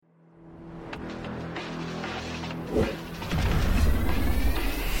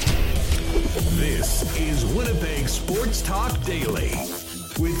Winnipeg Sports Talk Daily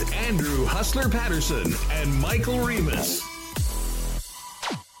with Andrew Hustler Patterson and Michael Remus.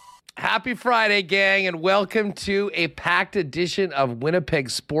 Happy Friday, gang, and welcome to a packed edition of Winnipeg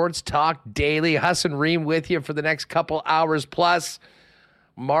Sports Talk Daily. Huss and Reem with you for the next couple hours plus.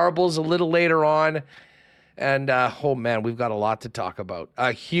 Marbles a little later on. And, oh, man, we've got a lot to talk about.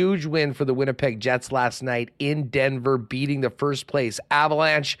 A huge win for the Winnipeg Jets last night in Denver, beating the first place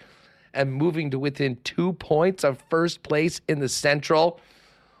Avalanche and moving to within 2 points of first place in the Central.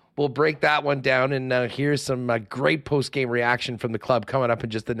 We'll break that one down, and here's some great post-game reaction from the club coming up in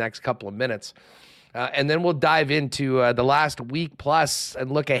just the next couple of minutes. And then we'll dive into the last week plus and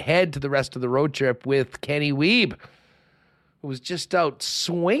look ahead to the rest of the road trip with Kenny Wiebe, who was just out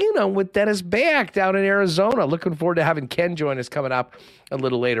swinging on with Dennis Bayak down in Arizona. Looking forward to having Ken join us coming up a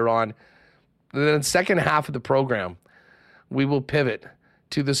little later on. And then the second half of the program, we will pivot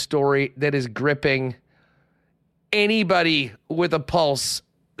to the story that is gripping anybody with a pulse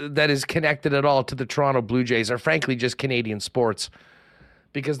that is connected at all to the Toronto Blue Jays, or frankly just Canadian sports,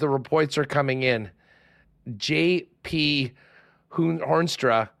 because the reports are coming in. J.P.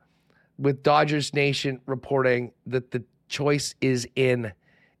 Hornstra with Dodgers Nation reporting that the choice is in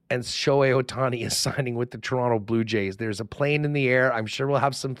and Shohei Ohtani is signing with the Toronto Blue Jays. There's a plane in the air. I'm sure we'll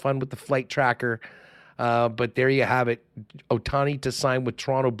have some fun with the flight tracker. But there you have it. Ohtani to sign with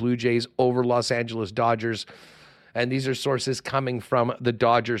Toronto Blue Jays over Los Angeles Dodgers. And these are sources coming from the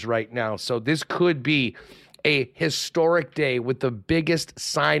Dodgers right now. So this could be a historic day with the biggest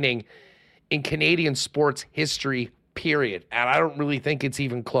signing in Canadian sports history, period. And I don't really think it's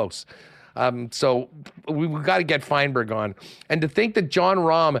even close. So we've got to get Feinberg on. And to think that John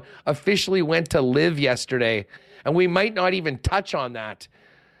Rahm officially went to live yesterday, and we might not even touch on that,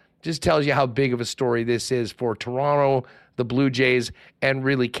 just tells you how big of a story this is for Toronto, the Blue Jays, and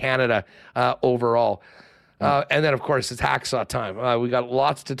really Canada overall. And then, of course, it's Hacksaw time. We got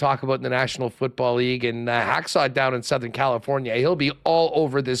lots to talk about in the National Football League, and Hacksaw down in Southern California. He'll be all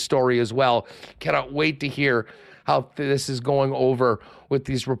over this story as well. Cannot wait to hear how this is going over with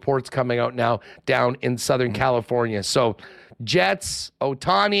these reports coming out now down in Southern California. So Jets,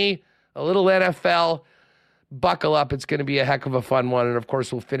 Ohtani, a little NFL. Buckle up. It's going to be a heck of a fun one. And, of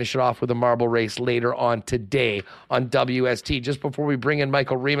course, we'll finish it off with a marble race later on today on WST. Just before we bring in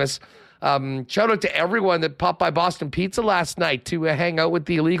Michael Remus, shout out to everyone that popped by Boston Pizza last night to hang out with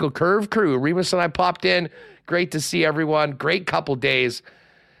the Illegal Curve crew. Remus and I popped in. Great to see everyone. Great couple days.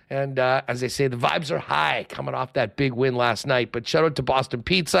 And as they say, the vibes are high coming off that big win last night. But shout out to Boston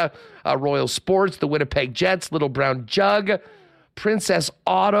Pizza, Royal Sports, the Winnipeg Jets, Little Brown Jug, Princess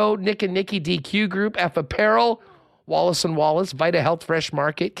Auto, Nick and Nicky DQ Group, F Apparel, Wallace & Wallace, Vita Health Fresh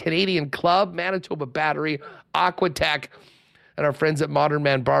Market, Canadian Club, Manitoba Battery, Aquatech, and our friends at Modern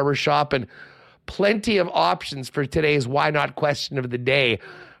Man Barbershop, and plenty of options for today's Why Not question of the day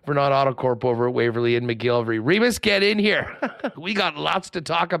for non-Autocorp over at Waverly and McGillivray. Remus, get in here. We got lots to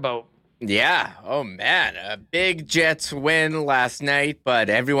talk about. Yeah. Oh, man. A big Jets win last night, but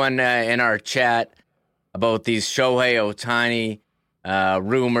everyone in our chat about these Shohei Ohtani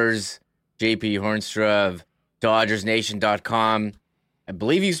rumors, JP Hornstra of DodgersNation.com. I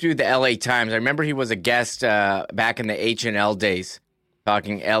believe he used to be with the LA Times. I remember he was a guest back in the H&L days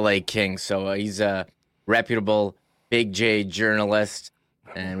talking LA Kings. So he's a reputable Big J journalist,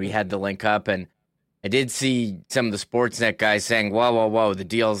 and we had the link up. And I did see some of the Sportsnet guys saying, whoa, the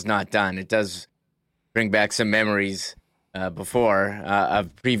deal's not done. It does bring back some memories before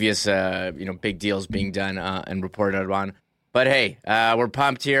of previous big deals being done and reported on. But hey, we're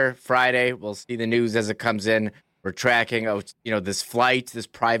pumped here. Friday, we'll see the news as it comes in. We're tracking, this flight, this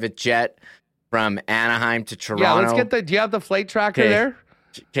private jet from Anaheim to Toronto. Yeah, let's get do you have the flight tracker there?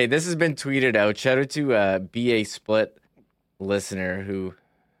 Okay, this has been tweeted out. Shout out to BA Split listener who,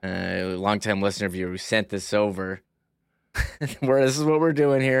 a longtime listener of you who sent this over. This is what we're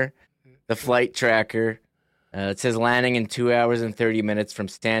doing here. The flight tracker. It says landing in 2 hours and 30 minutes from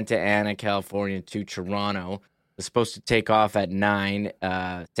Santa Ana, California to Toronto. It's supposed to take off at 9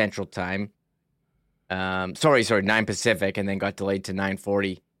 Central Time. 9 Pacific, and then got delayed to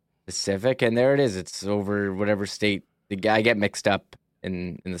 9:40 Pacific. And there it is. It's over whatever state. I get mixed up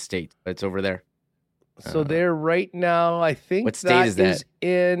in the state, but it's over there. So there right now, I think what state is that? Is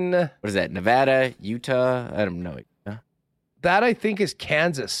in... What is that, Nevada, Utah? I don't know. That, I think, is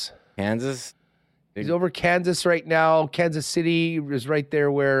Kansas. Kansas? He's over Kansas right now. Kansas City is right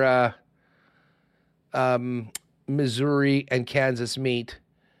there where Missouri and Kansas meet.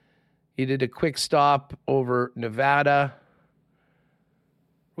 He did a quick stop over Nevada.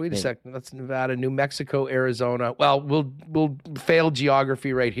 Wait a second. That's Nevada, New Mexico, Arizona. Well, we'll fail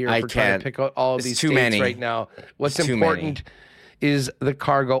geography right here I for trying to pick out all of these too states many. right now. What's It's too important is the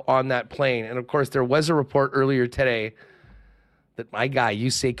cargo on that plane. And of course, there was a report earlier today that my guy,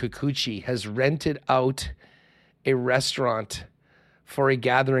 Yusei Kikuchi, has rented out a restaurant for a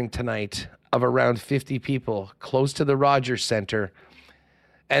gathering tonight of around 50 people close to the Rogers Center.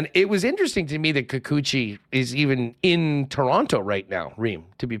 And it was interesting to me that Kikuchi is even in Toronto right now, Reem,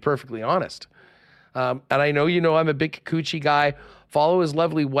 to be perfectly honest. And I know I'm a big Kikuchi guy. Follow his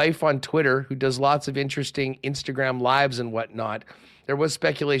lovely wife on Twitter, who does lots of interesting Instagram lives and whatnot. There was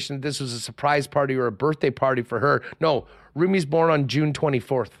speculation that this was a surprise party or a birthday party for her. No, Rumi's born on June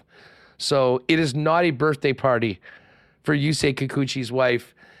 24th. So it is not a birthday party for Yusei Kikuchi's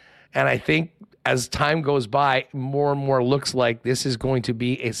wife. And I think as time goes by, more and more looks like this is going to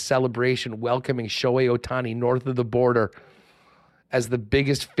be a celebration welcoming Shohei Ohtani north of the border as the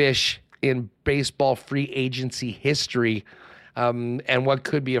biggest fish in baseball free agency history, and what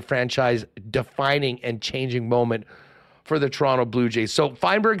could be a franchise-defining and changing moment for the Toronto Blue Jays. So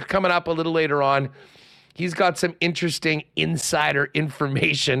Feinberg coming up a little later on. He's got some interesting insider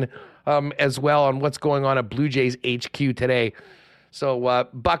information as well on what's going on at Blue Jays HQ today. So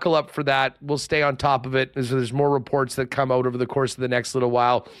buckle up for that. We'll stay on top of it. There's more reports that come out over the course of the next little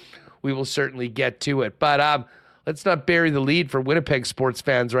while. We will certainly get to it. But let's not bury the lead for Winnipeg sports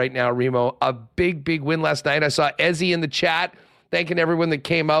fans right now, Remo. A big, big win last night. I saw Ezzy in the chat thanking everyone that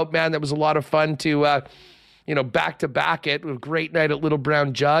came out. Man, that was a lot of fun to, back-to-back it. A great night at Little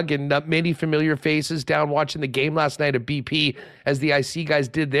Brown Jug, and many familiar faces down watching the game last night at BP as the IC guys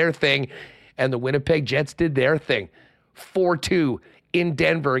did their thing and the Winnipeg Jets did their thing. 4-2 in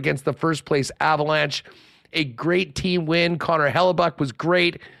Denver against the first place Avalanche. A great team win. Connor Hellebuck was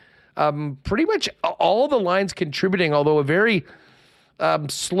great. Pretty much all the lines contributing, although a very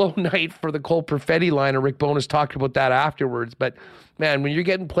slow night for the Cole Perfetti line, and Rick Bowness talked about that afterwards. But, man, when you're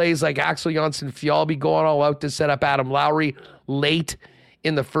getting plays like Axel Jonsson-Fjallby going all out to set up Adam Lowry late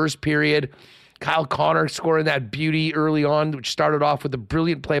in the first period, Kyle Connor scoring that beauty early on, which started off with a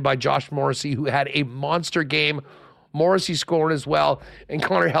brilliant play by Josh Morrissey, who had a monster game. Morrissey scoring as well, and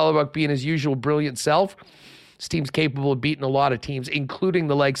Connor Hellebuck being his usual brilliant self. This team's capable of beating a lot of teams, including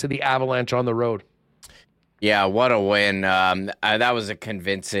the likes of the Avalanche on the road. Yeah, what a win. That was a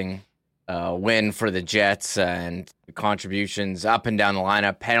convincing win for the Jets, and contributions up and down the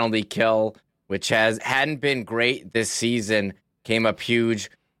lineup. Penalty kill, which hadn't been great this season, came up huge,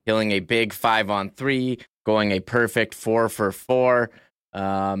 killing a big 5-on-3, going a perfect 4-for-4.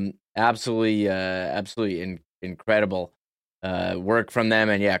 Absolutely incredible work from them.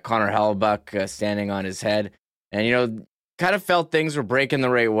 And yeah, Connor Hellebuck standing on his head. And, kind of felt things were breaking the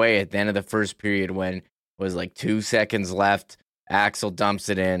right way at the end of the first period when it was like 2 seconds left. Axel dumps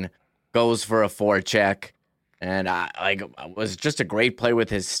it in, goes for a forecheck. And it was just a great play with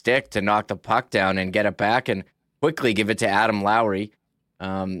his stick to knock the puck down and get it back and quickly give it to Adam Lowry,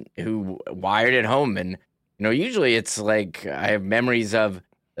 who wired it home. And, usually it's like I have memories of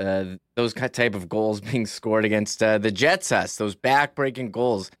those type of goals being scored against the Jets, those back-breaking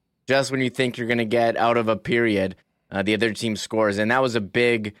goals. Just when you think you're going to get out of a period, the other team scores. And that was a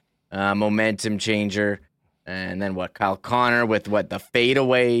big momentum changer. And then Kyle Connor with the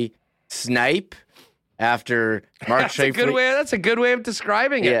fadeaway snipe after Mark Scheifele. That's a good way of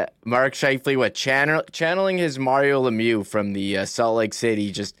describing it. Yeah, Mark Scheifele, channeling his Mario Lemieux from the Salt Lake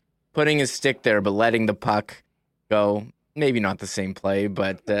City, just putting his stick there but letting the puck go. Maybe not the same play,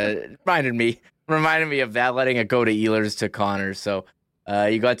 but reminded me of that, letting it go to Ehlers to Connor. So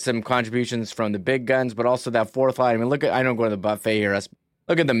you got some contributions from the big guns, but also that fourth line. I mean, I don't go to the buffet here.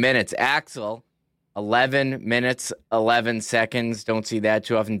 Look at the minutes. Axel, 11 minutes, 11 seconds. Don't see that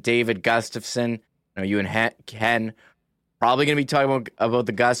too often. David Gustafson, you and Ken probably going to be talking about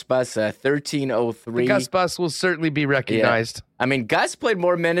the Gus Bus, 13:03. The Gus Bus will certainly be recognized. Yeah. I mean, Gus played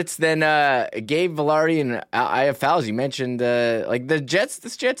more minutes than Gabe Vilardi and IFLs. You mentioned the Jets.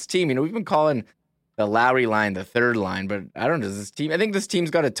 This Jets team. We've been calling the Lowry line the third line, but I don't know. I think this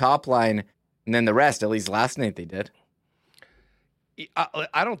team's got a top line, and then the rest. At least last night they did.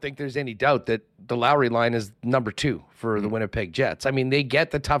 I don't think there's any doubt that the Lowry line is number 2 for the Winnipeg Jets. I mean, they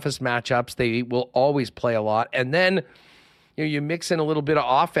get the toughest matchups. They will always play a lot, and then you mix in a little bit of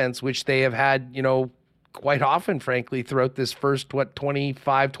offense, which they have had, quite often, frankly, throughout this first,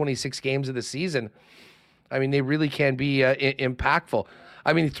 25, 26 games of the season. I mean, they really can be impactful.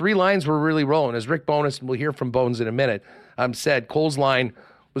 I mean, 3 lines were really rolling. As Rick Bowness, and we'll hear from Bones in a minute, said, Cole's line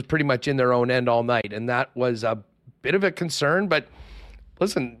was pretty much in their own end all night, and that was a bit of a concern. But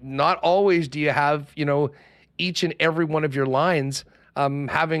listen, not always do you have, each and every one of your lines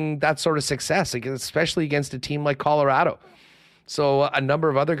having that sort of success, especially against a team like Colorado. So a number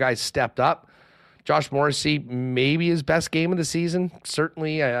of other guys stepped up. Josh Morrissey, maybe his best game of the season.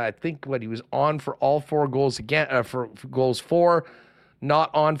 Certainly, I think he was on for all 4 goals again, for goals 4,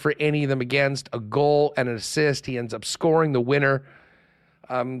 not on for any of them against, a goal and an assist. He ends up scoring the winner.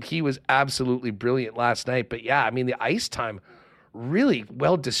 He was absolutely brilliant last night. But yeah, I mean, the ice time really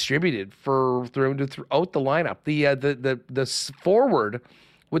well distributed throughout the lineup. The forward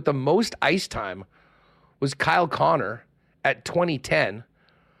with the most ice time was Kyle Connor at 2010.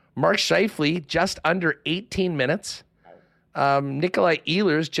 Mark Scheifele, just under 18 minutes. Nikolai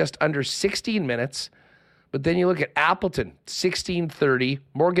Ehlers, just under 16 minutes. But then you look at Appleton, 16:30.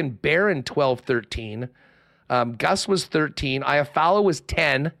 Morgan Barron, 12:13. Gus was 13. Iafallo was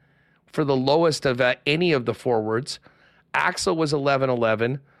 10 for the lowest of any of the forwards. Axel was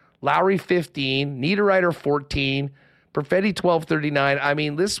 11:11. Lowry, 15. Niederreiter, 14. Perfetti, 12:39. I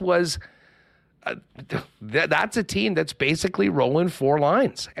mean, this was... that's a team that's basically rolling 4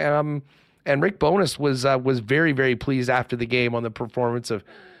 lines. And Rick Bowness was very, very pleased after the game on the performance of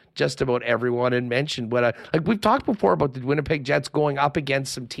just about everyone, and mentioned what like we've talked before about the Winnipeg Jets going up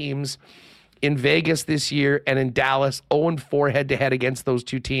against some teams in Vegas this year and in Dallas, 0-4 head-to-head against those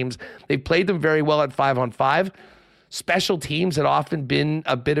 2 teams. They played them very well at 5-on-5. Special teams had often been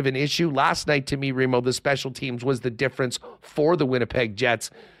a bit of an issue. Last night, to me, Remo, the special teams was the difference for the Winnipeg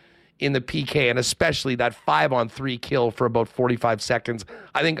Jets in the PK, and especially that 5-on-3 kill for about 45 seconds.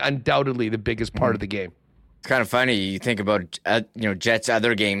 I think undoubtedly the biggest part of the game. It's kind of funny. You think about Jets'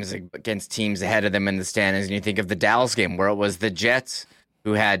 other games against teams ahead of them in the standings, and you think of the Dallas game where it was the Jets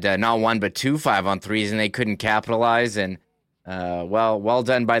who had not 1 but 2 5-on-3s, and they couldn't capitalize. And well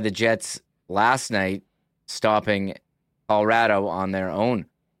done by the Jets last night, stopping Colorado on their own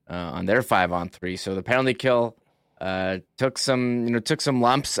on their 5-on-3. So the penalty kill took some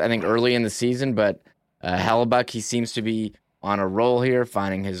lumps, I think, early in the season, but Hellebuck, he seems to be on a roll here,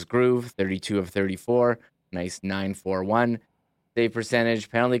 finding his groove. 32 of 34, nice 9.41 save percentage.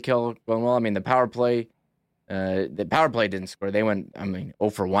 Penalty kill going well. I mean, the power play didn't score. They went, 0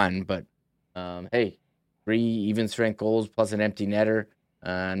 for 1, but hey, 3 even strength goals plus an empty netter.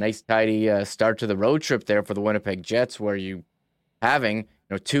 Nice tidy start to the road trip there for the Winnipeg Jets, where you having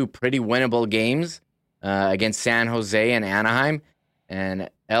 2 pretty winnable games against San Jose and Anaheim, and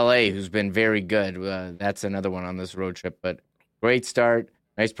LA, who's been very good. That's another one on this road trip, but great start.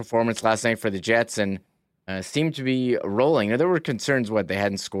 Nice performance last night for the Jets, and seemed to be rolling. Now, there were concerns they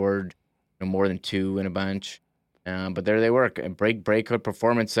hadn't scored more than 2 in a bunch, but there they were. A breakout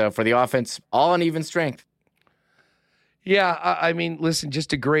performance for the offense, all on even strength. Yeah, I mean, listen,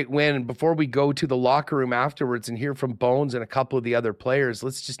 just a great win. And before we go to the locker room afterwards and hear from Bones and a couple of the other players,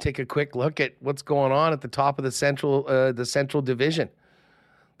 let's just take a quick look at what's going on at the top of the Central Division.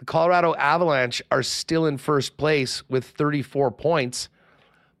 The Colorado Avalanche are still in first place with 34 points,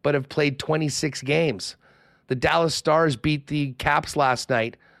 but have played 26 games. The Dallas Stars beat the Caps last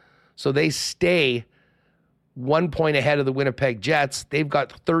night, so they stay 1 point ahead of the Winnipeg Jets. They've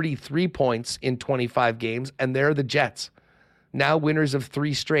got 33 points in 25 games, and they're the Jets. Now winners of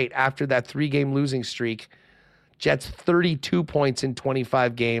 3 straight after that 3-game losing streak. Jets 32 points in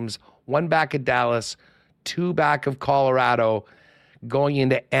 25 games, 1 back of Dallas, 2 back of Colorado, going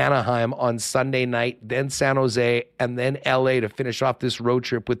into Anaheim on Sunday night, then San Jose, and then LA to finish off this road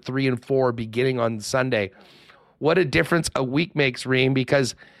trip with 3 and 4 beginning on Sunday. What a difference a week makes, Reem,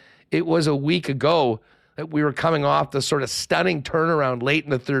 because it was a week ago that we were coming off the sort of stunning turnaround late in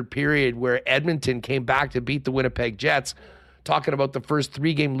the third period where Edmonton came back to beat the Winnipeg Jets, talking about the first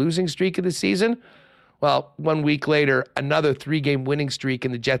 3-game losing streak of the season. Well, 1 week later, another 3-game winning streak,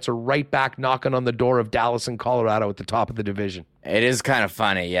 and the Jets are right back knocking on the door of Dallas and Colorado at the top of the division. It is kind of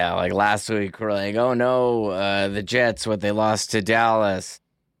funny, yeah. Like last week, we're like, oh no, the Jets, what they lost to Dallas,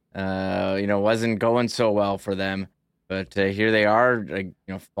 wasn't going so well for them. But here they are,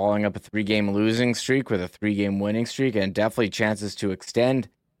 following up a 3-game losing streak with a 3-game winning streak, and definitely chances to extend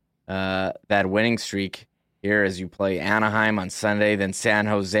that winning streak here as you play Anaheim on Sunday, then San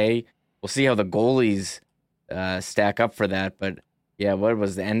Jose. We'll see how the goalies stack up for that. But yeah, what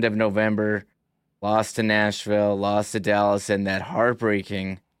was the end of November? Lost to Nashville, lost to Dallas, and that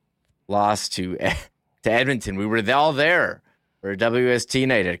heartbreaking loss to Edmonton. We were all there for a WST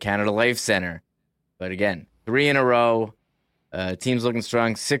night at Canada Life Center. But again, 3 in a row. Team's looking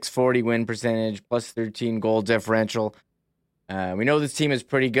strong. 640 win percentage, plus 13 goal differential. We know this team is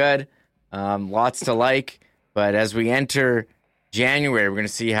pretty good. Lots to like. But as we enter January, we're going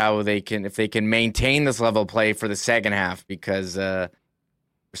to see how if they can maintain this level of play for the second half, because we're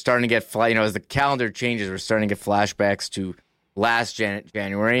starting to get, as the calendar changes, we're starting to get flashbacks to last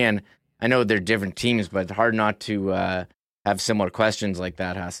January. And I know they're different teams, but it's hard not to have similar questions like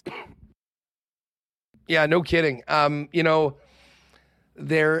that, Huss. Yeah, no kidding.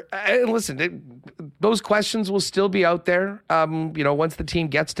 Those questions will still be out there, once the team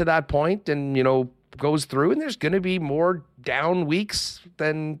gets to that point and, goes through, and there's going to be more down weeks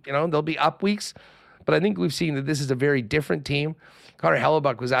than, there'll be up weeks. But I think we've seen that this is a very different team. Connor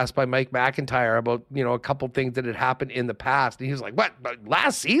Hellebuck was asked by Mike McIntyre about, a couple things that had happened in the past. And he was like, what?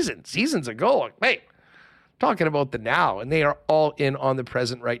 Last season? Seasons ago? Like, wait, talking about the now. And they are all in on the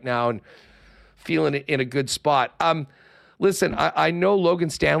present right now and feeling it in a good spot. Listen, I know Logan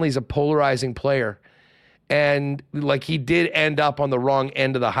Stanley's a polarizing player. And he did end up on the wrong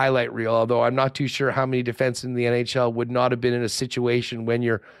end of the highlight reel, although I'm not too sure how many defensemen in the NHL would not have been in a situation when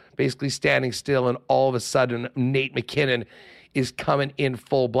you're basically standing still and all of a sudden Nate McKinnon is coming in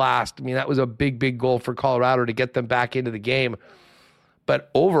full blast. I mean, that was a big, big goal for Colorado to get them back into the game.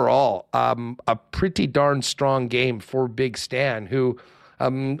 But overall, a pretty darn strong game for Big Stan, who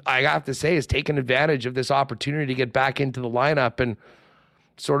I have to say has taken advantage of this opportunity to get back into the lineup and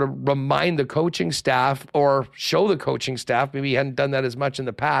sort of remind the coaching staff or show the coaching staff, maybe he hadn't done that as much in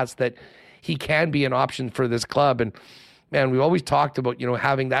the past, that he can be an option for this club. And man, we've always talked about,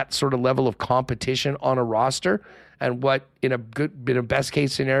 having that sort of level of competition on a roster and what in a best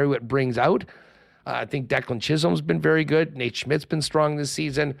case scenario it brings out. I think Declan Chisholm's been very good. Nate Schmidt's been strong this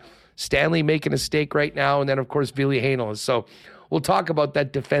season. Stanley making a stake right now. And then of course, Ville Heinola. So we'll talk about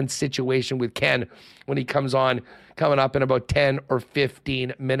that defense situation with Ken when he comes on, coming up in about 10 or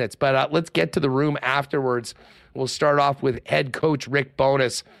 15 minutes. But let's get to the room afterwards. We'll start off with head coach Rick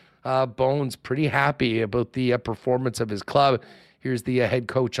Bowness. Bones pretty happy about the performance of his club. Here's the head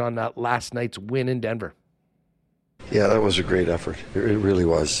coach on last night's win in Denver. Yeah, that was a great effort. It really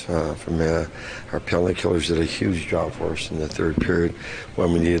was. Our penalty killers did a huge job for us in the third period.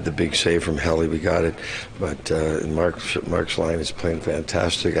 When we needed the big save from Helly, we got it. But Mark's line is playing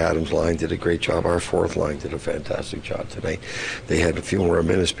fantastic. Adam's line did a great job. Our fourth line did a fantastic job today. They had a few more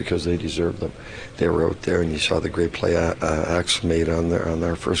minutes because they deserved them. They were out there, and you saw the great play Axel made on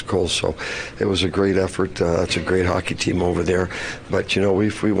their first goal. So it was a great effort. It's a great hockey team over there. But,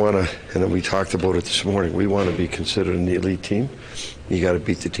 if we want to, and we talked about it this morning, we want to be considered an elite team. You got to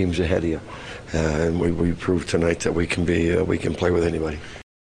beat the teams ahead of you. And we proved tonight that we can play with anybody.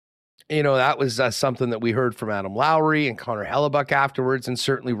 That was something that we heard from Adam Lowry and Connor Hellebuck afterwards, and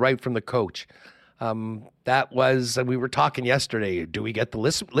certainly right from the coach. That was, we were talking yesterday, do we get the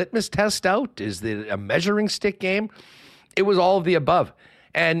litmus test out? Is it a measuring stick game? It was all of the above.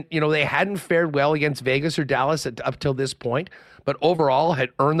 And, they hadn't fared well against Vegas or Dallas up till this point, but overall had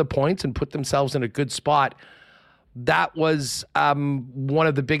earned the points and put themselves in a good spot. That was one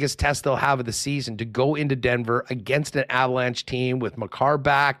of the biggest tests they'll have of the season, to go into Denver against an Avalanche team with Makar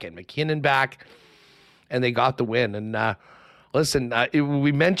back and McKinnon back, and they got the win. And listen,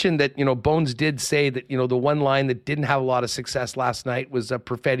 we mentioned that, Bones did say that, the one line that didn't have a lot of success last night was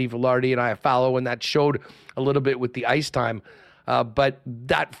Perfetti, Velarde, and Iafallo, and that showed a little bit with the ice time. But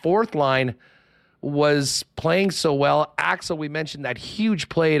that fourth line was playing so well. Axel, we mentioned that huge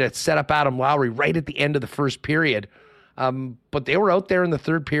play to set up Adam Lowry right at the end of the first period. But they were out there in the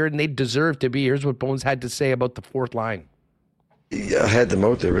third period, and they deserved to be. Here's what Bones had to say about the fourth line. I had them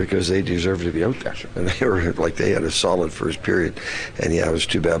out there because they deserved to be out there, and they had a solid first period. And it was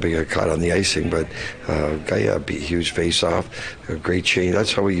too bad we got caught on the icing, but Gaia beat huge face-off, a great change.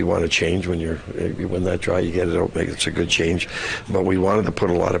 That's how you want to change when you win that draw. You get it out, it's a good change. But we wanted to put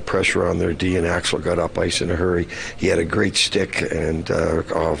a lot of pressure on their D, and Axel got up ice in a hurry. He had a great stick, and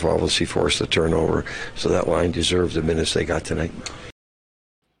obviously forced the turnover. So that line deserved the minutes they got tonight.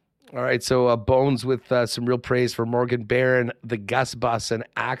 All right, so Bones with some real praise for Morgan Barron, the Gus Bus, and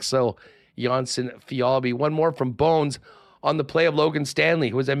Axel Jonsson-Fjallby. One more from Bones on the play of Logan Stanley,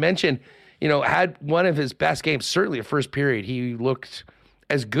 who, as I mentioned, had one of his best games, certainly a first period. He looked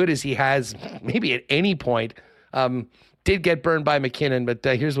as good as he has maybe at any point. Did get burned by McKinnon, but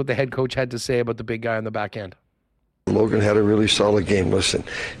here's what the head coach had to say about the big guy on the back end. Logan had a really solid game. Listen,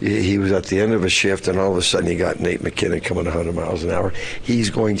 he was at the end of a shift, and all of a sudden he got Nate McKinnon coming 100 miles an hour. He's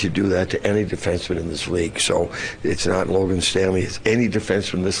going to do that to any defenseman in this league. So it's not Logan Stanley. It's any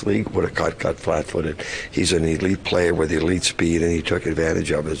defenseman in this league would have got flat-footed. He's an elite player with elite speed, and he took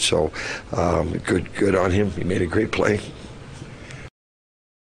advantage of it. So good on him. He made a great play.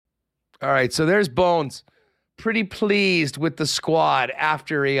 All right, so there's Bones. Pretty pleased with the squad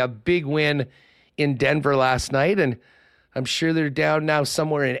after a big win in Denver last night, and I'm sure they're down now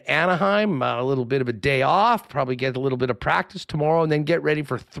somewhere in Anaheim, a little bit of a day off, probably get a little bit of practice tomorrow, and then get ready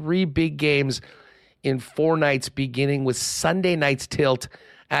for 3 big games in 4 nights, beginning with Sunday night's tilt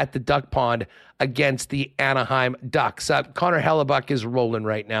at the Duck Pond against the Anaheim Ducks. Connor Hellebuck is rolling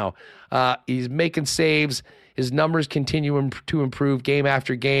right now. He's making saves. His numbers continue to improve game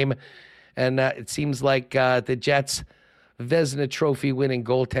after game. And it seems like the Jets' Vezina Trophy winning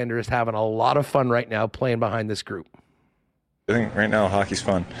goaltender is having a lot of fun right now playing behind this group. I think right now hockey's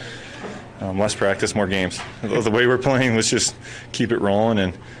fun. Less practice, more games. The way we're playing, let's just keep it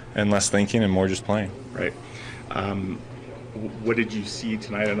rolling and less thinking and more just playing. Right. What did you see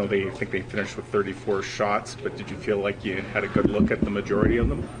tonight? I know they finished with 34 shots, but did you feel like you had a good look at the majority of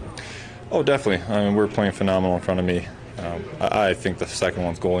them? Oh, definitely. I mean, we're playing phenomenal in front of me. I think the second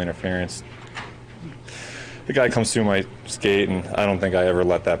one's goalie interference. The guy comes through my skate, and I don't think I ever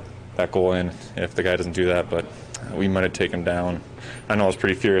let that goal in if the guy doesn't do that, but we might have taken him down. I know I was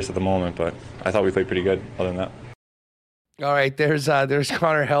pretty furious at the moment, but I thought we played pretty good other than that. All right, there's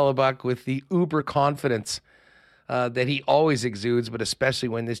Connor Hellebuck with the uber confidence that he always exudes, but especially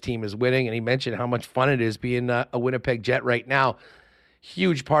when this team is winning. And he mentioned how much fun it is being a Winnipeg Jet right now.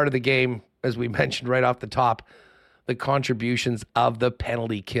 Huge part of the game, as we mentioned right off the top, the contributions of the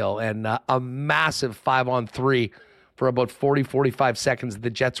penalty kill and a massive 5-on-3 for about 40, 45 seconds the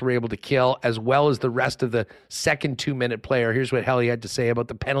Jets were able to kill, as well as the rest of the second 2-minute player. Here's what Helly had to say about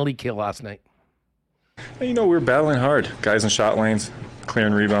the penalty kill last night. You know, we were battling hard. Guys in shot lanes,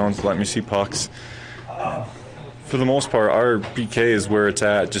 clearing rebounds, letting me see pucks. For the most part, our BK is where it's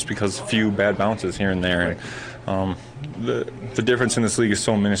at just because a few bad bounces here and there. And the difference in this league is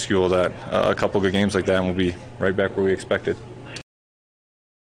so minuscule that a couple good games like that and we'll be right back where we expected.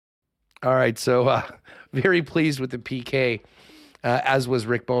 All right, so very pleased with the PK, as was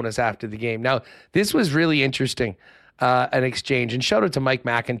Rick Bowness after the game. Now, this was really interesting, an exchange. And shout out to Mike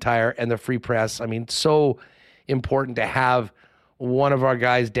McIntyre and the Free Press. I mean, so important to have one of our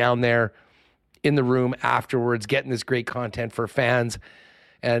guys down there in the room afterwards, getting this great content for fans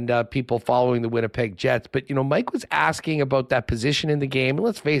and people following the Winnipeg Jets. But, you know, Mike was asking about that position in the game. And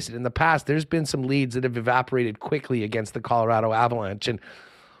let's face it, in the past, there's been some leads that have evaporated quickly against the Colorado Avalanche. And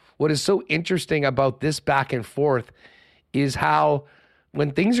what is so interesting about this back and forth is how when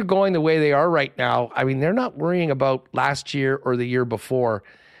things are going the way they are right now, I mean, they're not worrying about last year or the year before.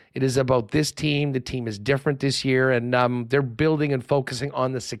 It is about this team. The team is different this year, and they're building and focusing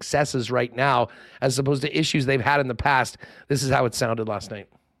on the successes right now as opposed to issues they've had in the past. This is how it sounded last night.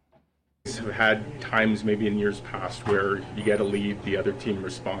 We've had times maybe in years past where you get a lead, the other team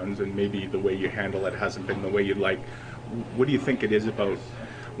responds, and maybe the way you handle it hasn't been the way you'd like. What do you think it is about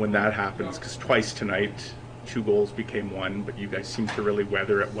when that happens? Because twice tonight, 2 goals became 1, but you guys seem to really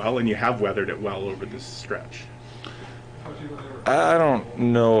weather it well, and you have weathered it well over this stretch. I don't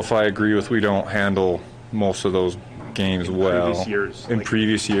know if I agree with we don't handle most of those games well.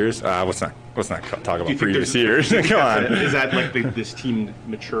 Previous years? Let's not talk about previous years. Come on. Is that like this team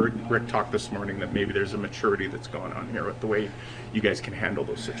matured? Rick talked this morning that maybe there's a maturity that's going on here with the way you guys can handle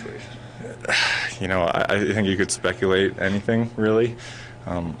those situations. You know, I think you could speculate anything, really.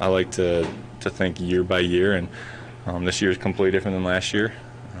 I like to think year by year, and this year is completely different than last year.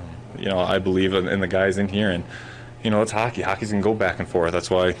 You know, I believe in the guys in here, and you know, it's hockey. Hockey's can go back and forth.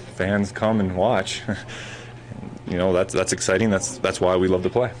 That's why fans come and watch. You know, that's exciting. That's why we love to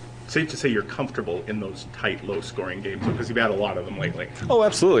play. Safe to say you're comfortable in those tight, low-scoring games because you've had a lot of them lately. Oh,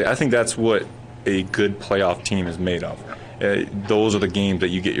 absolutely. I think that's what a good playoff team is made of. Those are the games that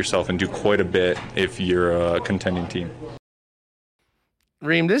you get yourself into quite a bit if you're a contending team.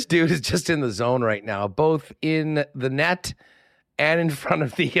 Reem, this dude is just in the zone right now, both in the net and in front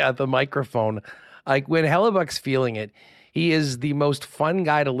of the microphone. Like when Hellebuck's feeling it, he is the most fun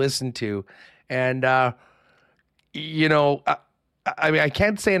guy to listen to. And, you know, I mean, I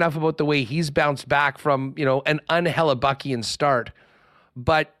can't say enough about the way he's bounced back from, you know, an un-Hellebuckian start.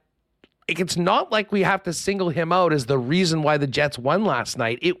 But it's not like we have to single him out as the reason why the Jets won last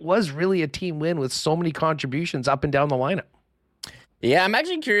night. It was really a team win with so many contributions up and down the lineup. Yeah, I'm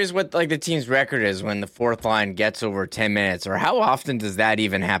actually curious what like the team's record is when the fourth line gets over 10 minutes, or how often does that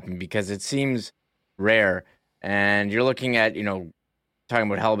even happen? Because it seems rare. And you're looking at, you know,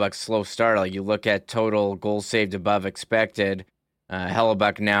 talking about Hellebuck's slow start, like you look at total goals saved above expected.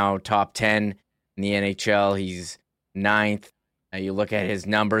 Hellebuck now top 10 in the NHL. He's 9th. You look at his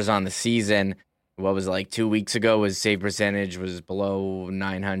numbers on the season. What was it, like 2 weeks ago? His save percentage was below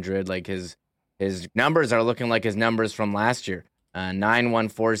 900. Like his numbers are looking like his numbers from last year.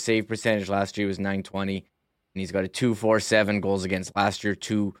 914 save percentage last year was 920, and he's got a 247 goals against last year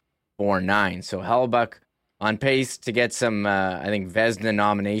 249. So Hellebuck on pace to get some I think Vezina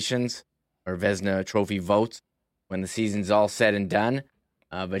nominations or Vezina Trophy votes when the season's all said and done.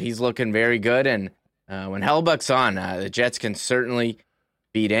 But he's looking very good, and when Hellebuck's on, the Jets can certainly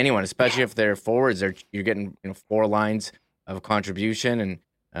beat anyone, especially if they're forwards. You're getting 4 lines of contribution,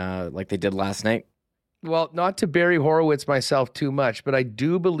 and like they did last night. Well, not to Barry Horowitz myself too much, but I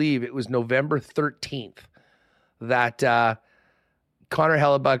do believe it was November 13th that Connor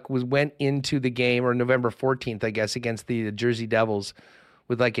Hellebuck went into the game, or November 14th, I guess, against the Jersey Devils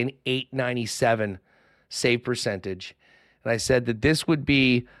with like an .897 save percentage. And I said that this would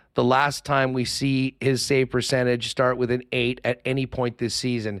be the last time we see his save percentage start with an 8 at any point this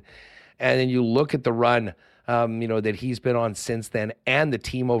season. And then you look at the run, that he's been on since then, and the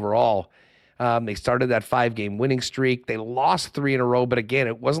team overall. They started that 5-game winning streak. They lost 3 in a row, but again,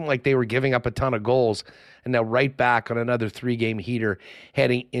 it wasn't like they were giving up a ton of goals. And now right back on another 3-game heater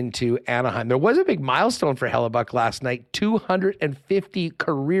heading into Anaheim. There was a big milestone for Hellebuck last night, 250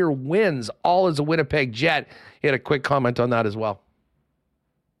 career wins, all as a Winnipeg Jet. He had a quick comment on that as well.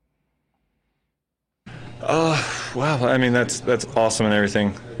 Wow. I mean, that's awesome and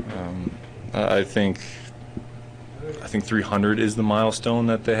everything. I think 300 is the milestone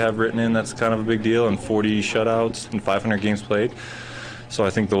that they have written in. That's kind of a big deal, and 40 shutouts and 500 games played. So I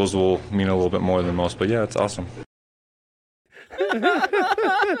think those will mean a little bit more than most. But yeah, it's awesome.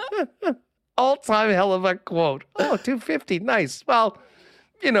 All-time Hellebuck quote. Oh, 250, nice. Well,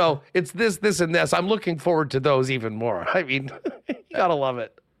 it's this, and this. I'm looking forward to those even more. I mean, you gotta love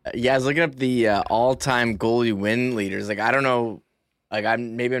it. Yeah, I was looking up the all-time goalie win leaders. Like, I don't know. Like,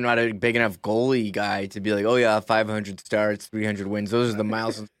 I'm not a big enough goalie guy to be like, oh yeah, 500 starts, 300 wins. Those are the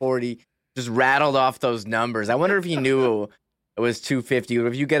milestones. 40. Just rattled off those numbers. I wonder if he knew it was 250.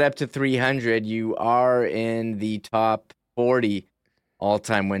 If you get up to 300, you are in the top 40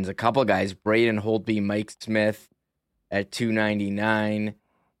 all-time wins. A couple guys, Braden Holtby, Mike Smith at 299.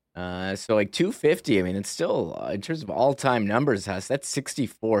 So like 250. I mean, it's still in terms of all-time numbers. That's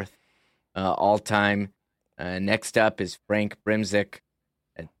 64th all-time. Next up is Frank Brimzik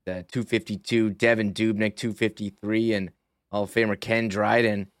at 252, Devin Dubnyk 253, and Hall of Famer Ken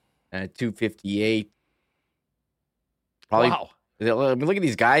Dryden at 258. Probably, wow. I mean, look at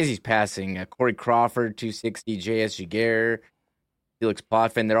these guys he's passing. Corey Crawford 260, J.S. Giguere, Felix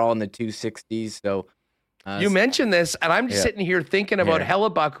Potvin. They're all in the 260s. So you mentioned this, and I'm just sitting here thinking about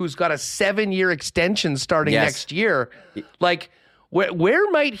Hellebuck, who's got a 7-year extension starting next year. Like,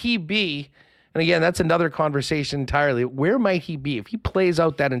 where might he be? And again, that's another conversation entirely. Where might he be if he plays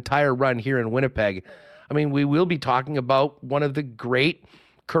out that entire run here in Winnipeg? I mean, we will be talking about one of the great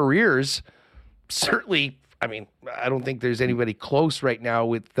careers. Certainly, I mean, I don't think there's anybody close right now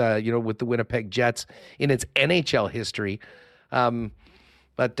with with the Winnipeg Jets in its NHL history.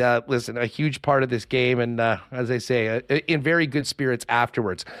 But listen, a huge part of this game, and as I say, in very good spirits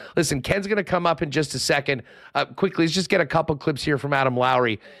afterwards. Listen, Ken's going to come up in just a second. Quickly, let's just get a couple clips here from Adam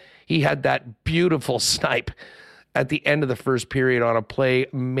Lowry. He had that beautiful snipe at the end of the first period on a play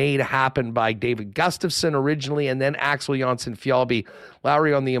made happen by David Gustafsson originally, and then Axel Jonsson-Fjällby.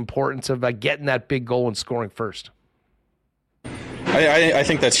 Lowry on the importance of getting that big goal and scoring first. I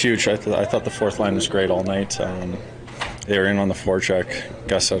think that's huge. I thought the fourth line was great all night. They were in on the forecheck.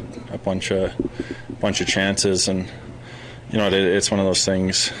 Gus had a bunch of chances, and it's one of those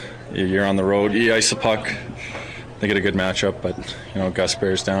things. You're on the road, you ice the puck. They get a good matchup, but Gus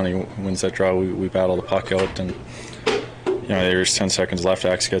bears down. He wins that draw. We battle the puck out, and there's 10 seconds left.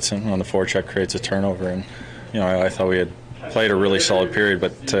 Axe gets in on the forecheck, creates a turnover, and I thought we had played a really solid period.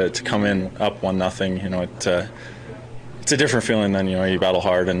 But to come in up 1-0, it's a different feeling than you battle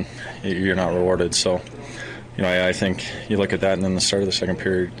hard and you're not rewarded. So I think you look at that, and then the start of the second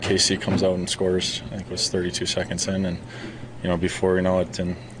period, KC comes out and scores. I think it was 32 seconds in, and before we know it,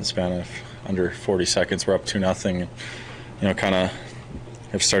 in the span of under 40 seconds, we're up 2-0, and kind of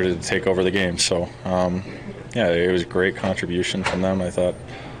have started to take over the game. So it was a great contribution from them. I thought,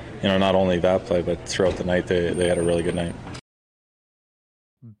 not only that play, but throughout the night they had a really good night.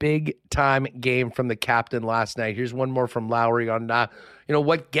 Big time game from the captain last night. Here's one more from Lowry on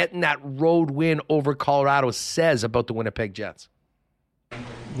what getting that road win over Colorado says about the Winnipeg Jets.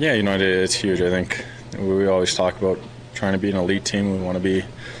 Yeah, it's huge. I think we always talk about trying to be an elite team. We want to be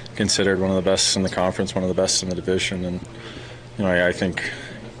considered one of the best in the conference, one of the best in the division, and I think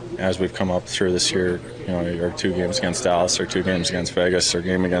as we've come up through this year, our 2 games against Dallas, our 2 games against Vegas, our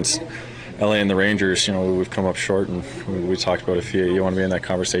game against LA and the Rangers, we've come up short, and we talked about if you want to be in that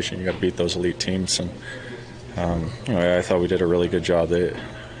conversation, you got to beat those elite teams, and I thought we did a really good job. They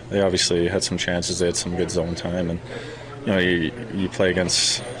obviously had some chances, they had some good zone time, and you play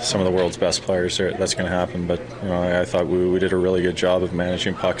against some of the world's best players, that's going to happen. But I thought we did a really good job of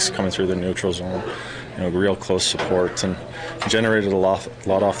managing pucks coming through the neutral zone, real close support, and generated a lot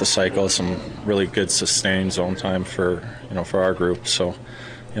off the cycle. Some really good sustained zone time for our group. So,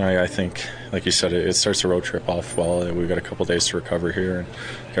 I think, like you said, it starts the road trip off well. We've got a couple days to recover here and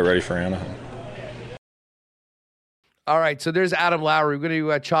get ready for Anaheim. All right, so there's Adam Lowry. We're going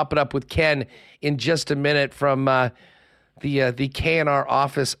to chop it up with Ken in just a minute from the KNR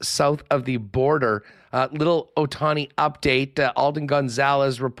office south of the border. Little Ohtani update. Alden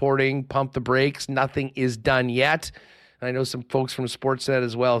Gonzalez reporting, pump the brakes. Nothing is done yet. And I know some folks from Sportsnet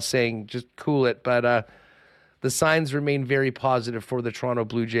as well saying just cool it. But the signs remain very positive for the Toronto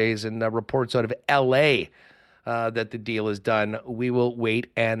Blue Jays, and reports out of L.A. That the deal is done. We will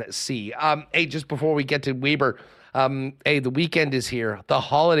wait and see. Hey, just before we get to Weber, the weekend is here. The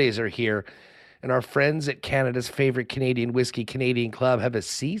holidays are here. And our friends at Canada's favorite Canadian whiskey, Canadian Club, have a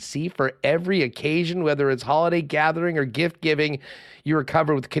CC for every occasion, whether it's holiday gathering or gift giving. You are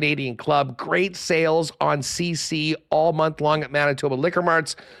covered with Canadian Club. Great sales on CC all month long at Manitoba Liquor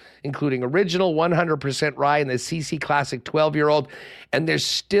Marts, including original 100% rye and the CC Classic 12-year-old. And there's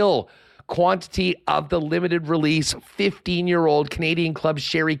still quantity of the limited release 15-year-old Canadian Club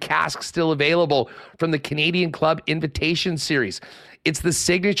Sherry cask still available from the Canadian Club Invitation Series. It's the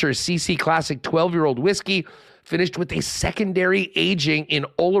signature CC Classic 12-year-old whiskey, finished with a secondary aging in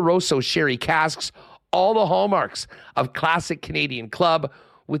Oloroso sherry casks, all the hallmarks of classic Canadian Club,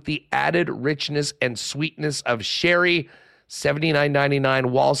 with the added richness and sweetness of sherry.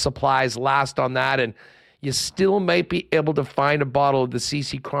 $79.99 wall supplies last on that, and you still might be able to find a bottle of the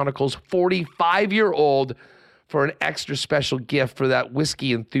CC Chronicles 45-year-old for an extra special gift for that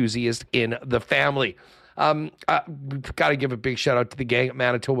whiskey enthusiast in the family. We've got to give a big shout out to the gang at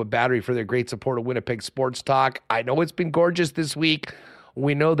Manitoba Battery for their great support of Winnipeg Sports Talk. I know it's been gorgeous this week.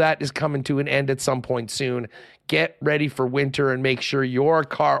 We know that is coming to an end at some point soon. Get ready for winter and make sure your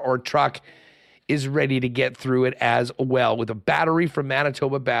car or truck is ready to get through it as well with a battery from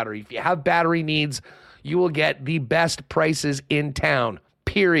Manitoba Battery. If you have battery needs, you will get the best prices in town,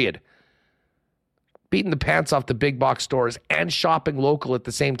 period. Beating the pants off the big box stores and shopping local at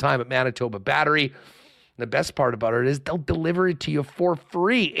the same time at Manitoba Battery. The best part about it is they'll deliver it to you for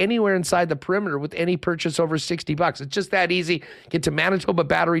free anywhere inside the perimeter with any purchase over $60. It's just that easy. Get to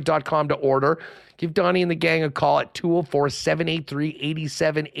manitobabattery.com to order. Give Donnie and the gang a call at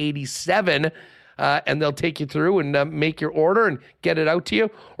 204-783-8787. And they'll take you through and make your order and get it out to you.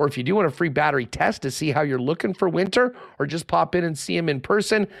 Or if you do want a free battery test to see how you're looking for winter, or just pop in and see them in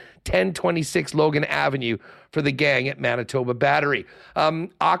person, 1026 Logan Avenue for the gang at Manitoba Battery.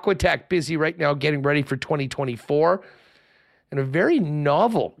 Aquatech busy right now getting ready for 2024. And a very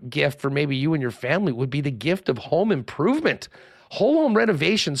novel gift for maybe you and your family would be the gift of home improvement. Whole home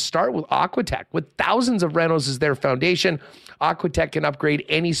renovations start with Aquatech. With thousands of renos as their foundation, Aquatech can upgrade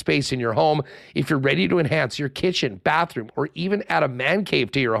any space in your home. If you're ready to enhance your kitchen, bathroom, or even add a man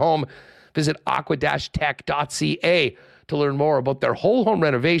cave to your home, visit aqua-tech.ca to learn more about their whole home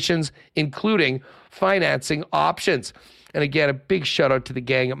renovations, including financing options. And again, a big shout out to the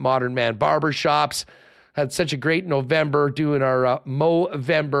gang at Modern Man Barbershops. Had such a great November doing our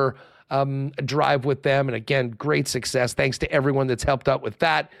Movember drive with them. And again, great success. Thanks to everyone that's helped out with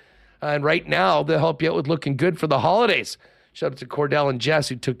that. And right now, they'll help you out with looking good for the holidays. Shout out to Cordell and Jess,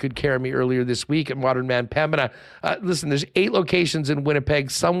 who took good care of me earlier this week at Modern Man Pembina. Listen, there's 8 locations in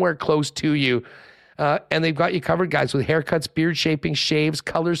Winnipeg, somewhere close to you. And they've got you covered, guys, with haircuts, beard shaping, shaves,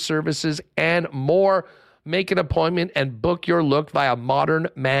 color services, and more. Make an appointment and book your look via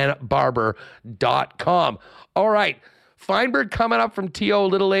modernmanbarber.com. All right. Feinberg coming up from TO a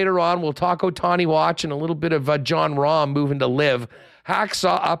little later on. We'll talk Ohtani watch and a little bit of John Rahm moving to live.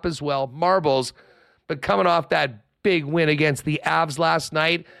 Hacksaw up as well. Marbles. But coming off that big win against the Avs last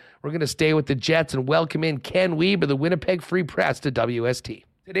night, we're going to stay with the Jets and welcome in Ken Wiebe of the Winnipeg Free Press to WST.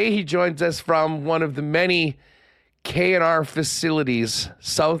 Today he joins us from one of the many KNR facilities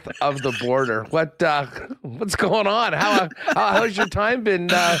south of the border. What's going on? How's your time been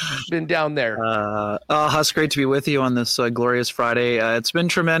down there? Huss, great to be with you on this glorious Friday. It's been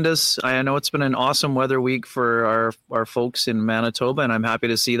tremendous. I know it's been an awesome weather week for our folks in Manitoba, and I'm happy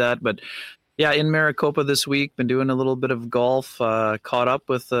to see that. But yeah, in Maricopa this week, been doing a little bit of golf. Caught up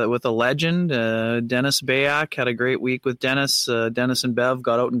with a legend, Dennis Bayak. Had a great week with Dennis. Dennis and Bev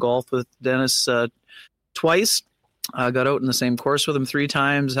got out and golfed with Dennis twice. Got out in the same course with him 3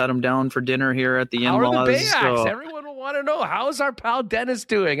 times. Had him down for dinner here at the in-laws. How are the Bayaks? Everyone will want to know, how's our pal Dennis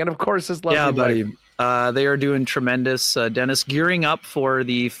doing? And of course, his lovely buddy. wife. They are doing tremendous. Dennis gearing up for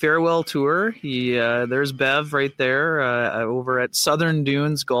the farewell tour. There's Bev right there over at Southern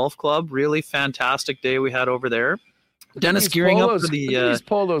Dunes Golf Club. Really fantastic day we had over there. Dennis gearing up for the Please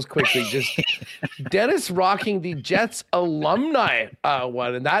pull those quickly. Just Dennis rocking the Jets alumni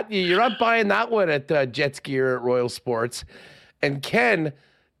one, and that you're not buying that one at Jets Gear at Royal Sports. And Ken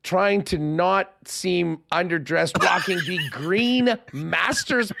trying to not seem underdressed, rocking the green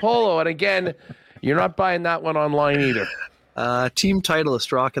Masters polo, and again, you're not buying that one online either. Team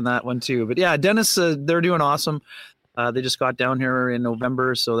Titleist rocking that one too. But yeah, Dennis, they're doing awesome. They just got down here in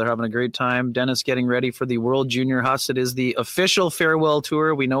November, so they're having a great time. Dennis getting ready for the World Junior Huss. It is the official farewell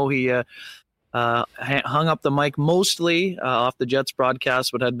tour. We know he hung up the mic mostly off the Jets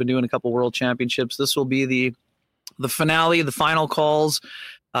broadcast, but had been doing a couple World Championships. This will be the finale, the final calls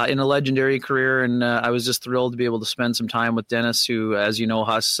in a legendary career, and I was just thrilled to be able to spend some time with Dennis, who, as you know,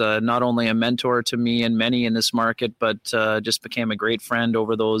 Huss, not only a mentor to me and many in this market, but just became a great friend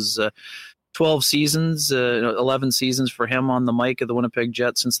over those 12 seasons, 11 seasons for him on the mic of the Winnipeg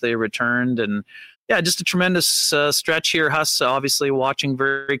Jets since they returned. And yeah, just a tremendous stretch here. Huss, obviously watching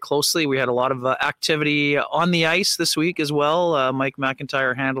very closely. We had a lot of activity on the ice this week as well. Mike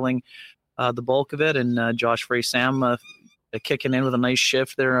McIntyre handling the bulk of it, and Josh Frey-Sam kicking in with a nice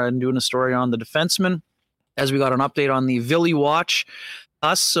shift there and doing a story on the defenseman as we got an update on the Villy Watch.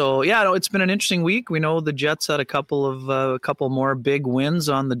 So yeah, no, it's been an interesting week. We know the Jets had a couple more big wins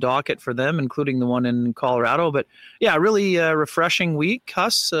on the docket for them, including the one in Colorado. But yeah, really refreshing week.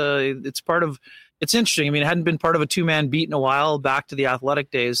 Huss, it's interesting. I mean, it hadn't been part of a two-man beat in a while, back to the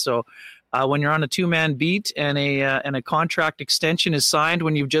Athletic days. So when you're on a two-man beat and a contract extension is signed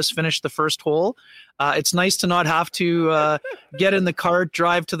when you've just finished the first hole, it's nice to not have to get in the car,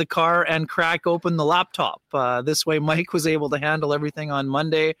 drive to the car, and crack open the laptop. This way, Mike was able to handle everything on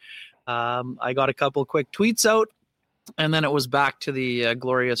Monday. I got a couple quick tweets out, and then it was back to the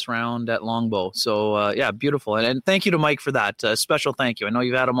glorious round at Longbow. So, yeah, beautiful. And thank you to Mike for that. Special thank you. I know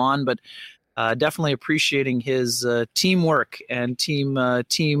you've had him on, but definitely appreciating his teamwork and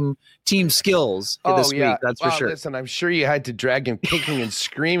team skills this week. That's for sure. Listen, I'm sure you had to drag him kicking and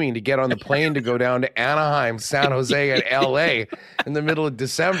screaming to get on the plane to go down to Anaheim, San Jose, and LA in the middle of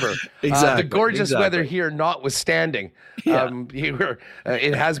December. Exactly. The gorgeous weather here notwithstanding.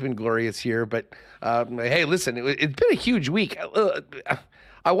 It has been glorious here, but hey, listen, it's been a huge week.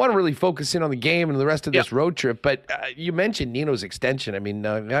 I want to really focus in on the game and the rest of this road trip, but you mentioned Nino's extension. I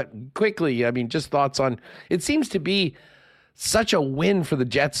mean, quickly, just thoughts on, it seems to be such a win for the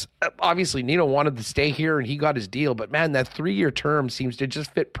Jets. Obviously, Nino wanted to stay here and he got his deal, but man, that 3-year term seems to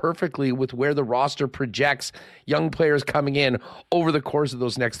just fit perfectly with where the roster projects young players coming in over the course of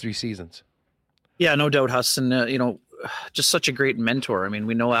those next 3 seasons. Yeah, no doubt, Husson. Just such a great mentor. I mean,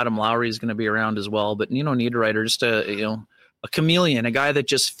 we know Adam Lowry is going to be around as well, but Nino Niederreiter, just a chameleon, a guy that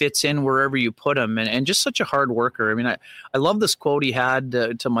just fits in wherever you put him, and just such a hard worker. I mean, I love this quote he had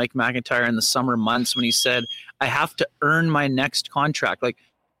to Mike McIntyre in the summer months when he said, "I have to earn my next contract." Like,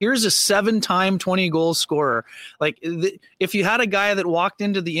 here's a 7-time 20-goal scorer. Like, if you had a guy that walked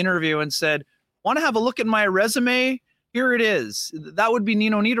into the interview and said, "Want to have a look at my resume? Here it is," that would be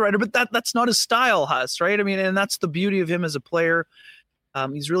Nino Niederreiter, but that's not his style, Huss, right? I mean, and that's the beauty of him as a player.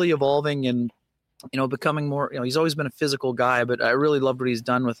 He's really evolving and becoming more, he's always been a physical guy, but I really loved what he's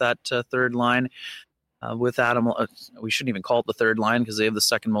done with that third line with Adam. We shouldn't even call it the third line because they have the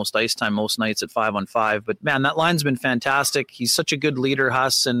second most ice time most nights at 5-on-5. But man, that line's been fantastic. He's such a good leader,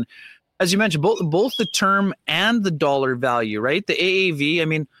 Huss. And as you mentioned, both the term and the dollar value, right? The AAV, I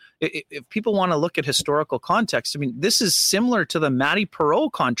mean, if people want to look at historical context, I mean, this is similar to the Matty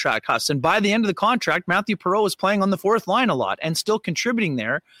Perreault contract, Huss. And by the end of the contract, Matthew Perreault was playing on the fourth line a lot and still contributing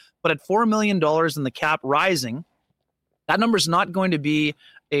there. But at $4 million in the cap rising, that number is not going to be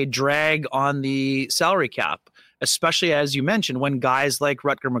a drag on the salary cap, especially as you mentioned, when guys like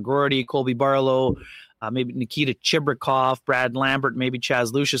Rutger McGroarty, Colby Barlow, maybe Nikita Chibrikov, Brad Lambert, maybe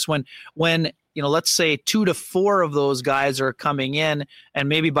Chaz Lucius, when let's say 2 to 4 of those guys are coming in, and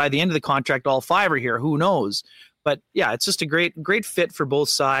maybe by the end of the contract, all 5 are here. Who knows? But yeah, it's just a great fit for both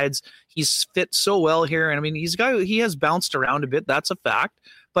sides. He's fit so well here, and I mean, he has bounced around a bit. That's a fact.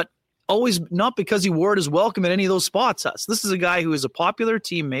 Always not because he wore his welcome at any of those spots. This is a guy who is a popular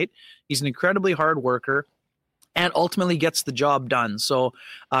teammate. He's an incredibly hard worker and ultimately gets the job done. So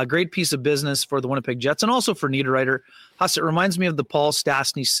a great piece of business for the Winnipeg Jets and also for Niederreiter. Huss, it reminds me of the Paul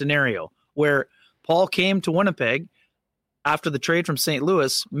Stastny scenario where Paul came to Winnipeg after the trade from St.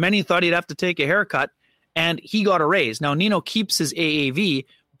 Louis. Many thought he'd have to take a haircut and he got a raise. Now Nino keeps his AAV,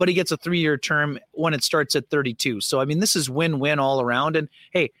 but he gets a 3-year term when it starts at 32. So, I mean, this is win-win all around. And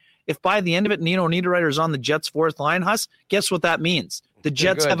hey, if by the end of it, Nino Niederreiter is on the Jets' fourth line, Huss, guess what that means? The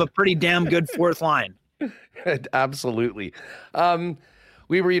Jets have a pretty damn good fourth line. Absolutely.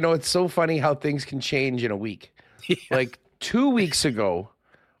 It's so funny how things can change in a week. Like 2 weeks ago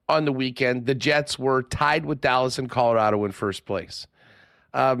on the weekend, the Jets were tied with Dallas and Colorado in first place.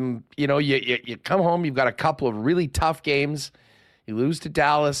 You come home, you've got a couple of really tough games. You lose to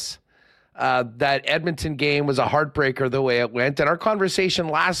Dallas. That Edmonton game was a heartbreaker the way it went. And our conversation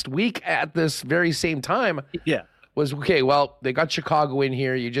last week at this very same time was, okay, well, they got Chicago in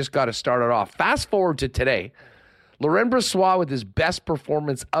here. You just got to start it off. Fast forward to today. Laurent Brossoit with his best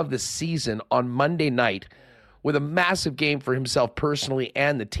performance of the season on Monday night with a massive game for himself personally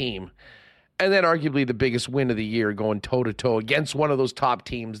and the team. And then arguably the biggest win of the year, going toe-to-toe against one of those top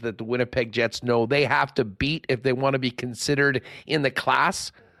teams that the Winnipeg Jets know they have to beat if they want to be considered in the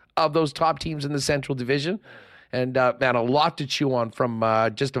class of those top teams in the Central Division. And, man, a lot to chew on from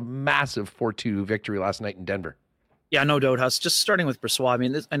just a massive 4-2 victory last night in Denver. Yeah, no doubt, Huss. Just starting with Brossoit, I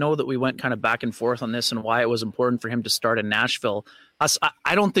mean, I know that we went kind of back and forth on this and why it was important for him to start in Nashville. Huss,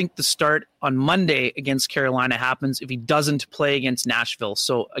 I don't think the start on Monday against Carolina happens if he doesn't play against Nashville.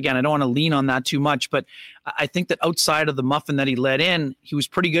 So, again, I don't want to lean on that too much, but I think that outside of the muffin that he let in, he was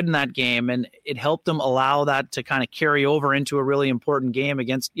pretty good in that game, and it helped him allow that to kind of carry over into a really important game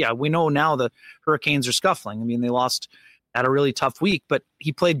against, we know now the Hurricanes are scuffling. I mean, they lost at a really tough week, but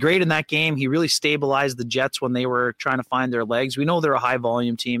he played great in that game. He really stabilized the Jets when they were trying to find their legs. We know they're a high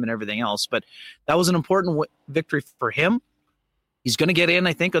volume team and everything else, but that was an important victory for him. He's going to get in,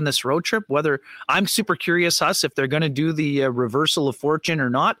 I think, on this road trip. Whether I'm super curious, Huss, if they're going to do the reversal of fortune or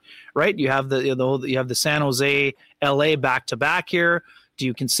not. Right? You have the San Jose, LA back to back here. Do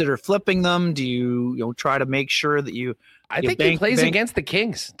you consider flipping them? Do you try to make sure that you? I think he plays against the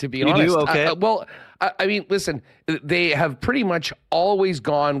Kings, to be honest. Do? Okay. I mean, listen, they have pretty much always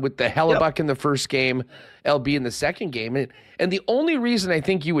gone with the Hellebuck in the first game, LB in the second game. And the only reason I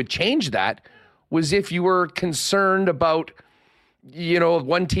think you would change that was if you were concerned about,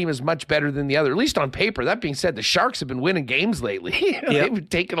 one team is much better than the other, at least on paper. That being said, the Sharks have been winning games lately. They've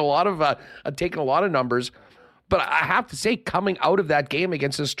taken a lot of numbers. But I have to say, coming out of that game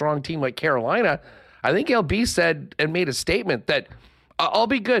against a strong team like Carolina, I think LB said and made a statement that I'll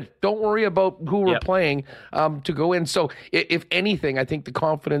be good. Don't worry about who we're playing to go in. So if anything, I think the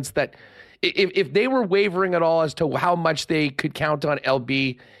confidence that if they were wavering at all as to how much they could count on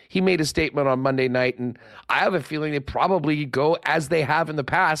LB, he made a statement on Monday night, and I have a feeling they probably go as they have in the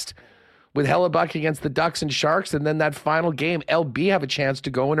past with Hellebuck against the Ducks and Sharks, and then that final game, LB have a chance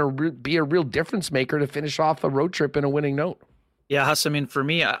to go in and be a real difference maker to finish off a road trip in a winning note. Yeah, Huss, I mean, for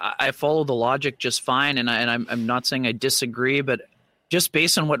me, I follow the logic just fine, and I'm not saying I disagree, but just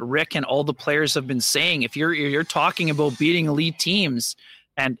based on what Rick and all the players have been saying, if you're talking about beating elite teams,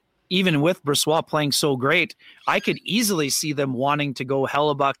 and even with Brossoit playing so great, I could easily see them wanting to go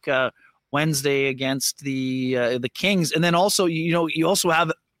Hellebuck Wednesday against the Kings, and then also you also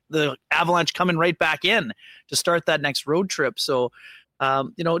have the Avalanche coming right back in to start that next road trip. So,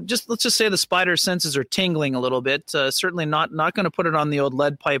 let's just say the spider senses are tingling a little bit. Certainly not going to put it on the old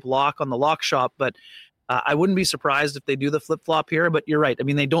lead pipe lock on the lock shop, but I wouldn't be surprised if they do the flip flop here. But you're right. I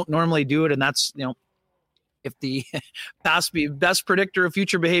mean, they don't normally do it, and that's if the best predictor of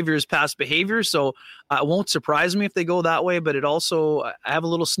future behavior is past behavior. So it won't surprise me if they go that way, but it also, I have a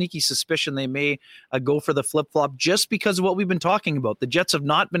little sneaky suspicion they may go for the flip-flop just because of what we've been talking about. The Jets have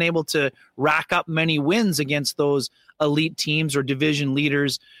not been able to rack up many wins against those elite teams or division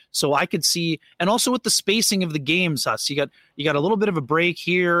leaders. So I could see, and also with the spacing of the games, Huss, you got a little bit of a break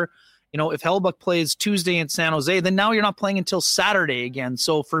here. If Hellebuck plays Tuesday in San Jose, then now you're not playing until Saturday again.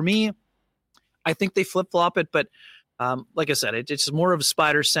 So for me, I think they flip-flop it, but like I said, it's more of a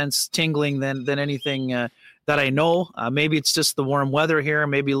spider sense tingling than anything that I know. Maybe it's just the warm weather here,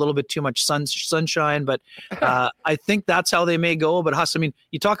 maybe a little bit too much sunshine, but I think that's how they may go. But Huss, I mean,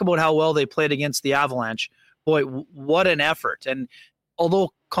 you talk about how well they played against the Avalanche. Boy, what an effort. And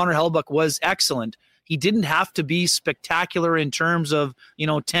although Connor Hellebuck was excellent, he didn't have to be spectacular in terms of,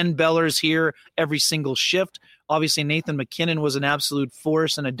 10 bellers here every single shift. Obviously, Nathan McKinnon was an absolute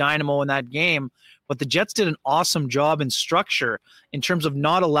force and a dynamo in that game, but the Jets did an awesome job in structure in terms of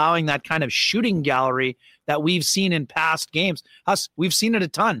not allowing that kind of shooting gallery that we've seen in past games. We've seen it a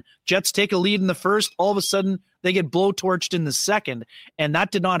ton. Jets take a lead in the first, all of a sudden they get blowtorched in the second, and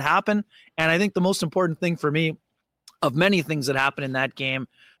that did not happen. And I think the most important thing for me, of many things that happened in that game,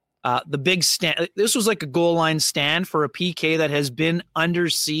 the big stand, this was like a goal line stand for a PK that has been under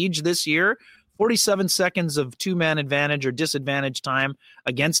siege this year. 47 seconds of two-man advantage or disadvantage time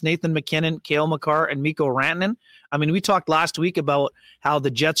against Nathan McKinnon, Cale Makar, and Mikko Rantanen. I mean, we talked last week about how the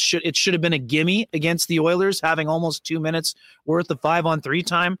Jets should have been a gimme against the Oilers, having almost 2 minutes worth of 5-on-3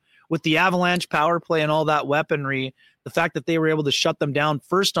 time. with the Avalanche power play and all that weaponry, the fact that they were able to shut them down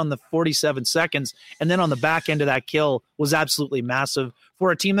first on the 47 seconds and then on the back end of that kill was absolutely massive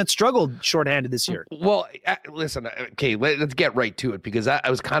for a team that struggled shorthanded this year. Well, listen, okay, let's get right to it, because I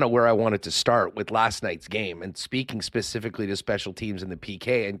was kind of where I wanted to start with last night's game, and speaking specifically to special teams and the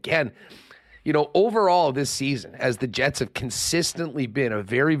PK. And Ken, overall this season, as the Jets have consistently been a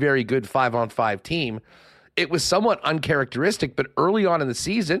very, very good 5-on-5 team, it was somewhat uncharacteristic, but early on in the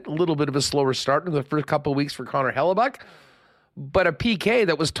season, a little bit of a slower start in the first couple of weeks for Connor Hellebuck. But a PK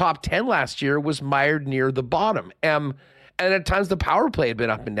that was top 10 last year was mired near the bottom. And at times the power play had been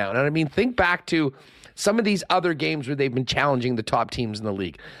up and down. And I mean, think back to some of these other games where they've been challenging the top teams in the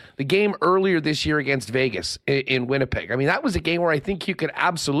league. The game earlier this year against Vegas in Winnipeg. I mean, that was a game where I think you could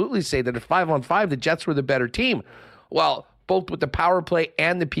absolutely say that at 5-on-5, the Jets were the better team. Well, both with the power play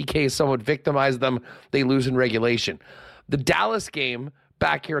and the PK somewhat victimized them. They lose in regulation. The Dallas game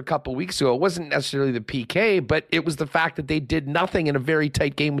back here a couple weeks ago, it wasn't necessarily the PK, but it was the fact that they did nothing in a very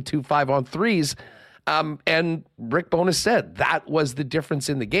tight game with 2 5-on-3s. And Rick Bowness said that was the difference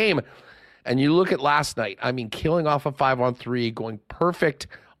in the game. And you look at last night, I mean, killing off a 5-on-3, going perfect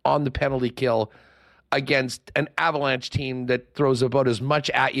on the penalty kill against an Avalanche team that throws about as much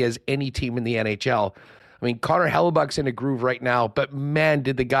at you as any team in the NHL. I mean, Connor Hellebuck's in a groove right now, but man,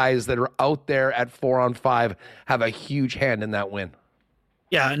 did the guys that are out there at 4-on-5 have a huge hand in that win.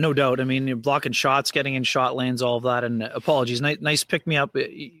 Yeah, no doubt. I mean, you're blocking shots, getting in shot lanes, all of that. And apologies, nice pick me up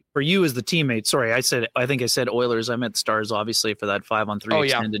for you as the teammate. Sorry, I think I said Oilers. I meant Stars, obviously, for that 5-on-3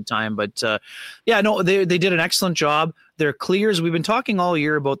 extended time. But they did an excellent job. Their clears, we've been talking all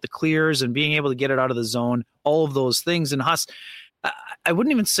year about the clears and being able to get it out of the zone, all of those things. And Huss, I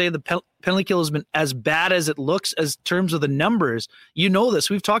wouldn't even say the penalty kill has been as bad as it looks as terms of the numbers. You know this.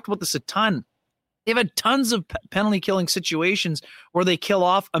 We've talked about this a ton. They've had tons of penalty killing situations where they kill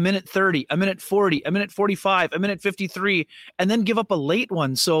off a minute 30, a minute 40, a minute 45, a minute 53, and then give up a late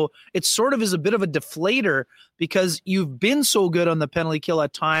one. So it sort of is a bit of a deflator because you've been so good on the penalty kill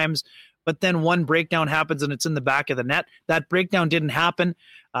at times, but then one breakdown happens and it's in the back of the net. That breakdown didn't happen.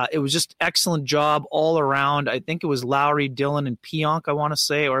 It was just excellent job all around. I think it was Lowry, Dillon, and Pionk, I want to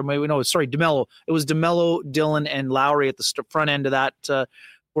say, or maybe no, sorry, DeMello. It was DeMello, Dillon, and Lowry at the front end of that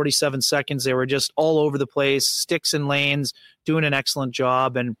 47 seconds. They were just all over the place, sticks and lanes, doing an excellent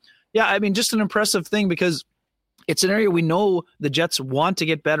job. And yeah, I mean, just an impressive thing because it's an area we know the Jets want to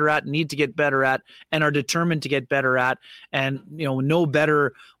get better at, need to get better at, and are determined to get better at. And, no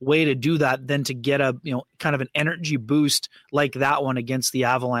better way to do that than to get a, kind of an energy boost like that one against the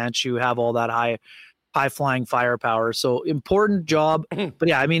Avalanche, who have all that high flying firepower. So important job. But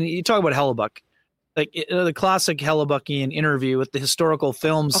yeah, I mean, you talk about Hellebuck. Like the classic Hellebuckian interview with the historical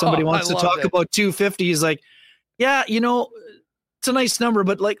films. Somebody wants to talk about 250. He's like, yeah, it's a nice number,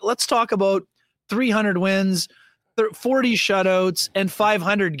 but let's talk about 300 wins, 40 shutouts, and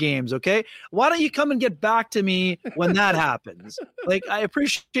 500 games. Okay. Why don't you come and get back to me when that happens? I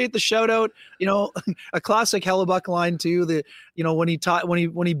appreciate the shout out, a classic Hellebuck line too. When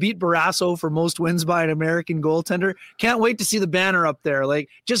he beat Barrasso for most wins by an American goaltender, can't wait to see the banner up there.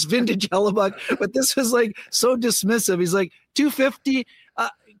 Just vintage Hellebuck, but this was so dismissive. He's like 250,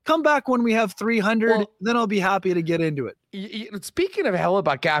 come back when we have 300, then I'll be happy to get into it. Speaking of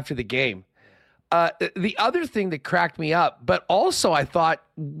Hellebuck after the game, the other thing that cracked me up, but also I thought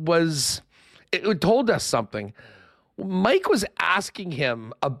it told us something. Mike was asking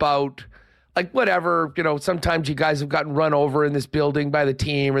him about whatever, sometimes you guys have gotten run over in this building by the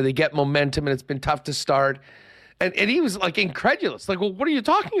team or they get momentum and it's been tough to start. And he was incredulous. Well, what are you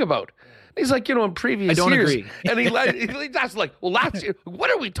talking about? And he's in previous years. I don't agree. And that's last year, what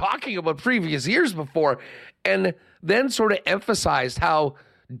are we talking about previous years before? And then sort of emphasized how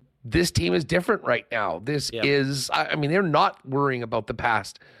this team is different right now. Is, I mean, they're not worrying about the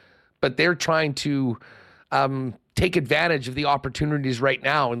past, but they're trying to take advantage of the opportunities right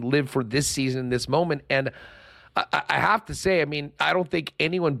now and live for this season, this moment. And I have to say, I mean, I don't think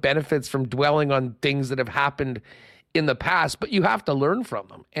anyone benefits from dwelling on things that have happened in the past, but you have to learn from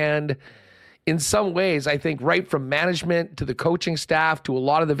them. And in some ways, I think right from management to the coaching staff to a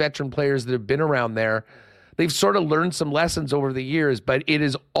lot of the veteran players that have been around there, they've sort of learned some lessons over the years, but it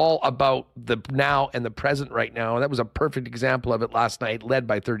is all about the now and the present right now. And that was a perfect example of it last night, led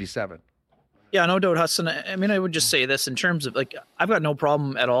by 37. Yeah, no doubt, Hudson. I mean, I would just say this in terms of I've got no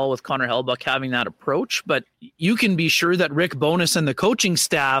problem at all with Connor Hellebuck having that approach, but you can be sure that Rick Bowness and the coaching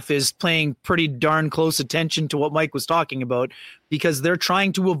staff is paying pretty darn close attention to what Mike was talking about because they're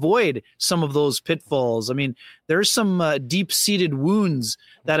trying to avoid some of those pitfalls. I mean, there's some deep-seated wounds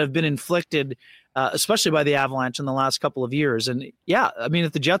that have been inflicted especially by the Avalanche in the last couple of years. And yeah, I mean,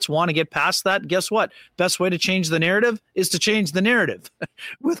 if the Jets want to get past that, guess what? Best way to change the narrative is to change the narrative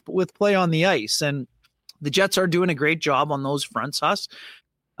with play on the ice. And the Jets are doing a great job on those fronts, Huss.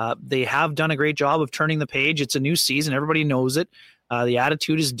 They have done a great job of turning the page. It's a new season. Everybody knows it. The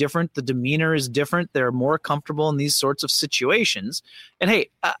attitude is different. The demeanor is different. They're more comfortable in these sorts of situations. And hey,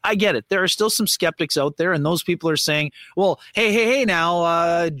 I get it. There are still some skeptics out there, and those people are saying, well, hey,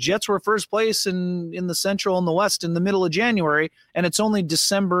 now, Jets were first place in the Central and the West in the middle of January, and it's only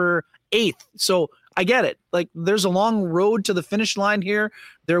December 8th. So I get it. Like, there's a long road to the finish line here.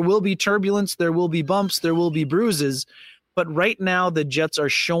 There will be turbulence. There will be bumps. There will be bruises. But right now, the Jets are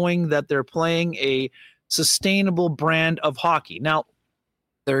showing that they're playing a sustainable brand of hockey. Now,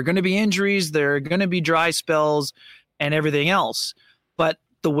 there are going to be injuries, there are going to be dry spells and everything else. But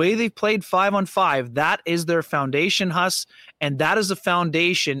the way they've played 5-on-5, that is their foundation, Huss, and that is a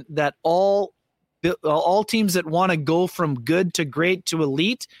foundation that all teams that want to go from good to great to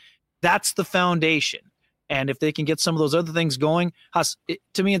elite, that's the foundation. And if they can get some of those other things going, Huss,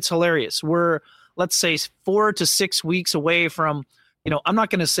 to me, it's hilarious. We're, let's say, 4 to 6 weeks away from, I'm not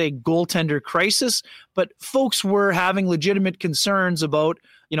going to say goaltender crisis, but folks were having legitimate concerns about,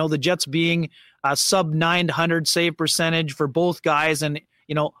 the Jets being a sub 900 save percentage for both guys and,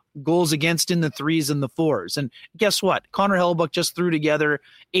 goals against in the 3s and the 4s. And guess what? Connor Hellebuyck just threw together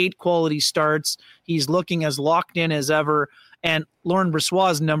 8 quality starts. He's looking as locked in as ever. And Laurent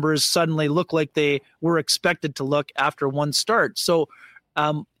Brossoit's numbers suddenly look like they were expected to look after one start. So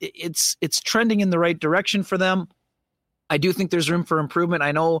it's trending in the right direction for them. I do think there's room for improvement.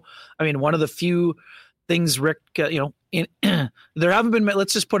 One of the few things, Rick, there haven't been,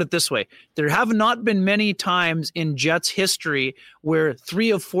 let's just put it this way. There have not been many times in Jets history where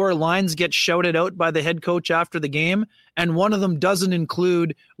 3 of 4 lines get shouted out by the head coach after the game, and one of them doesn't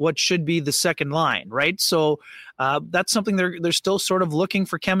include what should be the second line, right? So that's something they're still sort of looking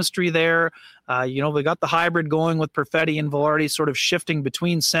for chemistry there. They got the hybrid going with Perfetti and Velarde sort of shifting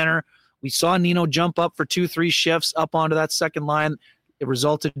between center. We saw Nino jump up for 2-3 shifts up onto that second line. It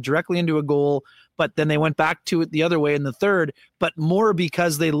resulted directly into a goal, but then they went back to it the other way in the third, but more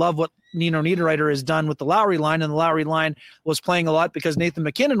because they love what Nino Niederreiter has done with the Lowry line, and the Lowry line was playing a lot because Nathan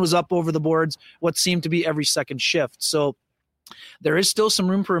McKinnon was up over the boards what seemed to be every second shift. So there is still some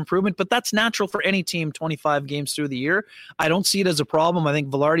room for improvement, but that's natural for any team 25 games through the year. I don't see it as a problem. I think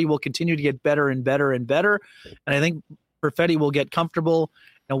Velarde will continue to get better and better and better, and I think Perfetti will get comfortable.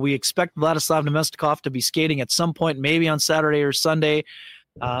 We expect Vladislav Nemestikov to be skating at some point, maybe on Saturday or Sunday.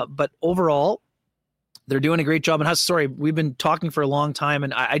 But overall, they're doing a great job. And we've been talking for a long time,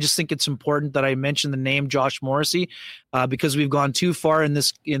 and I just think it's important that I mention the name Josh Morrissey because we've gone too far in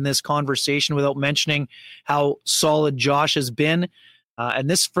this conversation without mentioning how solid Josh has been. And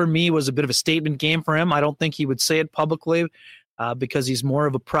this, for me, was a bit of a statement game for him. I don't think he would say it publicly because he's more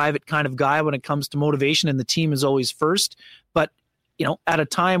of a private kind of guy when it comes to motivation, and the team is always first. But at a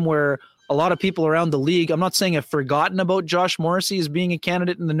time where a lot of people around the league, I'm not saying have forgotten about Josh Morrissey as being a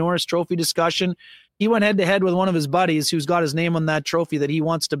candidate in the Norris Trophy discussion. He went head-to-head with one of his buddies who's got his name on that trophy that he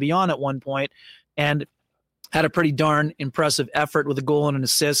wants to be on at one point, and had a pretty darn impressive effort with a goal and an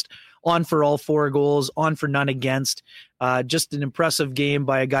assist, on for all 4 goals, on for none against. Just an impressive game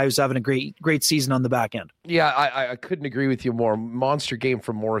by a guy who's having a great season on the back end. Yeah, I couldn't agree with you more. Monster game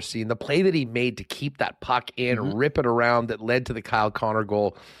from Morrissey, and the play that he made to keep that puck in, rip it around, that led to the Kyle Connor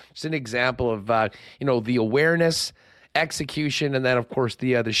goal. Just an example of the awareness, execution, and then of course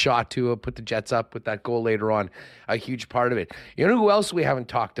the shot to put the Jets up with that goal later on. A huge part of it. You know who else we haven't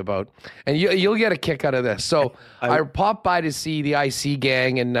talked about, and you'll get a kick out of this. So I popped by to see the IC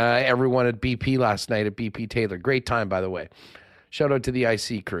gang and everyone at BP last night at BP Taylor. Great time, by the way. Shout out to the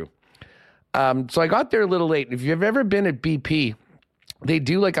IC crew. So I got there a little late. If you've ever been at BP, they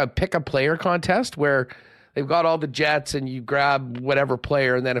do like a pick a player contest where they've got all the Jets and you grab whatever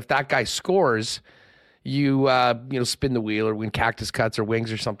player, and then if that guy scores, you spin the wheel or win cactus cuts or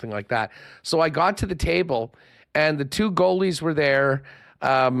wings or something like that. So I got to the table and the 2 goalies were there,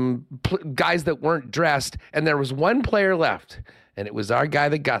 guys that weren't dressed, and there was one player left, and it was our guy,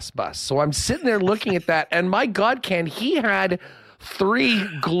 the Gus Bus. So I'm sitting there looking at that, and my God, Ken, he had 3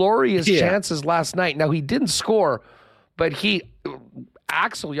 glorious chances last night. Now, he didn't score, but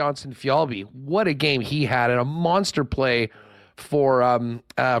Axel Jonsson-Fjallby, what a game he had, and a monster play for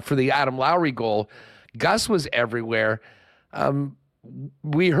the Adam Lowry goal. Gus was everywhere.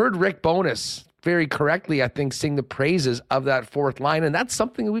 We heard Rick Bowness very correctly, I think, sing the praises of that 4th line, and that's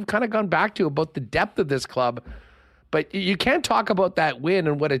something that we've kind of gone back to about the depth of this club. But you can't talk about that win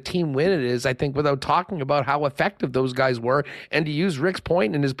and what a team win it is, I think, without talking about how effective those guys were. And to use Rick's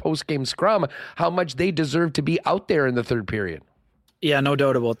point in his post-game scrum, how much they deserve to be out there in the third period. Yeah, no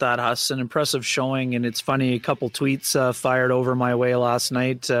doubt about that, Huss. An impressive showing, and it's funny, a couple tweets fired over my way last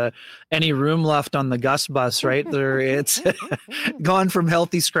night. Any room left on the Gus bus, right? It's gone from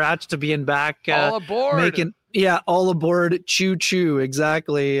healthy scratch to being back. All aboard. All aboard. Choo-choo,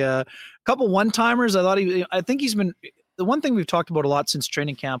 exactly. A couple one-timers. I think he's been – the one thing we've talked about a lot since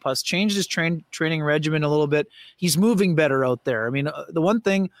training camp, Huss, changed his training regimen a little bit. He's moving better out there. I mean, the one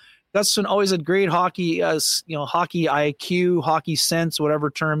thing – Gustafsson always had great hockey, hockey IQ, hockey sense,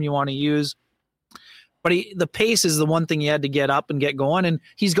 whatever term you want to use. But the pace is the one thing he had to get up and get going, and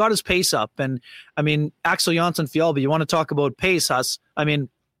he's got his pace up. And, I mean, Axel Jonsson-Fjällby, you want to talk about pace, Huss? I mean,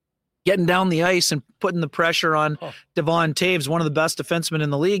 getting down the ice and putting the pressure on Devon Toews, one of the best defensemen in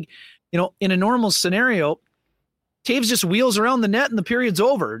the league. You know, in a normal scenario, Toews just wheels around the net and the period's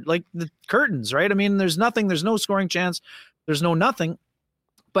over, like the curtains, right? I mean, there's nothing, there's no scoring chance, there's no nothing.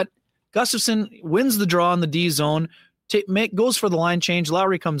 But Gustafsson wins the draw in the D zone, goes for the line change.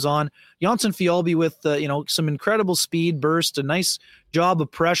 Lowry comes on. Jonsson-Fjällby with some incredible speed burst, a nice job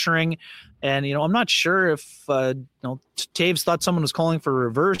of pressuring. And I'm not sure if Toews thought someone was calling for a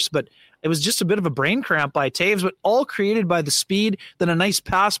reverse, but it was just a bit of a brain cramp by Toews, but all created by the speed. Then a nice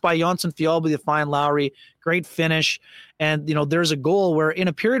pass by Jonsson-Fjällby to find Lowry. Great finish. And there's a goal where in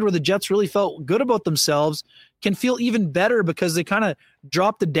a period where the Jets really felt good about themselves, can feel even better because they kind of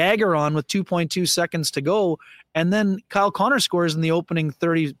dropped the dagger on with 2.2 seconds to go. And then Kyle Connor scores in the opening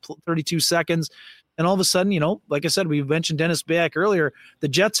 32 seconds. And all of a sudden, like I said, we mentioned Dennis Bayak earlier, the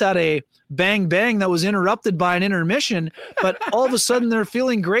Jets had a bang that was interrupted by an intermission, but all of a sudden they're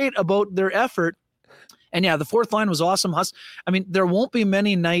feeling great about their effort. And yeah, the fourth line was awesome. Huss, I mean, there won't be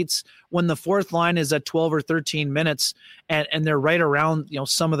many nights when the fourth line is at 12 or 13 minutes and they're right around,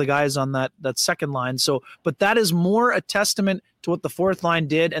 some of the guys on that second line. So, but that is more a testament to what the fourth line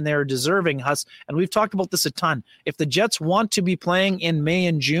did, and they're deserving, Huss. And we've talked about this a ton. If the Jets want to be playing in May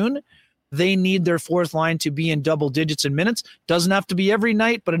and June, they need their fourth line to be in double digits in minutes. Doesn't have to be every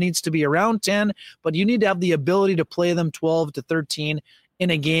night, but it needs to be around 10. But you need to have the ability to play them 12 to 13 in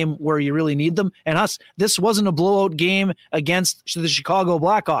a game where you really need them. And this wasn't a blowout game against the Chicago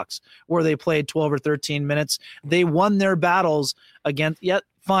Blackhawks where they played 12 or 13 minutes. They won their battles against,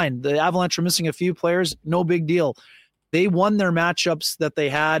 fine. The Avalanche are missing a few players. No big deal. They won their matchups that they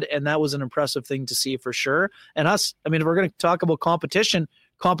had, and that was an impressive thing to see for sure. And if we're going to talk about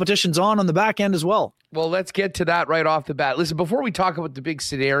competition's on the back end as well. Well, let's get to that right off the bat. Listen, before we talk about the big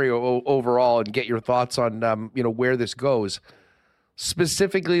scenario overall and get your thoughts on, where this goes,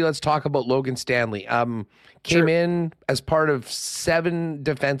 specifically, let's talk about Logan Stanley. Came in as part of 7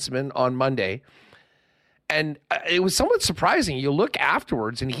 defensemen on Monday, and it was somewhat surprising. You look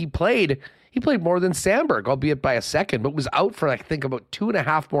afterwards, and he played more than Sandberg, albeit by a second, but was out for, I think, about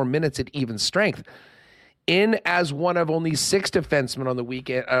 2.5 more minutes at even strength. In as one of only 6 defensemen on the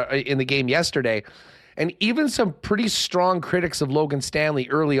weekend in the game yesterday, and even some pretty strong critics of Logan Stanley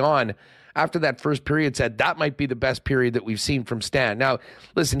early on after that first period said that might be the best period that we've seen from Stan. Now,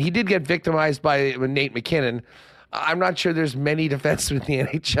 listen, he did get victimized by Nate McKinnon. I'm not sure there's many defensemen in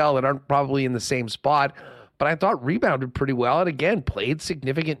the NHL that aren't probably in the same spot, but I thought rebounded pretty well and, again, played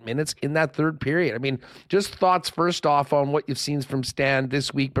significant minutes in that third period. I mean, just thoughts first off on what you've seen from Stan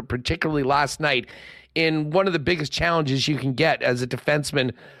this week, but particularly last night in one of the biggest challenges you can get as a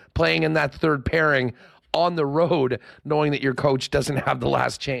defenseman playing in that third pairing on the road, knowing that your coach doesn't have the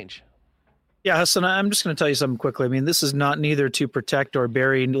last change. Yeah, Hassan, I'm just going to tell you something quickly. I mean, this is not neither to protect or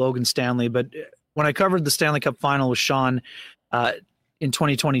bury Logan Stanley, but when I covered the Stanley Cup final with Sean in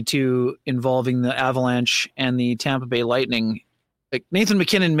 2022 involving the Avalanche and the Tampa Bay Lightning, like Nathan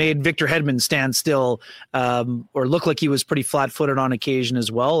McKinnon made Victor Hedman stand still or look like he was pretty flat-footed on occasion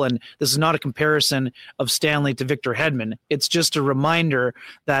as well. And this is not a comparison of Stanley to Victor Hedman. It's just a reminder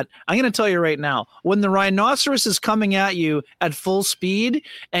that I'm going to tell you right now, when the rhinoceros is coming at you at full speed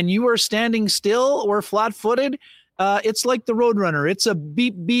and you are standing still or flat-footed, it's like the Roadrunner. It's a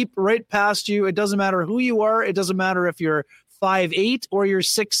beep, beep right past you. It doesn't matter who you are. It doesn't matter if you're 5'8" or you're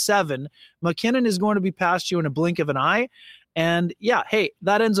 6'7". McKinnon is going to be past you in a blink of an eye. And yeah, hey,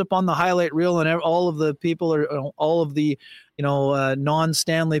 that ends up on the highlight reel, and all of the people are, all of the,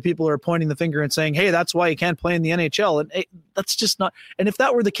 non-Stanley people are pointing the finger and saying, hey, that's why you can't play in the NHL. And hey, that's just not. And if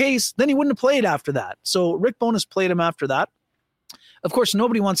that were the case, then he wouldn't have played after that. So Rick Bowness played him after that. Of course,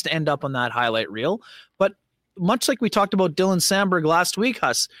 nobody wants to end up on that highlight reel, but much like we talked about Dylan Sandberg last week,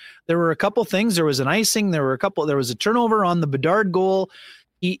 Huss, there were a couple things. There was an icing. There was a turnover on the Bedard goal.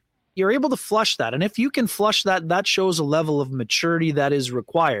 you're able to flush that. And if you can flush that, that shows a level of maturity that is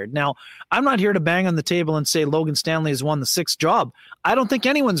required. Now, I'm not here to bang on the table and say Logan Stanley has won the 6th job. I don't think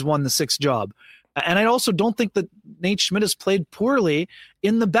anyone's won the 6th job. And I also don't think that Nate Schmidt has played poorly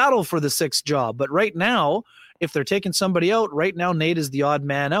in the battle for the 6th job. But right now, if they're taking somebody out, right now Nate is the odd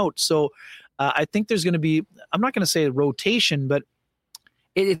man out. So I think there's going to be, I'm not going to say a rotation, but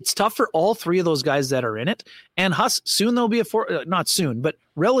it's tough for all three of those guys that are in it. And Huss, soon there'll be a not soon, but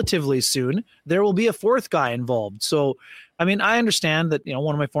relatively soon, there will be a 4th guy involved. So, I mean, I understand that,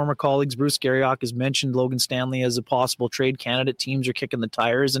 one of my former colleagues, Bruce Garriock, has mentioned Logan Stanley as a possible trade candidate. Teams are kicking the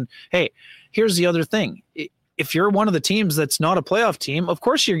tires. And hey, here's the other thing. If you're one of the teams that's not a playoff team, of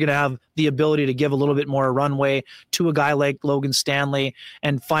course you're going to have the ability to give a little bit more runway to a guy like Logan Stanley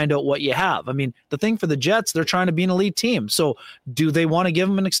and find out what you have. I mean, the thing for the Jets, they're trying to be an elite team. So do they want to give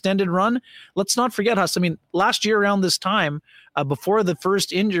him an extended run? Let's not forget, Huss. I mean, last year around this time, before the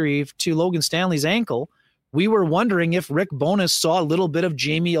first injury to Logan Stanley's ankle, we were wondering if Rick Bowness saw a little bit of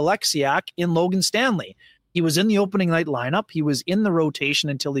Jamie Alexiak in Logan Stanley. He was in the opening night lineup. He was in the rotation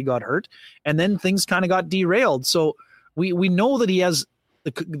until he got hurt, and then things kind of got derailed. So we know that he has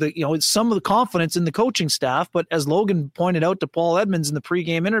the some of the confidence in the coaching staff. But as Logan pointed out to Paul Edmonds in the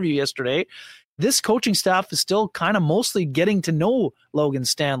pregame interview yesterday, this coaching staff is still kind of mostly getting to know Logan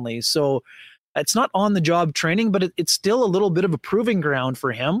Stanley. So it's not on the job training, but it's still a little bit of a proving ground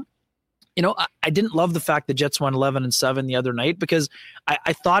for him. I didn't love the fact the Jets won 11-7 the other night because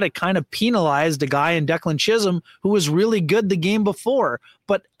I thought it kind of penalized a guy in Declan Chisholm who was really good the game before.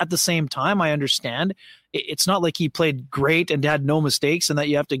 But at the same time, I understand it's not like he played great and had no mistakes and that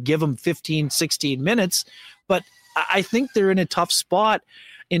you have to give him 15, 16 minutes. But I think they're in a tough spot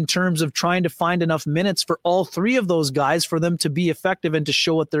in terms of trying to find enough minutes for all three of those guys for them to be effective and to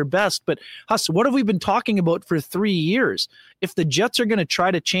show at their best. But Huss, what have we been talking about for 3 years? If the Jets are going to try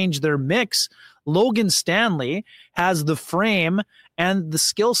to change their mix, Logan Stanley has the frame and the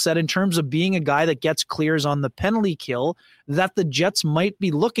skill set in terms of being a guy that gets clears on the penalty kill that the Jets might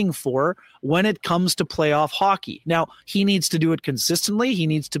be looking for when it comes to playoff hockey. Now, he needs to do it consistently. He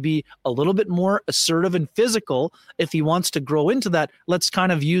needs to be a little bit more assertive and physical if he wants to grow into that. Let's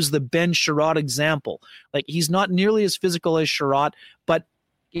kind of use the Ben Sherratt example. Like, he's not nearly as physical as Sherratt, but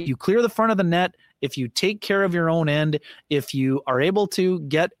if you clear the front of the net, if you take care of your own end, if you are able to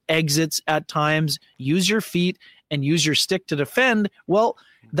get exits at times, use your feet and use your stick to defend, well,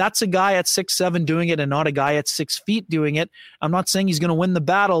 that's a guy at 6'7" doing it and not a guy at 6 feet doing it. I'm not saying he's going to win the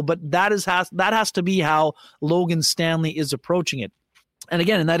battle, but that has to be how Logan Stanley is approaching it. And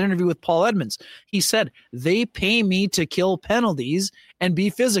again, in that interview with Paul Edmonds, he said, they pay me to kill penalties and be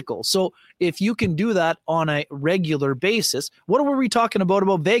physical. So if you can do that on a regular basis, what were we talking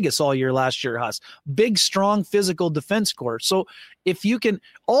about Vegas all year last year, Huss? Big, strong, physical defense core. So if you can,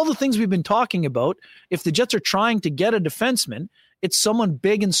 all the things we've been talking about, if the Jets are trying to get a defenseman, it's someone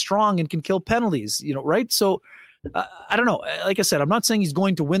big and strong and can kill penalties, right? So I don't know. Like I said, I'm not saying he's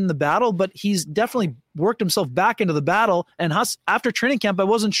going to win the battle, but he's definitely worked himself back into the battle. And Huss, after training camp, I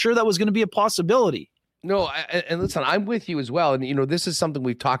wasn't sure that was going to be a possibility. No, and listen, I'm with you as well. And, this is something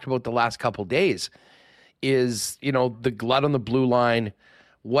we've talked about the last couple of days is, the glut on the blue line,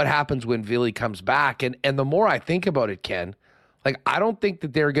 what happens when Ville comes back. And the more I think about it, Ken, I don't think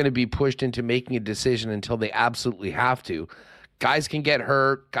that they're going to be pushed into making a decision until they absolutely have to. Guys can get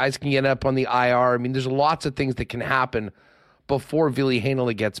hurt. Guys can get up on the IR. I mean, there's lots of things that can happen before Ville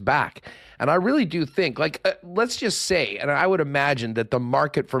Heinola gets back. And I really do think, let's just say, and I would imagine that the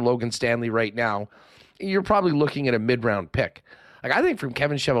market for Logan Stanley right now, you're probably looking at a mid-round pick. I think from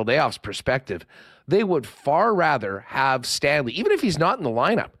Kevin Cheveldayoff's perspective, they would far rather have Stanley, even if he's not in the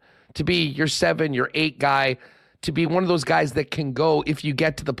lineup, to be your 7, your 8 guy, to be one of those guys that can go if you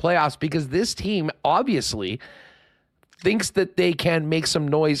get to the playoffs, because this team obviously thinks that they can make some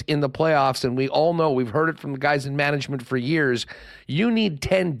noise in the playoffs, and we all know, we've heard it from the guys in management for years, you need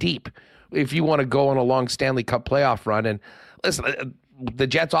 10 deep if you want to go on a long Stanley Cup playoff run. And listen, the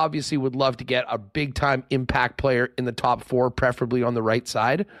Jets obviously would love to get a big-time impact player in the top 4, preferably on the right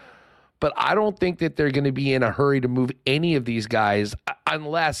side, but I don't think that they're going to be in a hurry to move any of these guys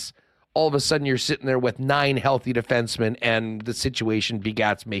unless all of a sudden you're sitting there with 9 healthy defensemen and the situation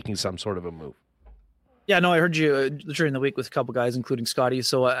begats making some sort of a move. Yeah, no, I heard you during the week with a couple guys, including Scotty.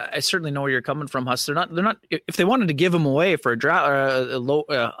 So I certainly know where you're coming from, Huss. They're not. If they wanted to give him away for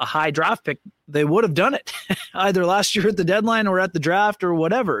a high draft pick, they would have done it either last year at the deadline or at the draft or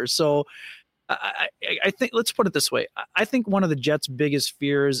whatever. So I think, let's put it this way. I think one of the Jets' biggest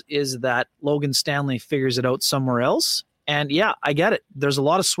fears is that Logan Stanley figures it out somewhere else. And yeah, I get it. There's a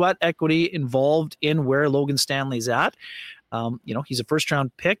lot of sweat equity involved in where Logan Stanley's at. He's a first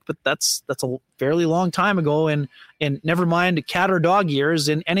round pick, but that's a fairly long time ago. And never mind cat or dog years,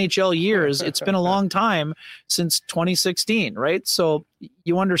 in NHL years, it's been a long time since 2016, right? So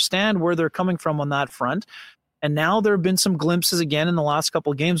you understand where they're coming from on that front. And now there have been some glimpses again in the last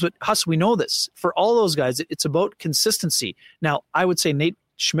couple of games. But Huss, we know this. For all those guys, it's about consistency. Now, I would say Nate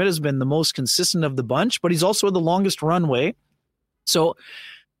Schmidt has been the most consistent of the bunch, but he's also the longest runway. So,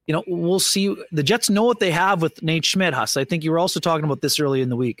 we'll see. The Jets know what they have with Nate Schmidt, Huss. I think you were also talking about this early in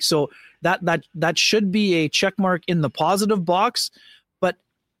the week. So that should be a check mark in the positive box. But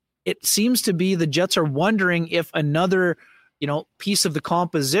it seems to be the Jets are wondering if another, piece of the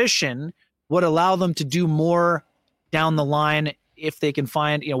composition would allow them to do more down the line if they can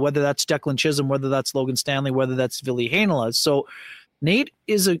find, whether that's Declan Chisholm, whether that's Logan Stanley, whether that's Ville Heinola. So Nate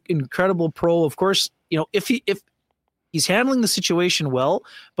is an incredible pro. Of course, if he's handling the situation well,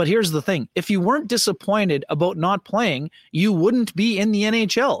 but here's the thing. If you weren't disappointed about not playing, you wouldn't be in the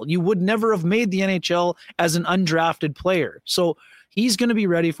NHL. You would never have made the NHL as an undrafted player. So he's going to be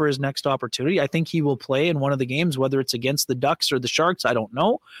ready for his next opportunity. I think he will play in one of the games, whether it's against the Ducks or the Sharks, I don't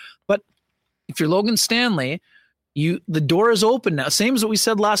know. But if you're Logan Stanley, the door is open now. Same as what we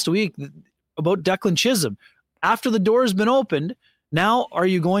said last week about Declan Chisholm. After the door has been opened, now are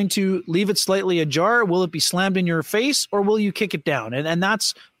you going to leave it slightly ajar? Will it be slammed in your face, or will you kick it down? And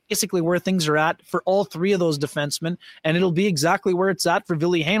that's basically where things are at for all three of those defensemen, and it'll be exactly where it's at for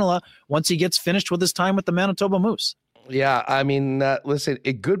Ville Heinola once he gets finished with his time with the Manitoba Moose. Yeah, I mean, listen,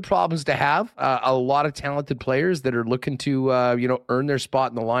 good problems to have. A lot of talented players that are looking to, earn their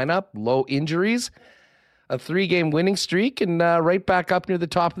spot in the lineup. Low injuries, a 3-game winning streak, and right back up near the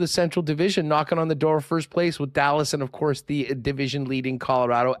top of the Central Division, knocking on the door of first place with Dallas and, of course, the division-leading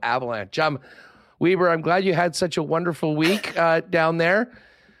Colorado Avalanche. Weber, I'm glad you had such a wonderful week down there.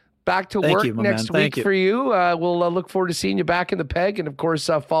 Back to work next week for you. We'll look forward to seeing you back in the Peg, and, of course,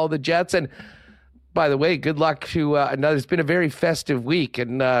 follow the Jets. And by the way, good luck to another. It's been a very festive week,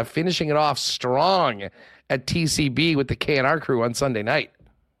 and finishing it off strong at TCB with the KNR crew on Sunday night.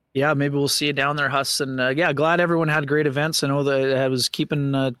 Yeah, maybe we'll see you down there, Huss. And glad everyone had great events. I know that I was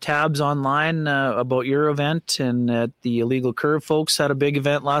keeping tabs online about your event, and the Illegal Curve folks had a big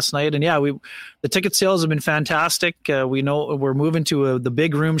event last night. And the ticket sales have been fantastic. We know we're moving to the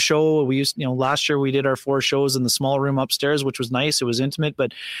big room show. We used, last year we did our 4 shows in the small room upstairs, which was nice. It was intimate,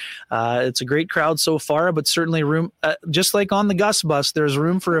 but it's a great crowd so far. But certainly room, just like on the Gus bus, there's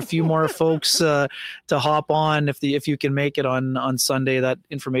room for a few more folks to hop on if you can make it on Sunday. That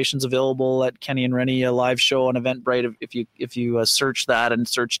information's available at Kenny and Rennie live show on Eventbrite if you search that and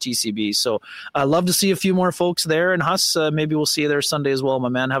search TCB. So I'd love to see a few more folks there. And Huss, maybe we'll see you there Sunday as well, my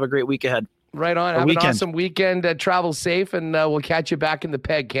man. Have a great week ahead. Right on. Have an awesome weekend. Travel safe, and we'll catch you back in the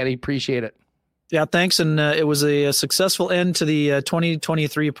Peg, Kenny. Appreciate it. Yeah, thanks. And it was a successful end to the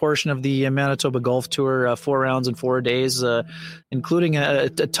 2023 portion of the Manitoba Golf Tour, 4 rounds in 4 days, including a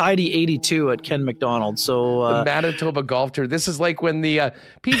tidy 82 at Ken McDonald. So the Manitoba Golf Tour. This is like when the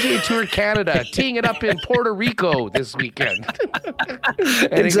PGA Tour Canada teeing it up in Puerto Rico this weekend.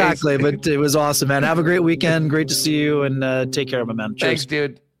 Exactly, but it was awesome, man. Have a great weekend. Great to see you, and take care, my man. Cheers. Thanks,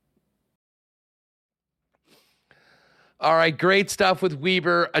 dude. All right, great stuff with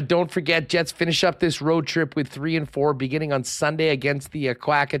Weber. Don't forget, Jets finish up this road trip with 3 and 4, beginning on Sunday against the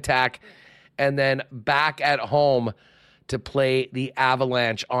Quack Attack, and then back at home to play the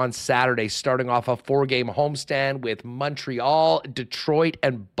Avalanche on Saturday, starting off a 4-game homestand with Montreal, Detroit,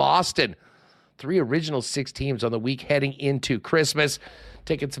 and Boston. 3 original 6 teams on the week heading into Christmas.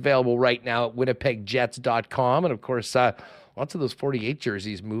 Tickets available right now at winnipegjets.com, and of course, lots of those 48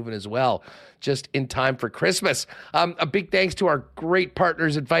 jerseys moving as well, just in time for Christmas. A big thanks to our great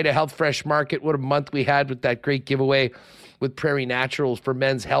partners at Vita Health Fresh Market. What a month we had with that great giveaway with Prairie Naturals for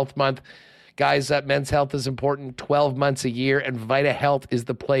Men's Health Month. Guys, men's health is important 12 months a year, and Vita Health is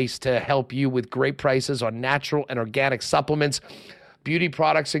the place to help you with great prices on natural and organic supplements, beauty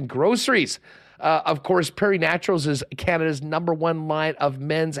products, and groceries. Of course, Prairie Naturals is Canada's #1 line of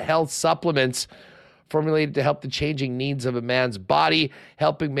men's health supplements, formulated to help the changing needs of a man's body,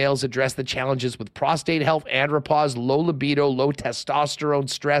 helping males address the challenges with prostate health, andropause, low libido, low testosterone,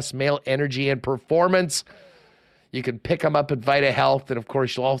 stress, male energy, and performance. You can pick them up at Vita Health, and of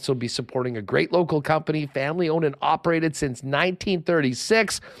course, you'll also be supporting a great local company, family-owned and operated since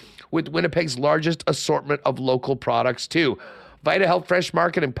 1936, with Winnipeg's largest assortment of local products, too. Vita Health Fresh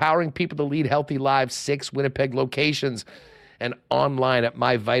Market, empowering people to lead healthy lives, 6 Winnipeg locations, and online at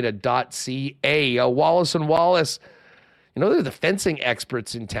myvita.ca. Wallace & Wallace, they're the fencing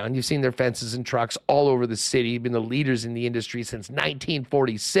experts in town. You've seen their fences and trucks all over the city. Been the leaders in the industry since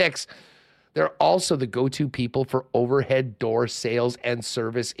 1946. They're also the go-to people for overhead door sales and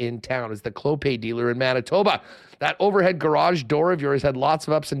service in town. It's the Clopay dealer in Manitoba. That overhead garage door of yours had lots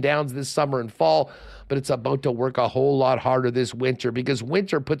of ups and downs this summer and fall, but it's about to work a whole lot harder this winter because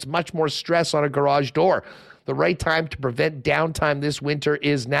winter puts much more stress on a garage door. The right time to prevent downtime this winter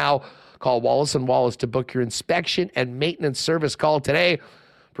is now. Call Wallace & Wallace to book your inspection and maintenance service. Call today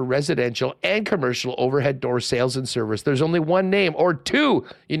for residential and commercial overhead door sales and service. There's only one name or two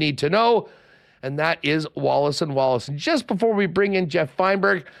you need to know, and that is Wallace & Wallace. And just before we bring in Jeff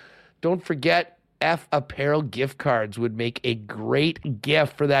Feinberg, don't forget F Apparel gift cards would make a great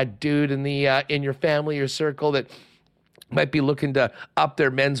gift for that dude in your family or circle that might be looking to up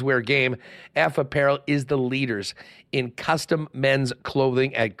their menswear game. F Apparel is the leaders in custom men's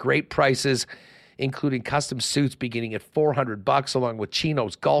clothing at great prices, including custom suits beginning at $400, along with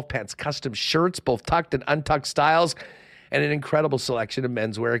chinos, golf pants, custom shirts, both tucked and untucked styles, and an incredible selection of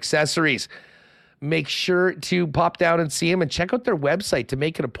menswear accessories. Make sure to pop down and see them and check out their website to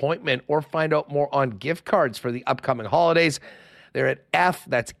make an appointment or find out more on gift cards for the upcoming holidays. They're at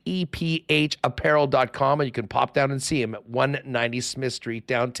that's EPHapparel.com, and you can pop down and see them at 190 Smith Street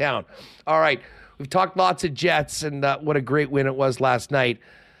downtown. All right, we've talked lots of Jets and what a great win it was last night.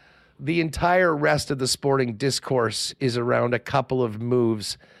 The entire rest of the sporting discourse is around a couple of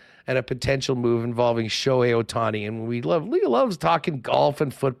moves and a potential move involving Shohei Ohtani. And Leah loves talking golf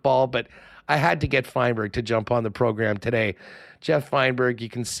and football, but I had to get Feinberg to jump on the program today. Jeff Feinberg, you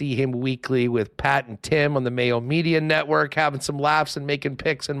can see him weekly with Pat and Tim on the Mayo Media Network, having some laughs and making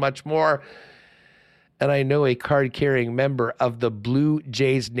picks and much more. And I know a card-carrying member of the Blue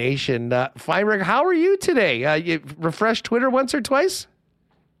Jays Nation. Feinberg, how are you today? You refreshed Twitter once or twice?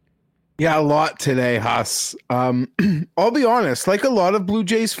 Yeah, a lot today, Huss. I'll be honest, like a lot of Blue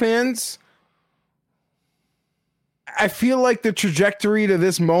Jays fans, I feel like the trajectory to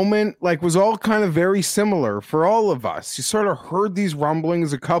this moment was all kind of very similar for all of us. You sort of heard these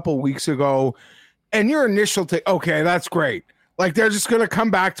rumblings a couple weeks ago, and your initial take, okay, that's great. They're just going to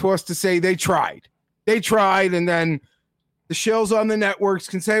come back to us to say they tried. They tried, and then the shills on the networks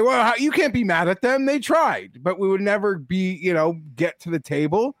can say, well, you can't be mad at them. They tried, but we would never be, get to the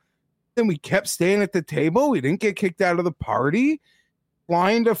table. Then we kept staying at the table. We didn't get kicked out of the party.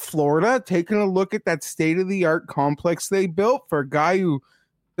 Flying to Florida, taking a look at that state-of-the-art complex they built for a guy who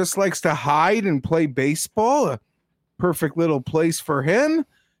just likes to hide and play baseball. A perfect little place for him.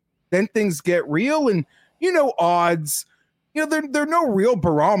 Then things get real, and odds. They're no real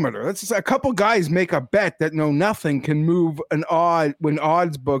barometer. That's just a couple guys make a bet that know nothing can move an odd when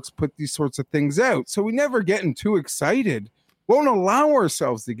odds books put these sorts of things out. So we never getting too excited. Won't allow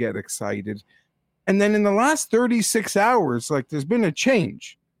ourselves to get excited. And then in the last 36 hours, there's been a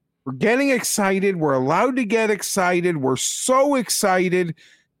change. We're getting excited. We're allowed to get excited. We're so excited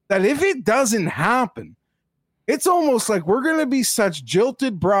that if it doesn't happen, it's almost like we're going to be such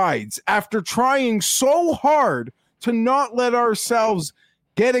jilted brides after trying so hard to not let ourselves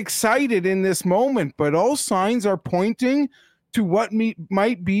get excited in this moment. But all signs are pointing to what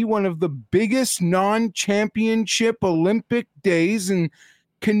might be one of the biggest non-championship Olympic days in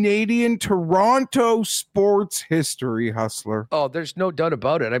Canadian Toronto sports history, Hustler. Oh, there's no doubt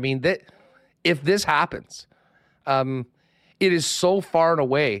about it. I mean, if this happens, it is so far and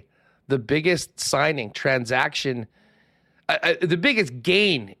away the biggest signing transaction, the biggest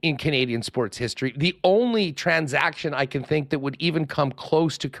gain in Canadian sports history. The only transaction I can think that would even come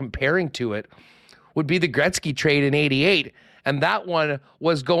close to comparing to it would be the Gretzky trade in '88. And that one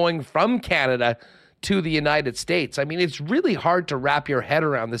was going from Canada to the United States. I mean, it's really hard to wrap your head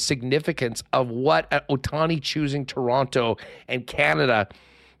around the significance of what Ohtani choosing Toronto and Canada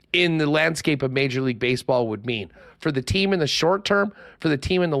in the landscape of Major League Baseball would mean for the team in the short term, for the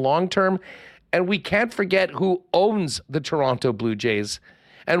team in the long term. And we can't forget who owns the Toronto Blue Jays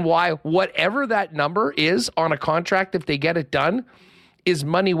and why whatever that number is on a contract, if they get it done, is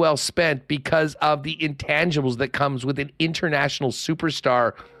money well spent because of the intangibles that comes with an international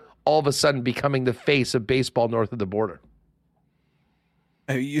superstar all of a sudden becoming the face of baseball north of the border.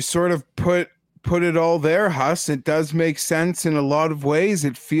 You sort of put it all there, Huss. It does make sense in a lot of ways.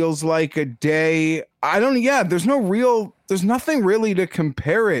 It feels like a day. There's nothing really to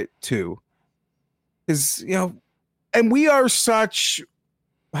compare it to. And we are such,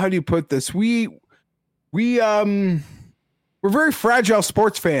 how do you put this? We're very fragile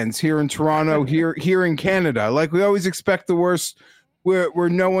sports fans here in Toronto, here in Canada. We always expect the worst, where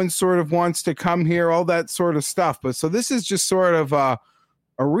no one sort of wants to come here, all that sort of stuff. But so this is just sort of a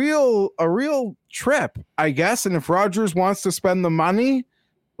real trip, I guess. And if Rogers wants to spend the money,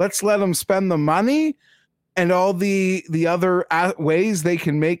 let's let him spend the money. and all the other ways they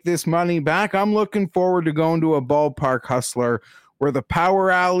can make this money back. I'm looking forward to going to a ballpark, Hustler, where the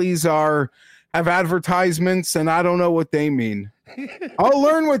power alleys have advertisements, and I don't know what they mean. I'll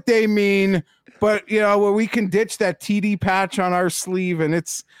learn what they mean, but where we can ditch that TD patch on our sleeve, and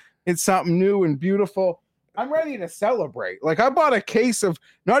it's something new and beautiful. I'm ready to celebrate. Like, I bought a case of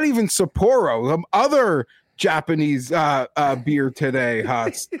not even Sapporo, other Japanese beer today,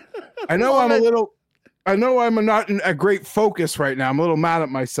 Huts. I know I'm not in a great focus right now. I'm a little mad at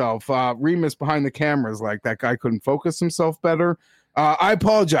myself. Remus behind the camera is like, that guy couldn't focus himself better. I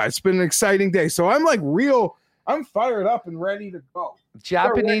apologize. It's been an exciting day. So I'm I'm fired up and ready to go.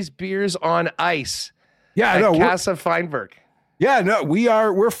 Japanese beers on ice. Yeah, at Casa Feinberg. Yeah, no,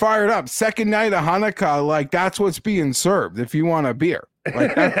 we're fired up. Second night of Hanukkah, like, that's what's being served if you want a beer.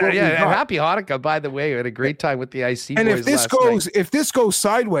 Like, yeah, happy Hanukkah, by the way. We had a great time with the IC and boys if this goes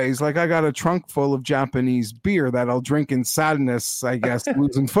sideways, like, I got a trunk full of Japanese beer that I'll drink in sadness, I guess,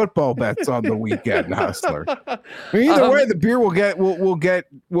 losing football bets on the weekend, Hustler. I mean, either way, the beer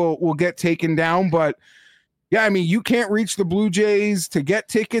will get taken down, but yeah, I mean, you can't reach the Blue Jays to get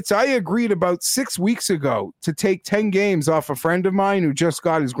tickets. I agreed about 6 weeks ago to take 10 games off a friend of mine who just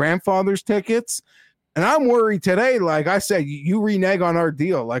got his grandfather's tickets. And I'm worried today. Like I said, you renege on our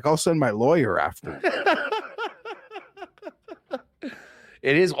deal. Like, I'll send my lawyer after.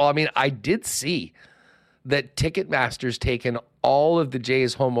 It is. Well, I mean, I did see that Ticketmaster's taken all of the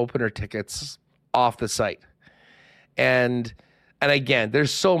Jays home opener tickets off the site. And again,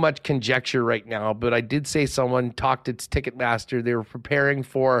 there's so much conjecture right now, but I did say someone talked to Ticketmaster. They were preparing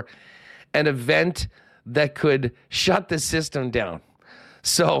for an event that could shut the system down.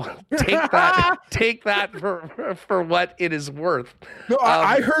 So take that for what it is worth. No,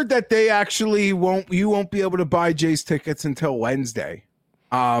 I heard that they actually you won't be able to buy Jays tickets until Wednesday.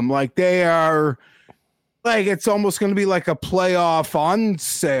 Like, they are, like, it's almost going to be like a playoff on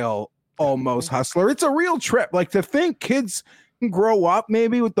sale almost, Hustler. It's a real trip. Like, to think kids grow up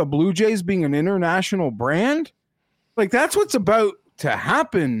maybe with the Blue Jays being an international brand, like, that's what's about to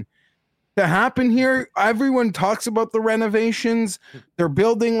happen here. Everyone talks about the renovations. They're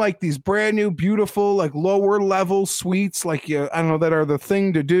building, like, these brand new beautiful, like, lower level suites, like, I don't know, that are the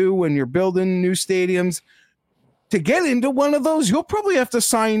thing to do when you're building new stadiums. To get into one of those, you'll probably have to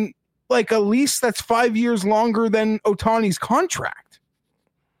sign, like, a lease that's 5 years longer than Ohtani's contract.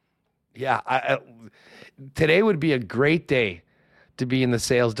 Yeah, today would be a great day to be in the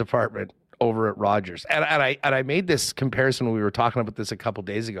sales department over at Rogers. And I made this comparison when we were talking about this a couple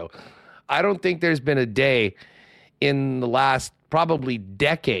days ago. I don't think there's been a day in the last probably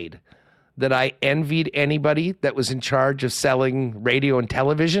decade that I envied anybody that was in charge of selling radio and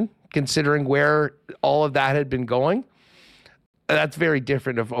television, considering where all of that had been going. That's very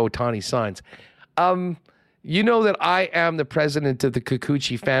different of Ohtani signs. You know that I am the president of the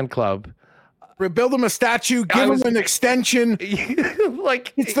Kikuchi fan club. Build him a statue, give him an extension.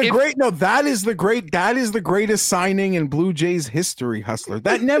 Like, it's the great. No, that is the greatest signing in Blue Jays history, Hustler.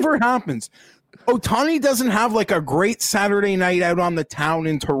 That never happens. Ohtani doesn't have, like, a great Saturday night out on the town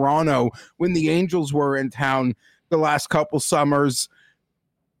in Toronto when the Angels were in town the last couple summers.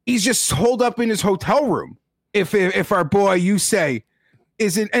 He's just holed up in his hotel room. If our boy Yusei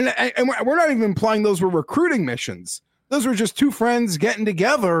isn't, and we're not even implying those were recruiting missions. Those were just two friends getting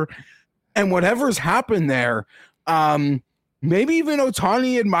together. And whatever's happened there, maybe even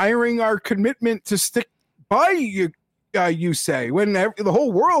Ohtani admiring our commitment to stick by Yusei when the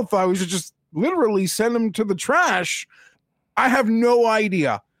whole world thought we should just literally send him to the trash. I have no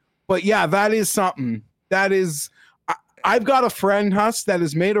idea. But yeah, that is something. That is, I've got a friend, Huss, that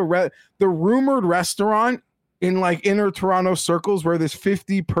has made the rumored restaurant in, like, inner Toronto circles where this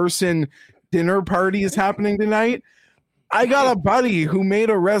 50-person dinner party is happening tonight. I got a buddy who made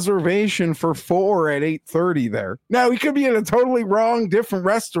a reservation for 4 at 8:30 there. Now, he could be in a totally wrong, different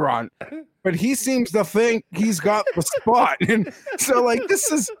restaurant, but he seems to think he's got the spot. And so, like, this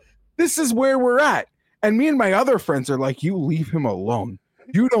is where we're at. And me and my other friends are like, you leave him alone.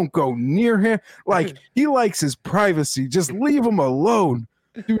 You don't go near him. Like, he likes his privacy. Just leave him alone.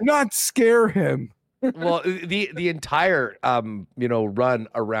 Do not scare him. Well, the entire run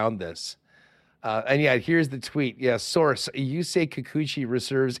around this. And yeah, here's the tweet. Yeah, source. Yusei Kikuchi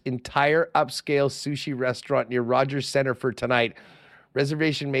reserves entire upscale sushi restaurant near Rogers Center for tonight.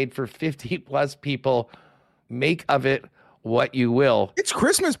 Reservation made for 50 plus people. Make of it what you will. It's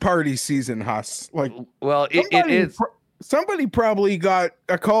Christmas party season, Huss. Like, well, it is. Somebody probably got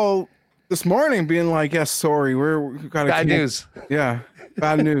a call this morning being like, yes, sorry, we got bad news. Yeah,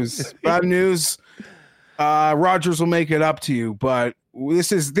 bad news. Bad news. Rogers will make it up to you, but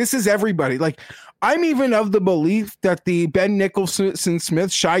This is everybody. Like, I'm even of the belief that the Ben Nicholson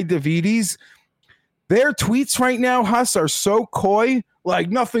Smith, Shai Davides, their tweets right now, Huss, are so coy. Like,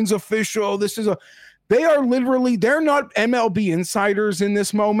 nothing's official. They are literally, they're not MLB insiders in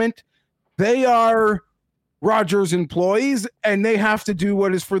this moment. They are Rogers employees, and they have to do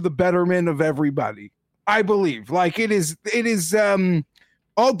what is for the betterment of everybody. I believe. Like, it is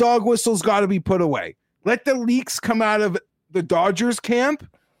all dog whistles got to be put away. Let the leaks come out of the Dodgers camp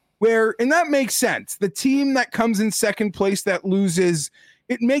and that makes sense. The team that comes in second place that loses,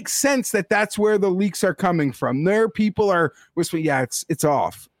 it makes sense that that's where the leaks are coming from. Their people are whispering, yeah, it's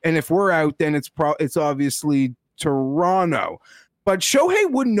off. And if we're out, then it's obviously Toronto. But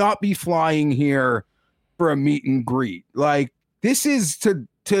Shohei would not be flying here for a meet and greet. Like, this is to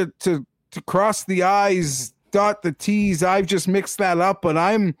cross the I's, dot the T's. I've just mixed that up, but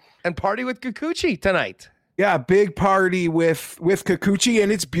and party with Kikuchi tonight. Yeah, big party with Kikuchi,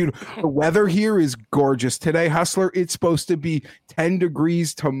 and it's beautiful. The weather here is gorgeous today, Hustler. It's supposed to be 10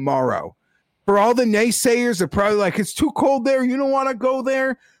 degrees tomorrow. For all the naysayers, they're probably like, it's too cold there. You don't want to go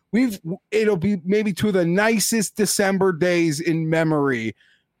there. It'll be maybe two of the nicest December days in memory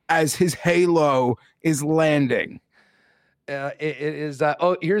as his halo is landing. It is.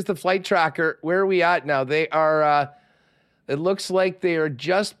 Here's the flight tracker. Where are we at now? They are. It looks like they are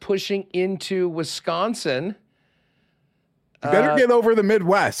just pushing into Wisconsin. You better get over the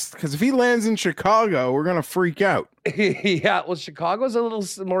Midwest, because if he lands in Chicago, we're gonna freak out. Yeah, well, Chicago's a little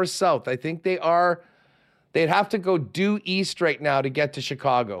more south. I think they'd have to go due east right now to get to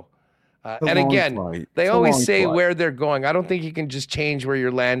Chicago. And again, they always say where they're going. I don't think you can just change where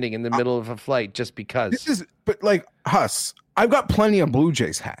you're landing in the middle of a flight just because. But like, Huss, I've got plenty of Blue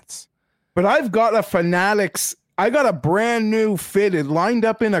Jays hats, but I've got a Fanatics. I got a brand new fitted lined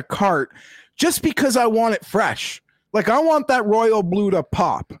up in a cart just because I want it fresh. Like, I want that royal blue to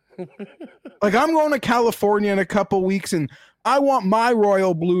pop. Like, I'm going to California in a couple weeks and I want my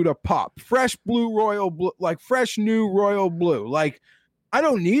royal blue to pop. Fresh blue royal blue, like fresh new royal blue. Like, I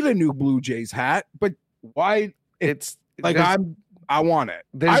don't need a new Blue Jays hat, but why? I want it.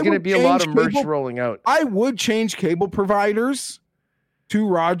 There's going to be a lot of merch rolling out. I would change cable providers to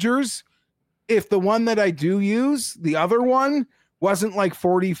Rogers if the one that I do use, the other one, wasn't like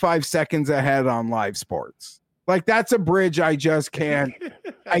 45 seconds ahead on live sports. Like, that's a bridge I just can't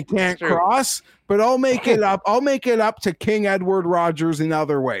cross, but I'll make it up. I'll make it up to King Edward Rogers in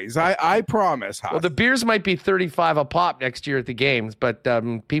other ways. I promise. Huss. Well, the beers might be $35 a pop next year at the games, but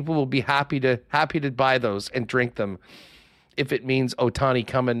people will be happy to buy those and drink them if it means Ohtani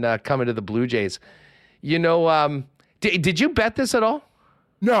coming to the Blue Jays. You know, did you bet this at all?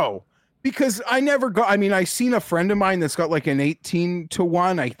 No. Because I never got, I seen a friend of mine that's got like an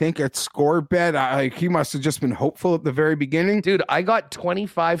 18-1, I think, at Score Bet. He must have just been hopeful at the very beginning. Dude, I got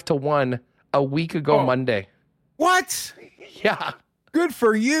 25-1 a week ago Monday. What? Yeah. Good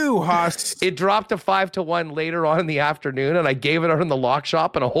for you, Huss. It dropped to 5-1 later on in the afternoon, and I gave it out in the lock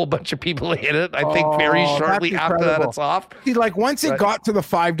shop, and a whole bunch of people hit it. I think very shortly after that, it's off. See, like, once it got to the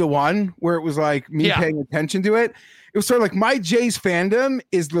 5-1, where it was like me paying attention to it, it was sort of like my Jays fandom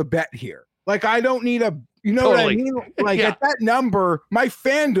is the bet here. Like, I don't need what I mean? Like, at that number, my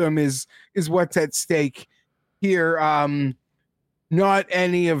fandom is what's at stake here. Not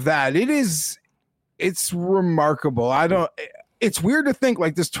any of that. It's remarkable. It's weird to think,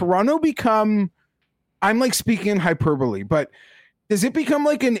 like, does Toronto become, I'm like speaking in hyperbole, but does it become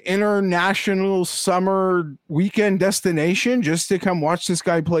like an international summer weekend destination just to come watch this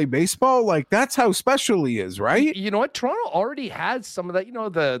guy play baseball? Like, that's how special he is, right? You know what? Toronto already has some of that. You know,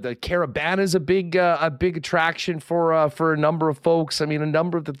 the Caravana is a big attraction for a number of folks. I mean, a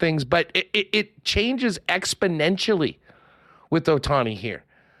number of the things, but it changes exponentially with Ohtani here.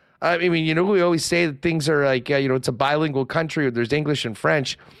 I mean, you know, we always say that things are like, it's a bilingual country where there's English and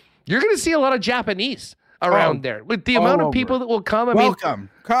French. You're going to see a lot of Japanese around there with the amount of people that will come.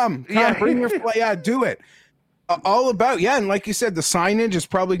 Come, bring your flag. Yeah, do it. All about, and like you said, the signage is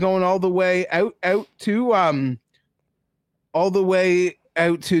probably going all the way out to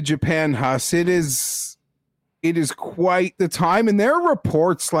Japan, Huss. It is quite the time, and there are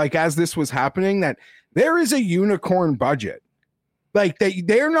reports, like, as this was happening, that there is a unicorn budget. Like,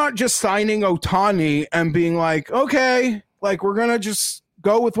 they're not just signing Ohtani and being like, okay, like, we're gonna just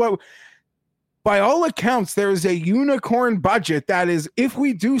go with what. By all accounts, there is a unicorn budget that is, if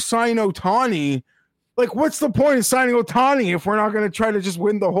we do sign Ohtani, like, what's the point of signing Ohtani if we're not going to try to just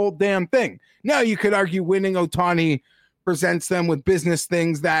win the whole damn thing? Now, you could argue winning Ohtani presents them with business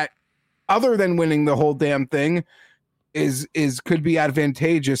things that, other than winning the whole damn thing, could be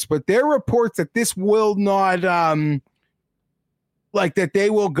advantageous. But there are reports that this will not, like that they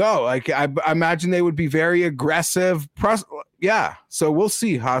will go. Like I imagine they would be very aggressive. Yeah. So we'll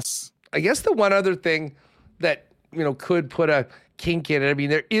see, Huss. I guess the one other thing that, could put a kink in it. I mean,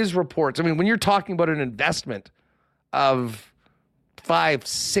 there is reports. I mean, when you're talking about an investment of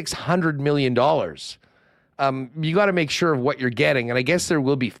 $500-600 million, you got to make sure of what you're getting. And I guess there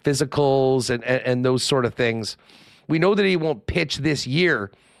will be physicals and those sort of things. We know that he won't pitch this year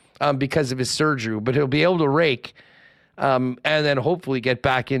because of his surgery, but he'll be able to rake and then hopefully get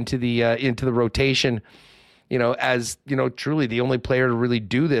back into the rotation, as, truly the only player to really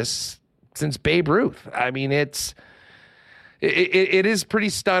do this since Babe Ruth. I mean, it is pretty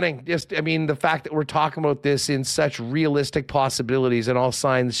stunning. The fact that we're talking about this in such realistic possibilities and all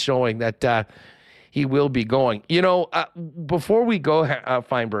signs showing that he will be going. Before we go,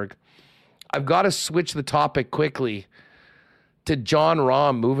 Feinberg, I've got to switch the topic quickly to John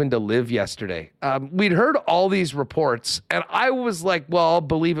Rahm moving to LIV yesterday. We'd heard all these reports, and I was like, well, I'll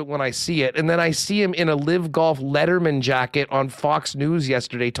believe it when I see it. And then I see him in a LIV Golf Letterman jacket on Fox News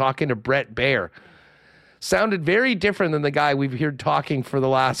yesterday talking to Brett Baer. Sounded very different than the guy we've heard talking for the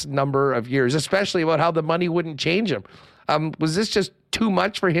last number of years, especially about how the money wouldn't change him. Was this just too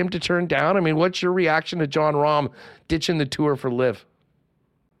much for him to turn down? I mean, what's your reaction to John Rahm ditching the tour for LIV?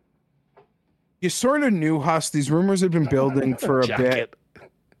 You sort of knew, Huss, these rumors had been building for a bit.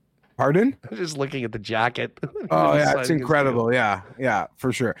 Pardon? I'm just looking at the jacket. Oh, yeah, it's incredible. Yeah,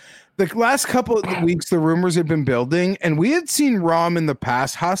 for sure. The last couple of weeks, the rumors had been building, and we had seen Rahm in the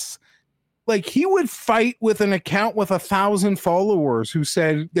past, Huss. Like, he would fight with an account with 1,000 followers who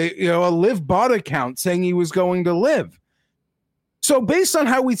said, a LIV bot account saying he was going to LIV. So based on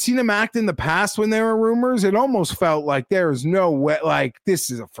how we'd seen him act in the past when there were rumors, it almost felt like there's no way, like, this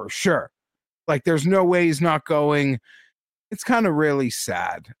is a for sure. Like, there's no way he's not going. It's kind of really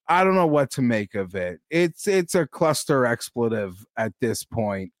sad. I don't know what to make of it. It's a cluster expletive at this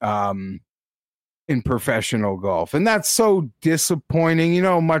point in professional golf. And that's so disappointing. You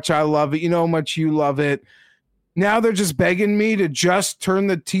know how much I love it. You know how much you love it. Now they're just begging me to just turn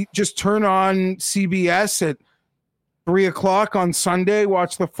on CBS at 3:00 on Sunday,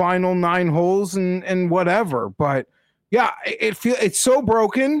 watch the final 9 holes and whatever. But yeah, it's so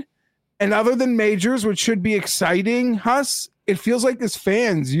broken. And other than majors, which should be exciting, Huss, it feels like as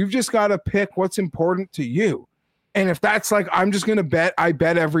fans, you've just got to pick what's important to you. And if that's like, I'm just going to bet, I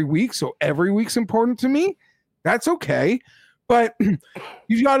bet every week, so every week's important to me, that's okay. But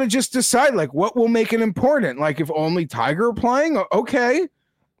you got to just decide, like, what will make it important? Like, if only Tiger are playing, okay.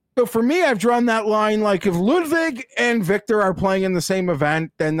 So for me, I've drawn that line, like, if Ludwig and Victor are playing in the same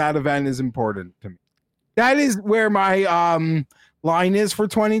event, then that event is important to me. That is where my line is for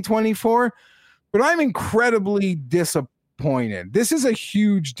 2024, but I'm incredibly disappointed. This is a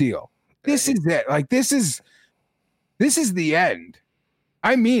huge deal. This is it. Like, this is the end.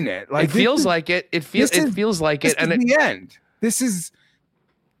 I mean it. Like, it feels like it. It feels like it. And the end. It's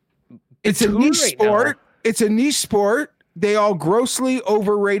a niche sport. It's a niche sport. They all grossly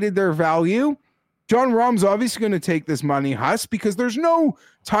overrated their value. John Rahm's obviously going to take this money, Huss, because there's no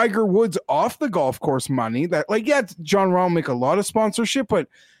Tiger Woods off the golf course money that, like, yeah, John Rahm make a lot of sponsorship, but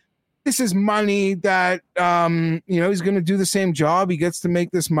this is money that, he's going to do the same job. He gets to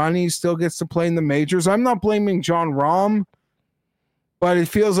make this money. He still gets to play in the majors. I'm not blaming John Rahm, but it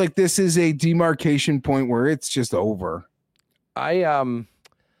feels like this is a demarcation point where it's just over. I mean,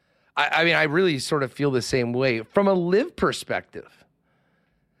 I really sort of feel the same way from a LIV perspective.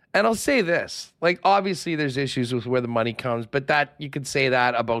 And I'll say this, like, obviously there's issues with where the money comes, but that you could say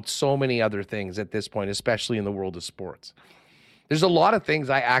that about so many other things at this point, especially in the world of sports. There's a lot of things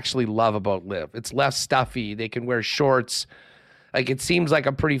I actually love about LIV. It's less stuffy. They can wear shorts. Like, it seems like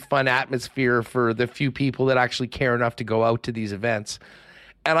a pretty fun atmosphere for the few people that actually care enough to go out to these events.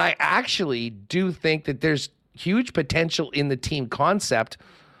 And I actually do think that there's huge potential in the team concept,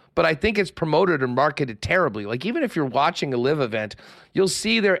 but I think it's promoted and marketed terribly. Like, even if you're watching a LIV event, you'll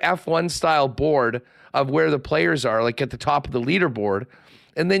see their F1 style board of where the players are, like at the top of the leaderboard.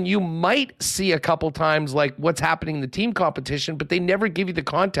 And then you might see a couple times, like, what's happening in the team competition, but they never give you the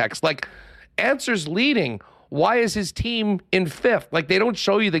context. Like, Answer's leading. Why is his team in 5th? Like, they don't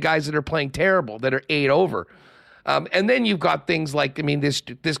show you the guys that are playing terrible, that are 8 over. And then you've got things like, I mean, this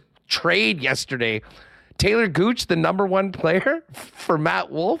trade yesterday, Taylor Gooch, the number 1 player for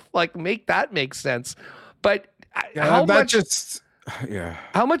Matt Wolff, like, make that make sense. But how much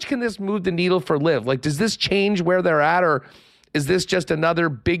can this move the needle for LIV? Like, does this change where they're at, or is this just another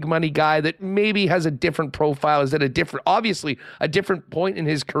big money guy that maybe has a different profile? Is it obviously a different point in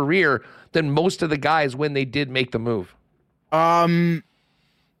his career than most of the guys when they did make the move? I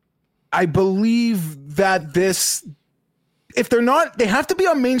believe that this if they're not, they have to be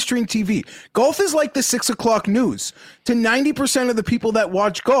on mainstream TV. Golf is like the 6 o'clock news to 90% of the people that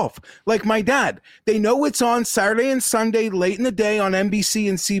watch golf. Like my dad, they know it's on Saturday and Sunday late in the day on NBC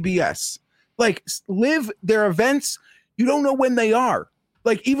and CBS. Like live their events. You don't know when they are.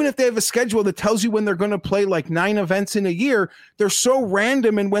 Like, even if they have a schedule that tells you when they're going to play like 9 events in a year, they're so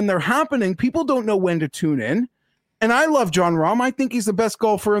random. And when they're happening, people don't know when to tune in. And I love Jon Rahm. I think he's the best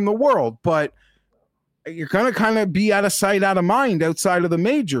golfer in the world, but you're going to kind of be out of sight, out of mind outside of the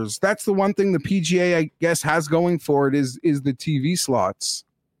majors. That's the one thing the PGA, I guess, has going for it is the TV slots.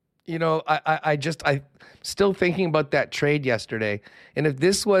 You know, I'm still thinking about that trade yesterday. And if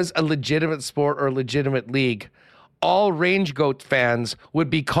this was a legitimate sport or a legitimate league, all Range Goat fans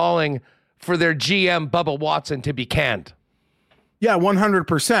would be calling for their GM, Bubba Watson, to be canned. Yeah,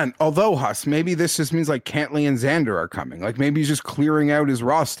 100%. Although, Huss, maybe this just means like Cantley and Xander are coming. Like maybe he's just clearing out his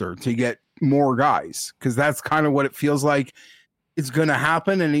roster to get more guys, because that's kind of what it feels like it's going to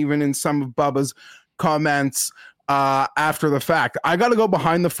happen. And even in some of Bubba's comments after the fact, I got to go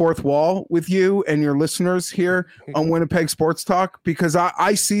behind the fourth wall with you and your listeners here on Winnipeg Sports Talk, because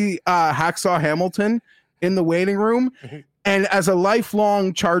I see Hacksaw Hamilton in the waiting room. And as a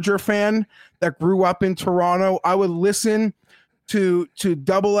lifelong Charger fan that grew up in Toronto, I would listen to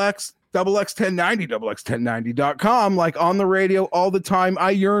XX 1090, XX1090.com, like on the radio all the time.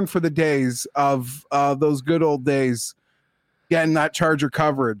 I yearn for the days of those good old days getting that Charger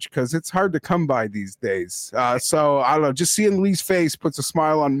coverage, because it's hard to come by these days. So I don't know, just seeing Lee's face puts a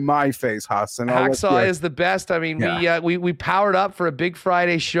smile on my face, Huss. And Hacksaw is the best. I mean, yeah. we powered up for a big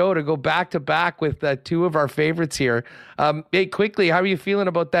Friday show to go back to back with two of our favorites here. Hey, quickly, how are you feeling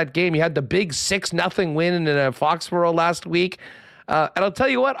about that game? You had the big 6-0 win in Foxborough last week. And I'll tell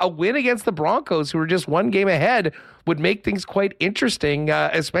you what, a win against the Broncos, who were just one game ahead, would make things quite interesting,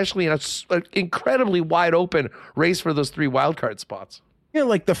 especially in an incredibly wide open race for those 3 wildcard spots. Yeah,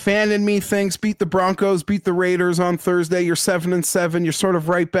 like the fan in me thinks, beat the Broncos, beat the Raiders on Thursday. You're 7-7. You're sort of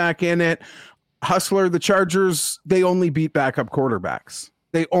right back in it. Hustler, the Chargers, they only beat backup quarterbacks.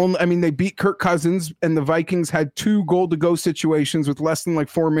 They beat Kirk Cousins, and the Vikings had 2 goal-to-go situations with less than like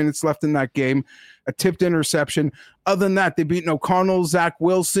 4 minutes left in that game, a tipped interception. Other than that, they beat O'Connell, Zach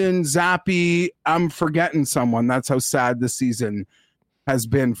Wilson, Zappy. I'm forgetting someone. That's how sad the season has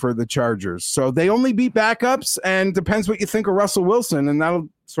been for the Chargers. So they only beat backups, and depends what you think of Russell Wilson, and that'll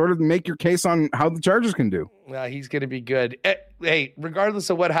sort of make your case on how the Chargers can do. He's going to be good. Hey, regardless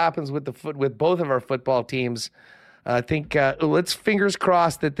of what happens with both of our football teams, I think let's fingers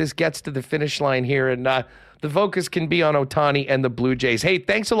crossed that this gets to the finish line here, and the focus can be on Ohtani and the Blue Jays. Hey,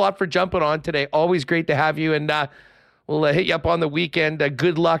 thanks a lot for jumping on today. Always great to have you, and we'll hit you up on the weekend.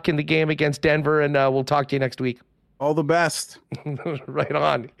 Good luck in the game against Denver, and we'll talk to you next week. All the best. Right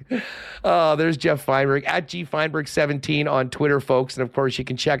on. There's Jeff Feinberg at GFeinberg17 on Twitter, folks. And, of course, you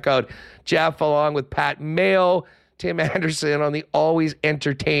can check out Jeff along with Pat Mayo, Tim Anderson on the always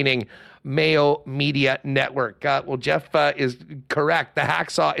entertaining Mayo Media Network. Well, Jeff is correct. The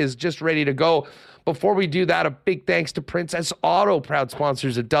Hacksaw is just ready to go. Before we do that, a big thanks to Princess Auto, proud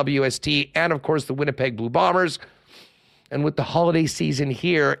sponsors of WST, and, of course, the Winnipeg Blue Bombers. And with the holiday season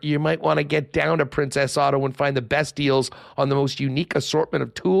here, you might want to get down to Princess Auto and find the best deals on the most unique assortment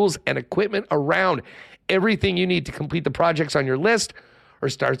of tools and equipment around. Everything you need to complete the projects on your list or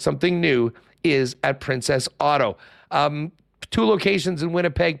start something new is at Princess Auto. 2 locations in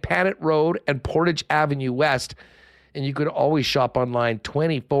Winnipeg, Panet Road and Portage Avenue West. And you could always shop online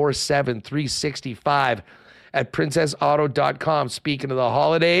 24/7, 365 at princessauto.com. Speaking of the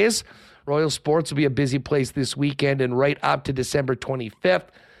holidays, Royal Sports will be a busy place this weekend and right up to December 25th,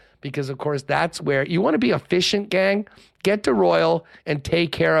 because, of course, that's where you want to be efficient, gang. Get to Royal and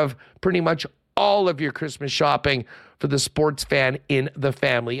take care of pretty much all of your Christmas shopping for the sports fan in the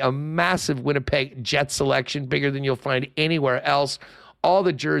family. A massive Winnipeg Jets selection, bigger than you'll find anywhere else. All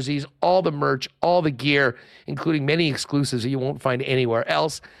the jerseys, all the merch, all the gear, including many exclusives that you won't find anywhere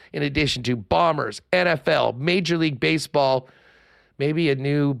else, in addition to Bombers, NFL, Major League Baseball, maybe a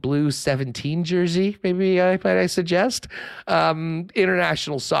new blue 17 jersey, might I suggest,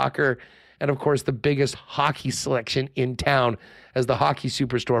 international soccer, and, of course, the biggest hockey selection in town as the hockey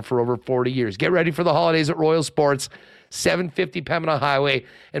superstore for over 40 years. Get ready for the holidays at Royal Sports, 750 Pembina Highway,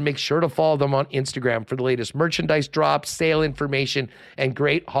 and make sure to follow them on Instagram for the latest merchandise drops, sale information, and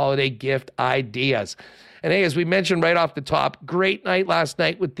great holiday gift ideas. And hey, as we mentioned right off the top, great night last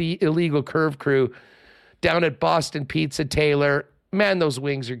night with the Illegal Curve crew down at Boston Pizza Taylor. Man, those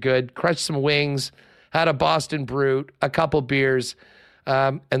wings are good. Crushed some wings, had a Boston Brute, a couple beers,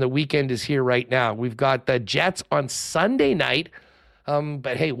 and the weekend is here right now. We've got the Jets on Sunday night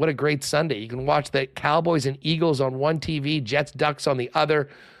But hey, what a great Sunday. You can watch the Cowboys and Eagles on one TV, Jets, Ducks on the other.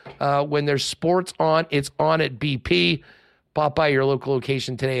 When there's sports on, it's on at BP. Pop by your local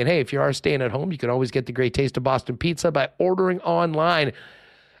location today. And hey, if you are staying at home, you can always get the great taste of Boston Pizza by ordering online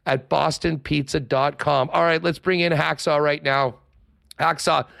at bostonpizza.com. All right, let's bring in Hacksaw right now.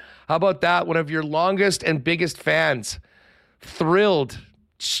 Hacksaw, how about that? One of your longest and biggest fans. Thrilled.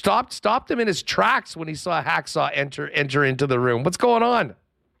 Stopped him in his tracks when he saw Hacksaw enter into the room. What's going on?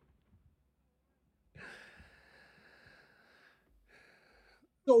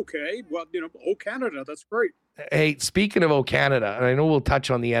 Okay. Well, O Canada, that's great. Hey, speaking of O Canada, and I know we'll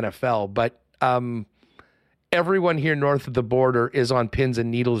touch on the NFL, but everyone here north of the border is on pins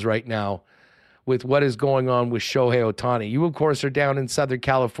and needles right now with what is going on with Shohei Ohtani. You, of course, are down in Southern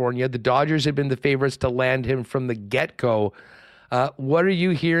California. The Dodgers have been the favorites to land him from the get-go. What are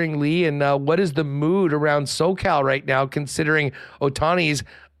you hearing, Lee, and what is the mood around SoCal right now, considering Ohtani's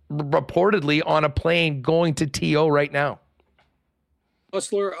reportedly on a plane going to TO right now?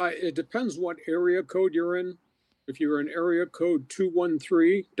 Hustler, it depends what area code you're in. If you're in area code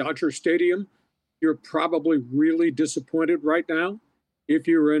 213, Dodger Stadium, you're probably really disappointed right now. If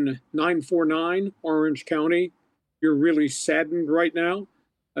you're in 949, Orange County, you're really saddened right now.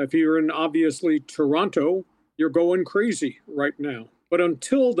 If you're in, obviously, Toronto, you're going crazy right now. But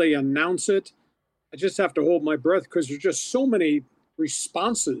until they announce it, I just have to hold my breath because there's just so many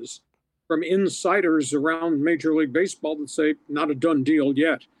responses from insiders around Major League Baseball that say not a done deal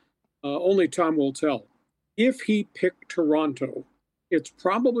yet. Only time will tell. If he picked Toronto, it's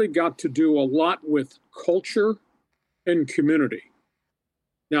probably got to do a lot with culture and community.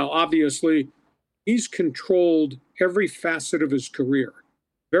 Now, obviously, he's controlled every facet of his career.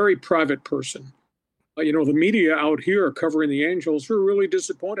 Very private person. The media out here covering the Angels were really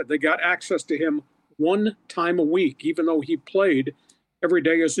disappointed. They got access to him one time a week, even though he played every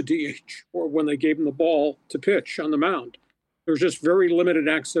day as a DH or when they gave him the ball to pitch on the mound. There's just very limited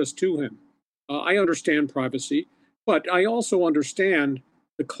access to him. I understand privacy, but I also understand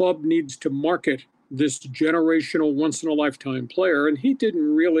the club needs to market this generational, once-in-a-lifetime player, and he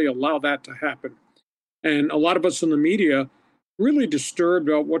didn't really allow that to happen. And a lot of us in the media really disturbed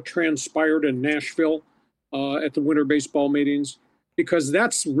about what transpired in Nashville at the winter baseball meetings, because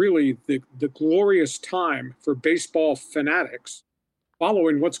that's really the glorious time for baseball fanatics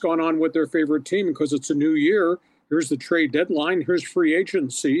following what's gone on with their favorite team, because it's a new year. Here's the trade deadline. Here's free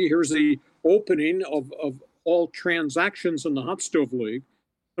agency. Here's the opening of all transactions in the Hot Stove League.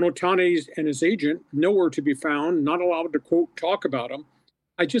 And Ohtani and his agent, nowhere to be found, not allowed to, quote, talk about him.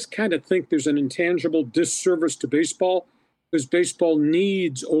 I just kind of think there's an intangible disservice to baseball, because baseball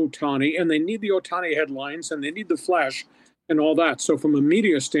needs Ohtani, and they need the Ohtani headlines, and they need the flash and all that. So from a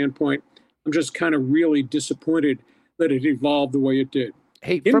media standpoint, I'm just kind of really disappointed that it evolved the way it did.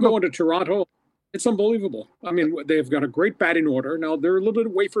 Hey, him going to Toronto, it's unbelievable. I mean, they've got a great batting order. Now, they're a little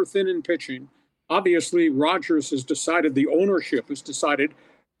bit wafer thin in pitching. Obviously, Rogers has decided, the ownership has decided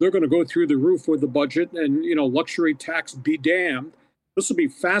they're going to go through the roof with the budget and, luxury tax be damned. This will be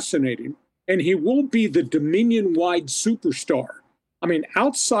fascinating. And he will be the Dominion-wide superstar. I mean,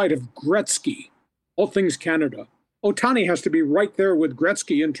 outside of Gretzky, all things Canada, Ohtani has to be right there with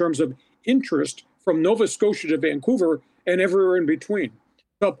Gretzky in terms of interest from Nova Scotia to Vancouver and everywhere in between.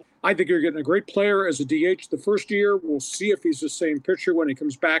 So I think you're getting a great player as a DH the first year. We'll see if he's the same pitcher when he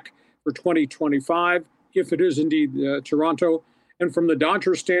comes back for 2025, if it is indeed Toronto. And from the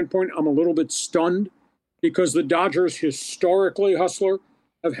Dodgers standpoint, I'm a little bit stunned because the Dodgers historically, Hustler,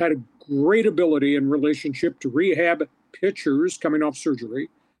 have had a great ability in relationship to rehab pitchers coming off surgery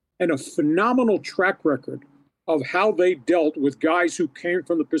and a phenomenal track record of how they dealt with guys who came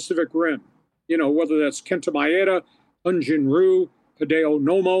from the Pacific Rim. Whether that's Kenta Maeda, Hyun-Jin Ryu, Hideo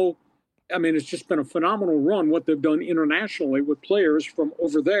Nomo. I mean, it's just been a phenomenal run, what they've done internationally with players from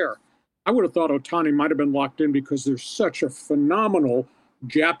over there. I would have thought Ohtani might have been locked in because there's such a phenomenal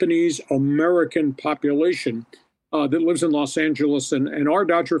Japanese-American population that lives in Los Angeles, and our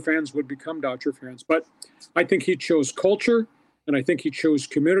Dodger fans would become Dodger fans. But I think he chose culture, and I think he chose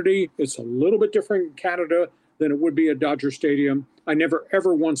community. It's a little bit different in Canada than it would be at Dodger Stadium. I never,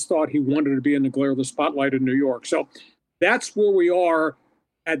 ever once thought he wanted to be in the glare of the spotlight in New York. So that's where we are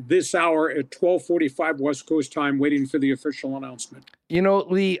at this hour at 12:45 West Coast time, waiting for the official announcement.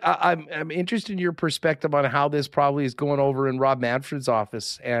 Lee, I'm interested in your perspective on how this probably is going over in Rob Manfred's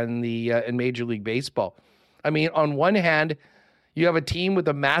office and in Major League Baseball. I mean, on one hand, you have a team with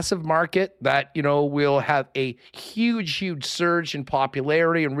a massive market that, will have a huge, huge surge in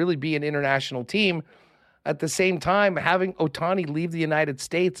popularity and really be an international team. at the same time, having Ohtani leave the United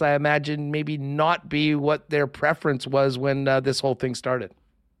States, I imagine maybe not be what their preference was when this whole thing started.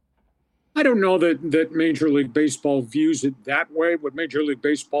 I don't know that Major League Baseball views it that way. What Major League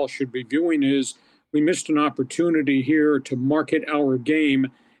Baseball should be viewing is we missed an opportunity here to market our game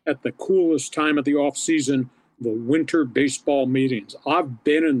at the coolest time of the offseason, the winter baseball meetings. I've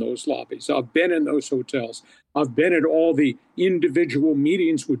been in those lobbies. I've been in those hotels. I've been at all the individual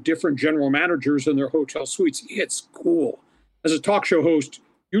meetings with different general managers in their hotel suites. It's cool. As a talk show host,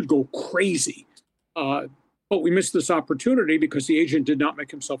 you'd go crazy. But we missed this opportunity because the agent did not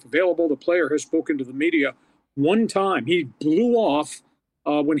make himself available. The player has spoken to the media one time. He blew off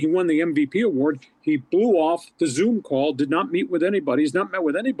when he won the MVP award. He blew off the Zoom call, did not meet with anybody. He's not met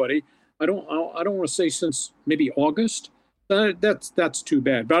with anybody. I don't want to say since maybe August. That's too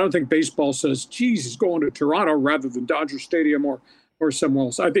bad. But I don't think baseball says, geez, he's going to Toronto rather than Dodger Stadium or somewhere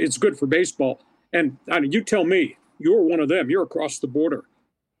else. I think it's good for baseball. And you tell me, you're one of them. You're across the border.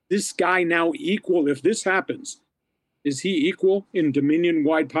 This guy now equal, if this happens, is he equal in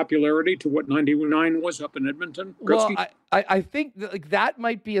Dominion-wide popularity to what 99 was up in Edmonton? Gretzky? Well, I think that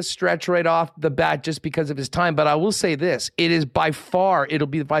might be a stretch right off the bat just because of his time. But I will say this. It'll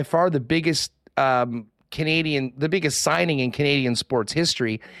be by far the biggest the biggest signing in Canadian sports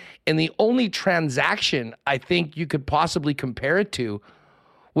history. And the only transaction I think you could possibly compare it to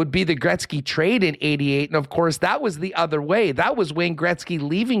would be the Gretzky trade in 88. And of course, that was the other way. That was Wayne Gretzky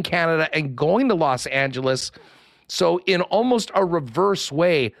leaving Canada and going to Los Angeles. So in almost a reverse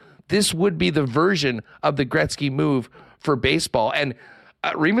way, this would be the version of the Gretzky move for baseball. And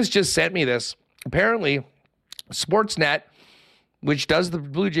Remus just sent me this. Apparently, Sportsnet, which does the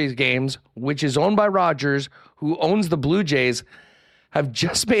Blue Jays games, which is owned by Rogers, who owns the Blue Jays, have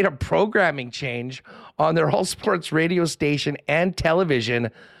just made a programming change on their all sports radio station and television.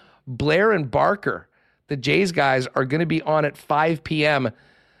 Blair and Barker, the Jays guys, are going to be on at 5 p.m.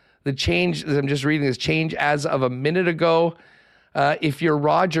 The change, I'm just reading this, change as of a minute ago. If you're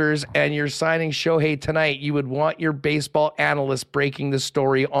Rogers and you're signing Shohei tonight, you would want your baseball analyst breaking the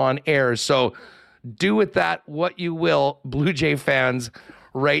story on air. So do with that what you will, Blue Jay fans,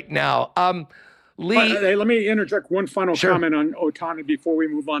 right now. Lee, hey, let me interject one final comment on Ohtani before we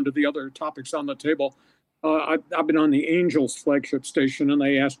move on to the other topics on the table. I've been on the Angels flagship station, and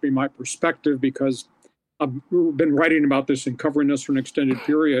they asked me my perspective because I've been writing about this and covering this for an extended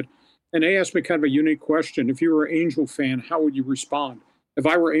period. And they asked me kind of a unique question. If you were an Angel fan, how would you respond? If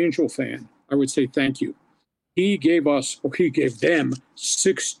I were an Angel fan, I would say thank you. He gave them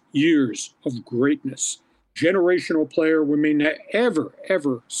 6 years of greatness. Generational player we may never,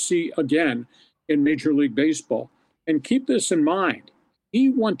 ever see again in Major League Baseball. And keep this in mind. He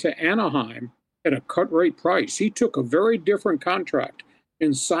went to Anaheim at a cut rate price. He took a very different contract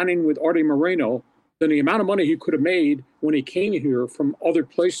in signing with Artie Moreno than the amount of money he could have made when he came here from other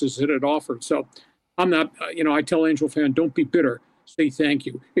places that had offered. So I'm not, I tell Angel fan, don't be bitter. Say thank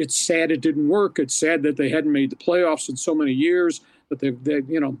you. It's sad it didn't work. It's sad that they hadn't made the playoffs in so many years, that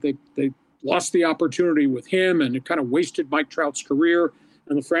they lost the opportunity with him, and it kind of wasted Mike Trout's career.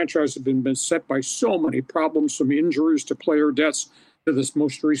 And the franchise has been beset by so many problems, from injuries to player deaths to this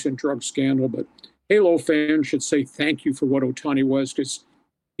most recent drug scandal. But Halo fans should say thank you for what Ohtani was, because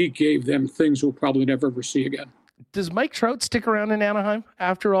he gave them things we'll probably never ever see again. Does Mike Trout stick around in Anaheim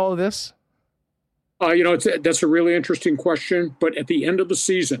after all of this? That's a really interesting question. But at the end of the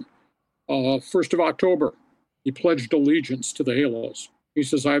season, 1st of October, he pledged allegiance to the Halos. He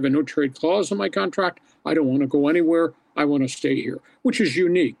says, I have a no-trade clause in my contract. I don't want to go anywhere. I want to stay here, which is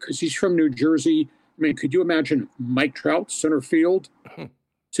unique because he's from New Jersey. I mean, could you imagine Mike Trout, center field,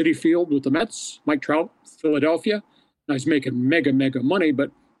 Citi Field with the Mets, Mike Trout, Philadelphia? Now he's making mega money,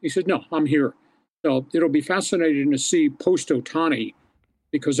 but he said, no, I'm here. So it'll be fascinating to see post-Ohtani,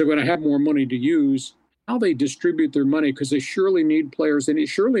 because they're going to have more money to use, how they distribute their money, because they surely need players, and they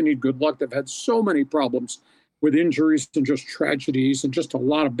surely need good luck. They've had so many problems with injuries and just tragedies and just a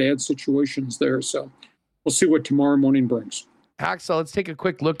lot of bad situations there. So we'll see what tomorrow morning brings. Hacksaw, let's take a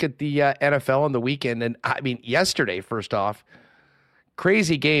quick look at the NFL on the weekend. And I mean, yesterday, first off,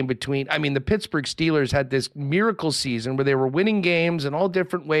 crazy game the Pittsburgh Steelers had this miracle season where they were winning games in all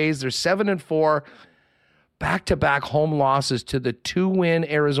different ways. They're 7-4, back-to-back home losses to the 2-win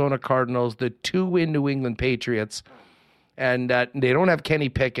Arizona Cardinals, the 2-win New England Patriots. And they don't have Kenny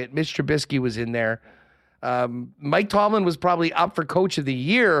Pickett. Mitch Trubisky was in there. Mike Tomlin was probably up for coach of the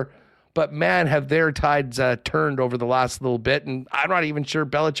year, but man, have their tides turned over the last little bit. And I'm not even sure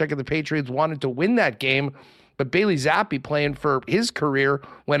Belichick and the Patriots wanted to win that game, but Bailey Zappi, playing for his career,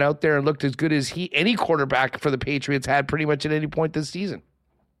 went out there and looked as good as any quarterback for the Patriots had pretty much at any point this season.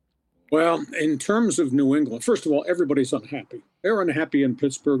 Well, in terms of New England, first of all, everybody's unhappy. They're unhappy in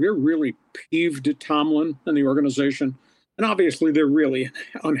Pittsburgh. They're really peeved at Tomlin and the organization. And obviously, they're really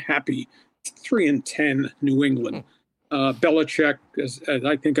unhappy. 3-10 New England. Belichick, as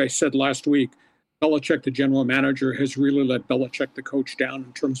I think I said last week, Belichick, the general manager, has really let Belichick, the coach, down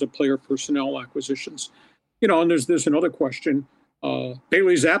in terms of player personnel acquisitions. And there's another question.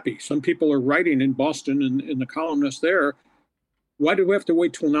 Bailey Zappi. Some people are writing in Boston, and in the columnist there, why do we have to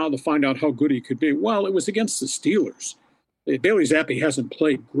wait till now to find out how good he could be? Well, it was against the Steelers. Bailey Zappi hasn't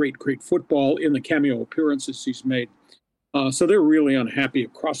played great football in the cameo appearances he's made. So they're really unhappy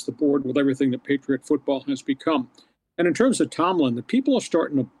across the board with everything that Patriot football has become. And in terms of Tomlin, the people are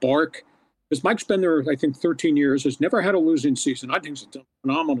starting to bark. Because Mike's been there, I think, 13 years, has never had a losing season. I think he's done a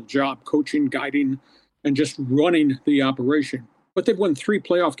phenomenal job coaching, guiding, and just running the operation. But they've won 3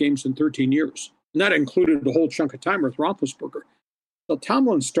 playoff games in 13 years. And that included a whole chunk of time with Roethlisberger. So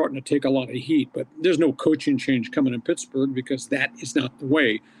Tomlin's starting to take a lot of heat, but there's no coaching change coming in Pittsburgh because that is not the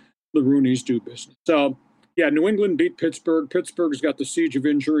way the Rooneys do business. So, yeah, New England beat Pittsburgh. Pittsburgh's got the siege of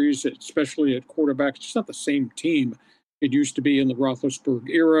injuries, especially at quarterback. It's not the same team it used to be in the Roethlisberger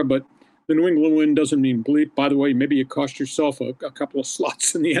era, but the New England win doesn't mean bleep. By the way, maybe you cost yourself a couple of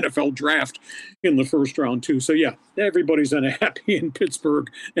slots in the NFL draft in the first round, too. So, yeah, everybody's unhappy in Pittsburgh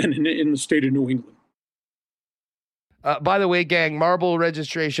and in the state of New England. By the way, gang, marble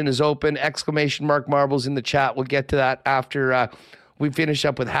registration is open. ! Marbles in the chat. We'll get to that after we finish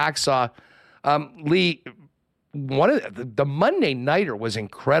up with Hacksaw. Lee, one of the Monday Nighter was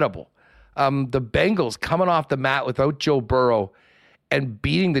incredible. The Bengals coming off the mat without Joe Burrow and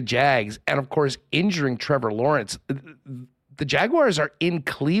beating the Jags, and of course injuring Trevor Lawrence. The Jaguars are in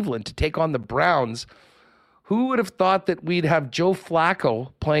Cleveland to take on the Browns. Who would have thought that we'd have Joe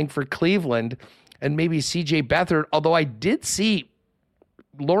Flacco playing for Cleveland and maybe CJ Beathard, although I did see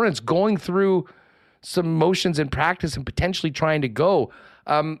Lawrence going through some motions in practice and potentially trying to go.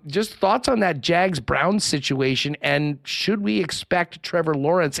 Just thoughts on that Jags-Browns situation, and should we expect Trevor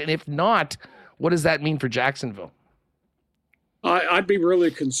Lawrence? And if not, what does that mean for Jacksonville? I'd be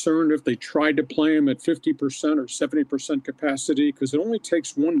really concerned if they tried to play him at 50% or 70% capacity, because it only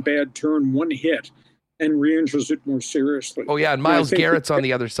takes one bad turn, one hit, and re-injures it more seriously. Oh, yeah, and Myles Garrett's on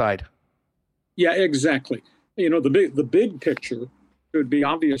the other side. Yeah, exactly. The big picture could be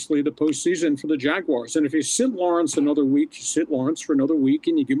obviously the postseason for the Jaguars. And if you sit Lawrence another week, you sit Lawrence for another week,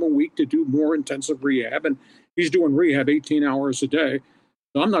 and you give him a week to do more intensive rehab. And he's doing rehab 18 hours a day.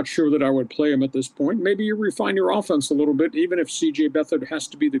 So I'm not sure that I would play him at this point. Maybe you refine your offense a little bit, even if CJ Beathard has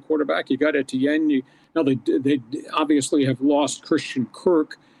to be the quarterback. You got Etienne. Now they obviously have lost Christian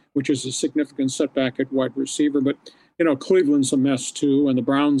Kirk, which is a significant setback at wide receiver. But Cleveland's a mess too, and the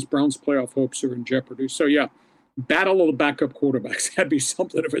Browns' playoff hopes are in jeopardy. So yeah, battle of the backup quarterbacks. That'd be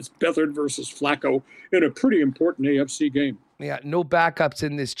something if it's Beathard versus Flacco in a pretty important AFC game. Yeah, no backups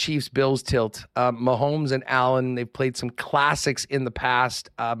in this Chiefs-Bills tilt. Mahomes and Allen, they've played some classics in the past.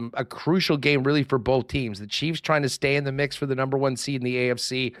 A crucial game really for both teams. The Chiefs trying to stay in the mix for the number 1 seed in the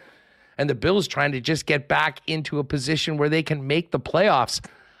AFC, and the Bills trying to just get back into a position where they can make the playoffs.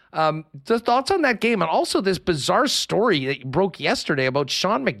 The thoughts on that game, and also this bizarre story that broke yesterday about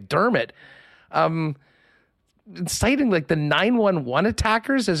Sean McDermott citing like the 911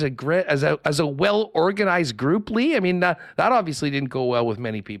 attackers as a well-organized group. Lee, I mean, that obviously didn't go well with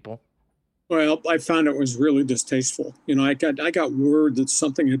many people. Well, I found it was really distasteful. I got word that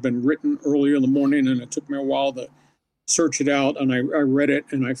something had been written earlier in the morning, and it took me a while to search it out, and I read it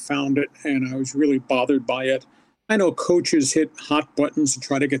and I found it, and I was really bothered by it. I know coaches hit hot buttons to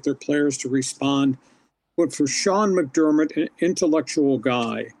try to get their players to respond, but for Sean McDermott, an intellectual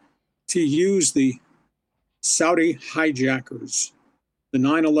guy, to use the Saudi hijackers, the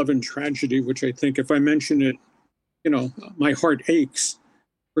 9/11 tragedy, which I think if I mention it, my heart aches,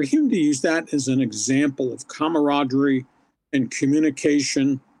 for him to use that as an example of camaraderie and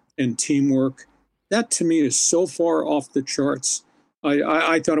communication and teamwork, that to me is so far off the charts.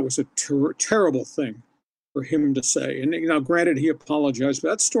 I thought it was a terrible thing for him to say. And granted, he apologized, but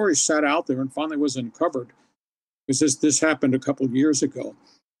that story sat out there and finally was uncovered because this happened a couple of years ago.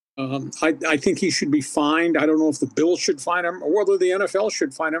 I think he should be fined. I don't know if the Bills should fine him or whether the NFL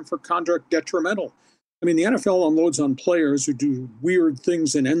should fine him for conduct detrimental. I mean, the NFL unloads on players who do weird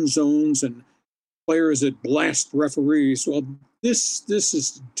things in end zones and players that blast referees. Well, this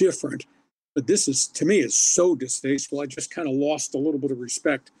is different, but this is, to me, is so distasteful. I just kind of lost a little bit of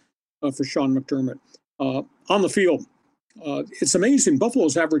respect for Sean McDermott. On the field, it's amazing.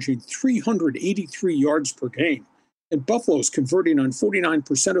 Buffalo's averaging 383 yards per game, and Buffalo's converting on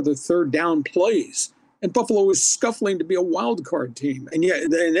 49% of their third down plays. And Buffalo is scuffling to be a wild card team. And yet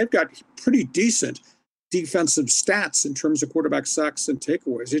they've got pretty decent defensive stats in terms of quarterback sacks and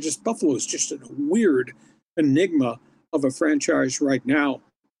takeaways. Buffalo is just a weird enigma of a franchise right now.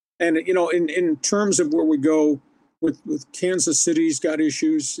 And, in terms of where we go with Kansas City's got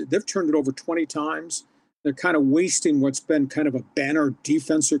issues, they've turned it over 20 times. They're kind of wasting what's been kind of a banner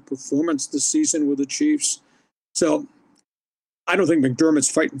defensive performance this season with the Chiefs. So I don't think McDermott's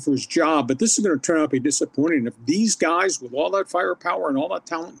fighting for his job, but this is going to turn out to be disappointing. If these guys with all that firepower and all that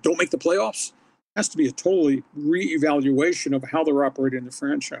talent don't make the playoffs, it has to be a totally reevaluation of how they're operating the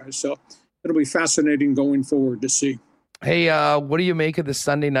franchise. So it'll be fascinating going forward to see. Hey, what do you make of the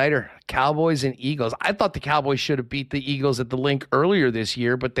Sunday nighter? Cowboys and Eagles. I thought the Cowboys should have beat the Eagles at the Link earlier this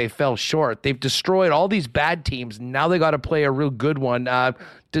year, but they fell short. They've destroyed all these bad teams. Now they got to play a real good one.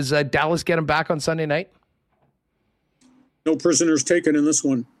 Does Dallas get them back on Sunday night? No prisoners taken in this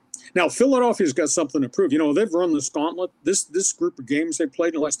one. Now, Philadelphia's got something to prove. They've run this gauntlet. This group of games they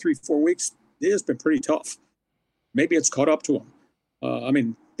played in the last 3-4 weeks, it has been pretty tough. Maybe it's caught up to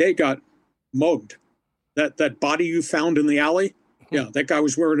them. They got mugged. That body you found in the alley, yeah, that guy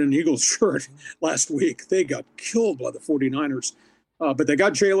was wearing an Eagles shirt last week. They got killed by the 49ers. But they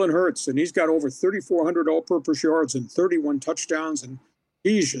got Jalen Hurts, and he's got over 3,400 all-purpose yards and 31 touchdowns, and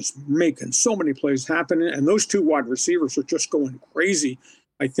he's just making so many plays happen. And those two wide receivers are just going crazy.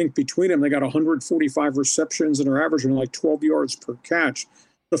 I think between them, they got 145 receptions and are averaging like 12 yards per catch.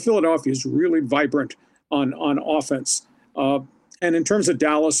 So Philadelphia is really vibrant on offense. And in terms of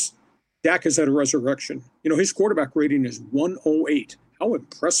Dallas, Dak has had a resurrection. His quarterback rating is 108. How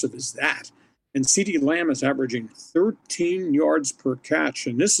impressive is that? And CeeDee Lamb is averaging 13 yards per catch.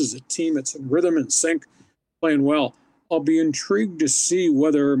 And this is a team that's in rhythm and sync, playing well. I'll be intrigued to see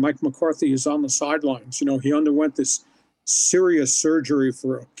whether Mike McCarthy is on the sidelines. He underwent this serious surgery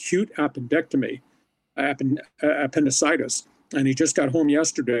for acute appendectomy, appendicitis, and he just got home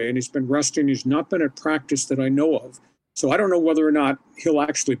yesterday, and he's been resting. He's not been at practice that I know of. So I don't know whether or not he'll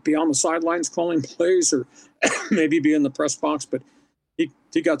actually be on the sidelines calling plays or maybe be in the press box, but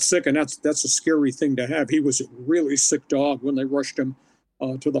he got sick, and that's a scary thing to have. He was a really sick dog when they rushed him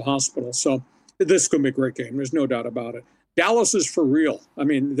to the hospital. So this is going to be a great game. There's no doubt about it. Dallas is for real.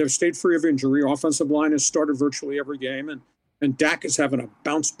 They've stayed free of injury. Offensive line has started virtually every game, and Dak is having a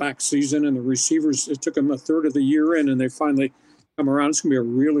bounce-back season, and the receivers, it took them a third of the year in, and they finally come around. It's going to be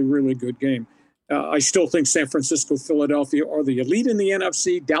a really, really good game. I still think San Francisco, Philadelphia are the elite in the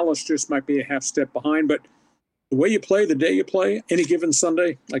NFC. Dallas just might be a half step behind, but the way you play, the day you play, any given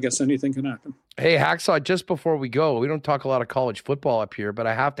Sunday, I guess anything can happen. Hey, Hacksaw, just before we go, we don't talk a lot of college football up here, but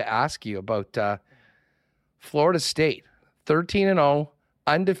I have to ask you about Florida State, 13-0,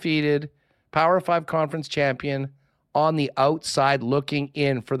 undefeated, Power 5 conference champion, on the outside looking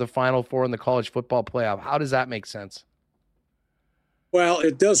in for the Final Four in the college football playoff. How does that make sense? Well,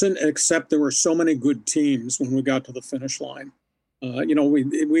 it doesn't, except there were so many good teams when we got to the finish line.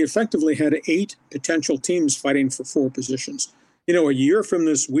 We effectively had 8 potential teams fighting for 4 positions. A year from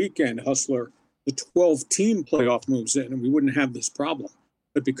this weekend, Hustler, the 12-team playoff moves in, and we wouldn't have this problem.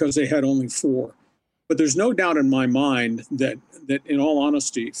 But because they had only 4. But there's no doubt in my mind that in all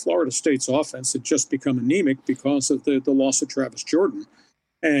honesty, Florida State's offense had just become anemic because of the loss of Travis Jordan.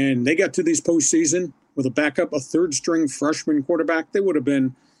 And they got to these postseason with a backup, a third-string freshman quarterback. They would have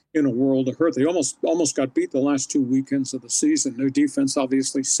been in a world of hurt. They almost got beat the last 2 weekends of the season. Their defense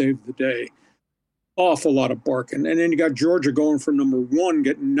obviously saved the day. Awful lot of barking. And then you got Georgia going from number 1,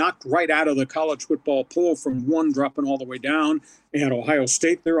 getting knocked right out of the college football pool from 1, dropping all the way down. You had Ohio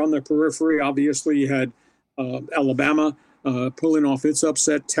State there on the periphery. Obviously, you had Alabama pulling off its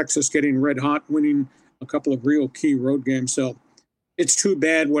upset, Texas getting red hot, winning a couple of real key road games. So it's too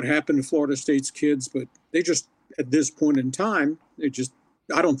bad what happened to Florida State's kids, but they just, at this point in time,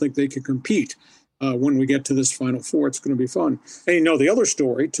 I don't think they can compete. When we get to this Final Four, it's going to be fun. And the other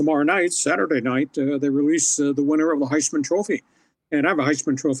story, tomorrow night, Saturday night, they release the winner of the Heisman Trophy. And I have a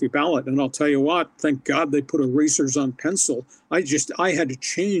Heisman Trophy ballot, and I'll tell you what, thank God they put erasers on pencil. I had to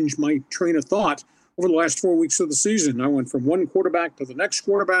change my train of thought over the last 4 weeks of the season. I went from one quarterback to the next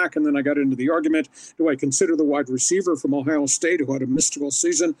quarterback, and then I got into the argument, do I consider the wide receiver from Ohio State who had a mystical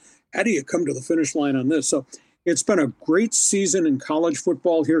season? How do you come to the finish line on this? So it's been a great season in college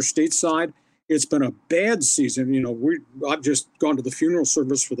football here stateside. It's been a bad season. I've just gone to the funeral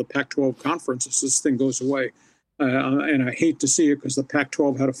service for the Pac-12 conference as this thing goes away. And I hate to see it because the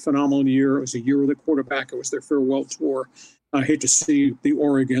Pac-12 had a phenomenal year. It was a year of the quarterback. It was their farewell tour. I hate to see the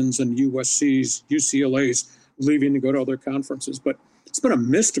Oregons and USCs, UCLAs leaving to go to other conferences. But it's been a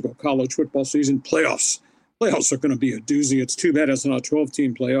mystical college football season. Playoffs are going to be a doozy. It's too bad it's not a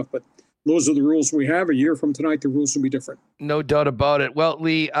 12-team playoff, but Those are the rules we have. A year from tonight, the rules will be different. No doubt about it. Well,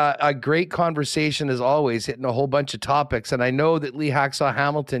 Lee, a great conversation as always, hitting a whole bunch of topics. And I know that Lee Hacksaw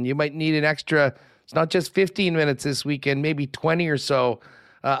Hamilton, you might need an extra, it's not just 15 minutes this weekend, maybe 20 or so.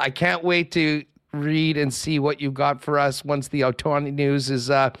 I can't wait to read and see what you got for us once the Ohtani news is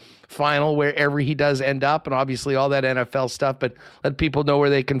final, wherever he does end up, and obviously all that NFL stuff. But let people know where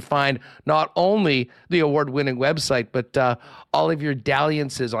they can find not only the award-winning website, but all of your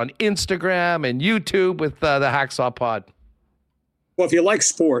dalliances on Instagram and YouTube with the Hacksaw Pod. Well, if you like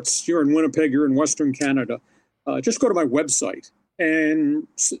sports, you're in Winnipeg, you're in Western Canada, just go to my website and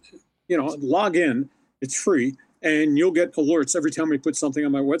log in. It's free. And you'll get alerts every time we put something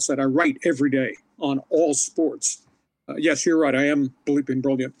on my website. I write every day on all sports. Yes, you're right. I am bleeping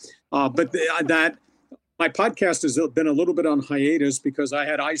brilliant. But my podcast has been a little bit on hiatus because I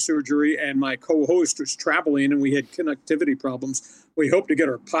had eye surgery and my co-host was traveling and we had connectivity problems. We hope to get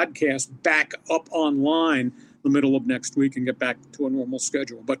our podcast back up online the middle of next week and get back to a normal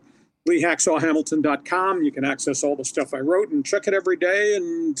schedule. But LeeHacksawHamilton.com. You can access all the stuff I wrote and check it every day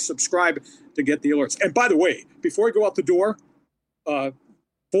and subscribe to get the alerts. And by the way, before I go out the door,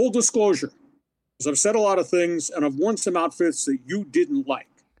 full disclosure, because I've said a lot of things and I've worn some outfits that you didn't like.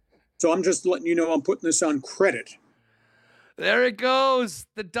 So I'm just letting you know I'm putting this on credit. There it goes.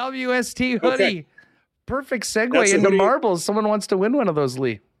 The WST hoodie. Okay. Perfect segue into marbles. Someone wants to win one of those,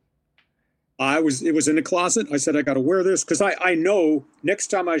 Lee. It was in the closet. I said, I got to wear this because I know next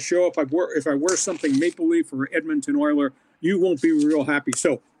time I show up, if I wear something Maple Leaf or Edmonton Oiler, you won't be real happy.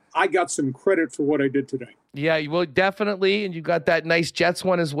 So I got some credit for what I did today. Yeah, you will definitely. And you got that nice Jets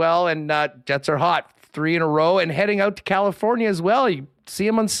one as well. And Jets are hot, 3 in a row and heading out to California as well. You see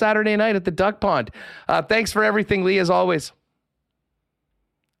them on Saturday night at the Duck Pond. Thanks for everything, Lee, as always.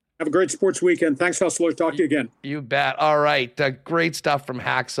 Have a great sports weekend. Thanks, Hustler. Talk to you again. You bet. All right. Great stuff from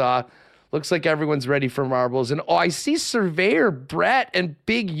Hacksaw. Looks like everyone's ready for marbles. And I see Surveyor Brett and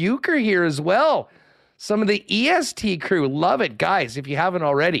Big Euchre here as well. Some of the EST crew. Love it, guys, if you haven't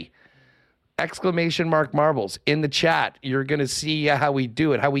already. ! Marbles in the chat. You're going to see how we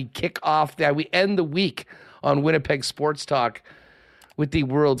do it, how we kick off, how we end the week on Winnipeg Sports Talk with the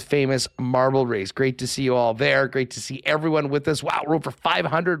world-famous marble race. Great to see you all there. Great to see everyone with us. Wow, we're over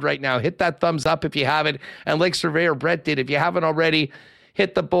 500 right now. Hit that thumbs up if you haven't. And like Surveyor Brett did, if you haven't already,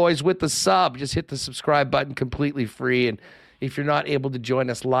 hit the boys with the sub. Just hit the subscribe button, completely free. And if you're not able to join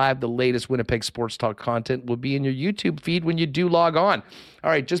us live, the latest Winnipeg Sports Talk content will be in your YouTube feed when you do log on. All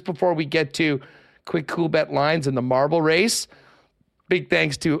right, just before we get to quick cool bet lines and the marble race, big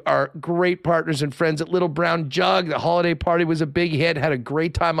thanks to our great partners and friends at Little Brown Jug. The holiday party was a big hit. Had a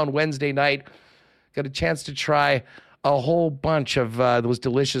great time on Wednesday night. Got a chance to try a whole bunch of those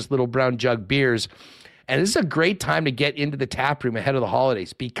delicious Little Brown Jug beers. And this is a great time to get into the tap room ahead of the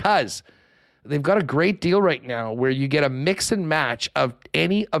holidays because they've got a great deal right now where you get a mix and match of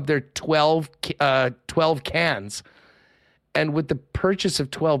any of their 12 cans. And with the purchase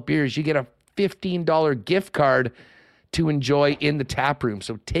of 12 beers, you get a $15 gift card to enjoy in the tap room.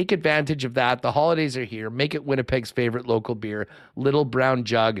 So take advantage of that. The holidays are here. Make it Winnipeg's favorite local beer, Little Brown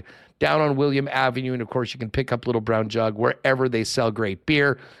Jug, down on William Avenue. And of course, you can pick up Little Brown Jug wherever they sell great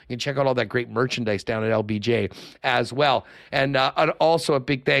beer. You can check out all that great merchandise down at LBJ as well. And also a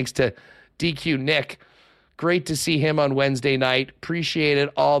big thanks to DQ Nick. Great to see him on Wednesday night. Appreciated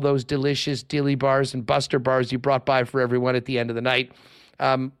all those delicious dilly bars and Buster bars you brought by for everyone at the end of the night.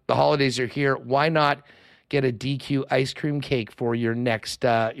 The holidays are here. Why not get a DQ ice cream cake for your next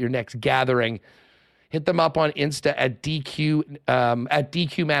gathering? Hit them up on Insta at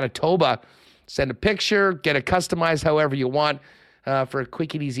DQ Manitoba. Send a picture, get it customized however you want for a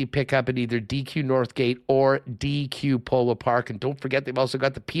quick and easy pickup at either DQ Northgate or DQ Polo Park. And don't forget, they've also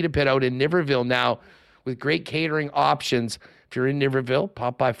got the Pita Pit out in Niverville now with great catering options. If you're in Niverville,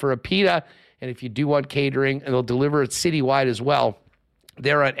 pop by for a pita. And if you do want catering, and they'll deliver it citywide as well,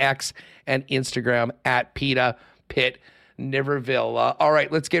 they're on X and Instagram at Pita Pit Niverville. All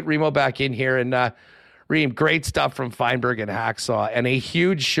right, let's get Remo back in here. And Reem, great stuff from Feinberg and Hacksaw, and a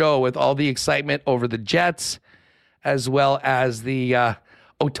huge show with all the excitement over the Jets, as well as the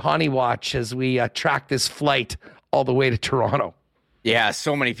Ohtani watch as we track this flight all the way to Toronto. Yeah,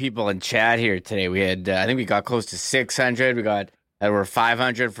 so many people in chat here today. We had, I think we got close to 600. We got over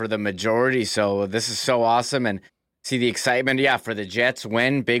 500 for the majority. So this is so awesome. And see the excitement, yeah, for the Jets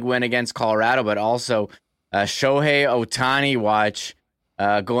win, big win against Colorado, but also Shohei Ohtani watch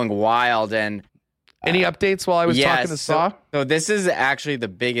going wild. And any updates while I was talking to Saw? So this is actually the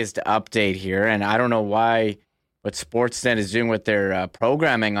biggest update here, and I don't know what Sportsnet is doing with their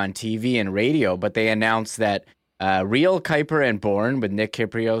programming on TV and radio, but they announced that Real Kuiper and Bourne with Nick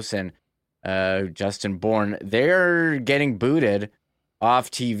Kyprios and Justin Bourne, they're getting booted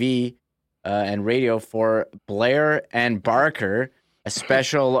off TV and radio for Blair and Barker, a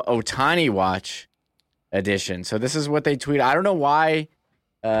special Ohtani watch edition. So this is what they tweeted. I don't know why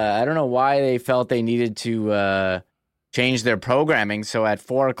they felt they needed to change their programming. So at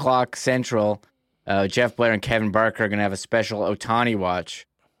 4:00 Central, Jeff Blair and Kevin Barker are going to have a special Ohtani watch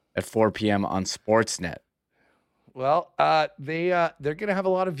at 4 p.m. on Sportsnet. Well, they're going to have a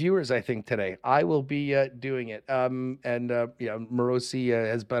lot of viewers, I think, today. I will be doing it. Morosi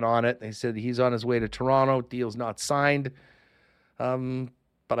has been on it. They said he's on his way to Toronto. Deal's not signed.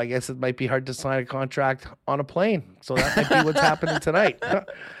 But I guess it might be hard to sign a contract on a plane. So that might be what's happening tonight.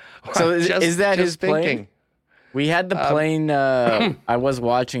 So is that his thinking. plane? We had the plane. I was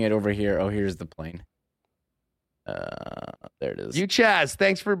watching it over here. Oh, here's the plane. There it is. You, Chaz,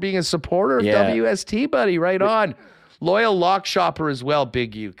 thanks for being a supporter of WST, buddy. Right on. Loyal lock shopper as well,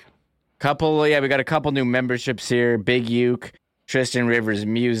 Big Uke. We got a couple new memberships here. Big Uke, Tristan Rivers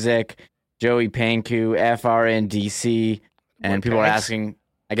Music, Joey Panku, FRNDC, and people are asking,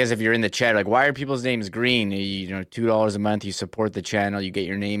 I guess if you're in the chat, like, why are people's names green? $2 a month, you support the channel, you get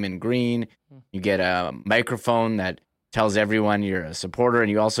your name in green, you get a microphone that tells everyone you're a supporter, and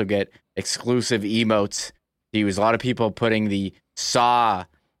you also get exclusive emotes. A lot of people putting the saw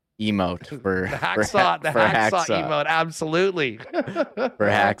emote for the hacksaw emote, absolutely. For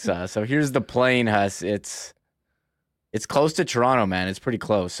hacksaw. So here's the plane, Huss. It's close to Toronto, man. It's pretty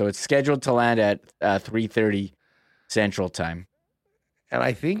close. So it's scheduled to land at 3:30 Central Time. And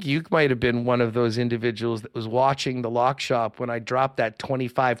I think you might have been one of those individuals that was watching the lock shop when I dropped that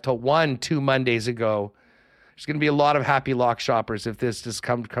 25-1 2 Mondays ago. There's going to be a lot of happy lock shoppers if this does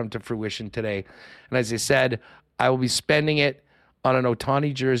come to fruition today. And as I said, I will be spending it on an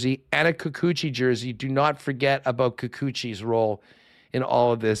Ohtani jersey and a Kikuchi jersey. Do not forget about Kikuchi's role in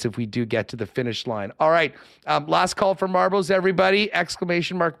all of this if we do get to the finish line. All right, last call for marbles, everybody. !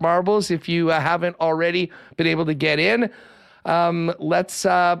 Marbles. If you haven't already been able to get in, let's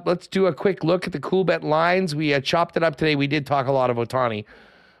do a quick look at the Cool Bet lines. We chopped it up today. We did talk a lot of Ohtani,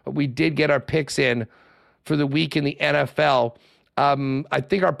 but we did get our picks in for the week in the NFL. I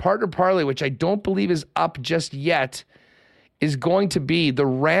think our partner parlay, which I don't believe is up just yet, is going to be the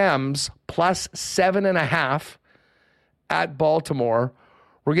Rams plus 7.5 at Baltimore.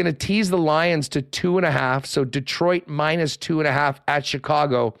 We're going to tease the Lions to 2.5. So Detroit minus 2.5 at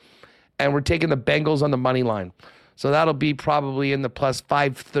Chicago. And we're taking the Bengals on the money line. So that'll be probably in the plus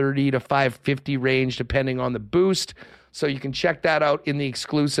 530 to 550 range, depending on the boost. So you can check that out in the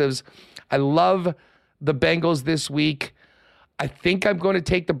exclusives. I love the Bengals this week. I think I'm going to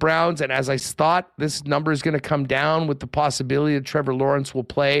take the Browns, and as I thought, this number is going to come down with the possibility that Trevor Lawrence will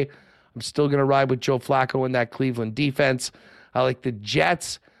play. I'm still going to ride with Joe Flacco in that Cleveland defense. I like the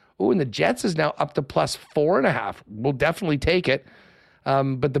Jets. Oh, and the Jets is now up to plus 4.5. We'll definitely take it.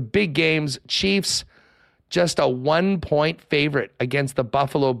 But the big games, Chiefs, just a 1-point favorite against the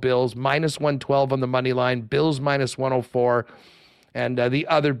Buffalo Bills, minus 112 on the money line, Bills minus 104. And the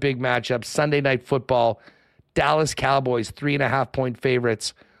other big matchup, Sunday Night Football, Dallas Cowboys, 3.5-point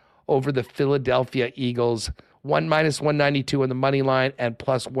favorites over the Philadelphia Eagles, minus 192 on the money line and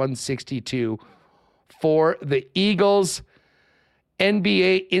plus 162 for the Eagles.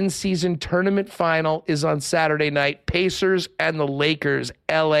 NBA in-season tournament final is on Saturday night. Pacers and the Lakers,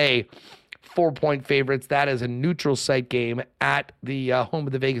 LA, 4-point favorites. That is a neutral site game at the home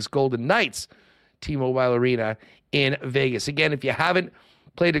of the Vegas Golden Knights, T-Mobile Arena in Vegas. Again, if you haven't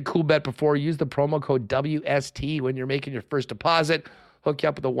played a Cool Bet before, use the promo code WST when you're making your first deposit. Hook you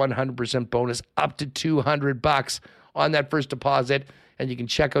up with a 100% bonus up to $200 on that first deposit. And you can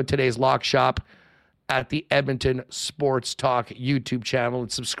check out today's Lock Shop at the Edmonton Sports Talk YouTube channel and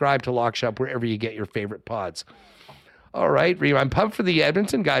subscribe to Lock Shop wherever you get your favorite pods. All right, Reem, I'm pumped for the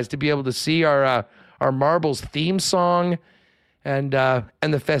Edmonton guys to be able to see our Marbles theme song and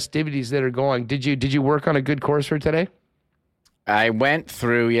the festivities that are going. Did you work on a good course for today? I went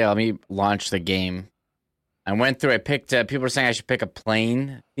through, let me launch the game. I picked, people were saying I should pick a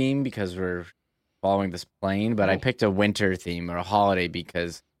plane theme because we're following this plane, but I picked a winter theme or a holiday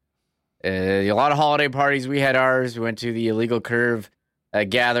because a lot of holiday parties. We had ours. We went to the Illegal Curve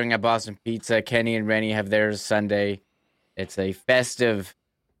gathering at Boston Pizza. Kenny and Rennie have theirs Sunday. It's a festive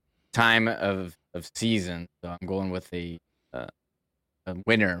time of season, so I'm going with a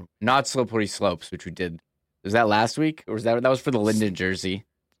winter, not Slippery Slopes, which we did. Was that last week, or was that was for the Linden jersey?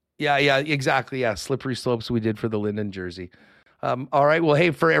 Yeah, exactly. Yeah, Slippery Slopes we did for the Linden jersey. All right. Well,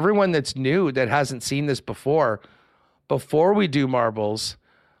 hey, for everyone that's new that hasn't seen this before we do marbles,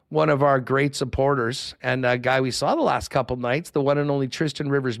 one of our great supporters and a guy we saw the last couple nights, the one and only Tristan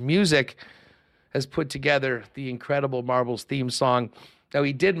Rivers Music, has put together the incredible Marbles theme song. Now,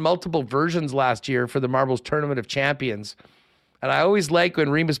 he did multiple versions last year for the Marbles Tournament of Champions. And I always like when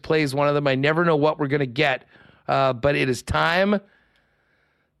Remus plays one of them. I never know what we're going to get, but it is time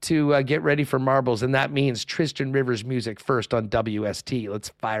to get ready for Marbles, and that means Tristan Rivers Music first on WST. Let's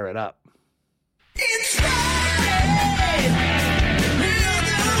fire it up. It's Friday.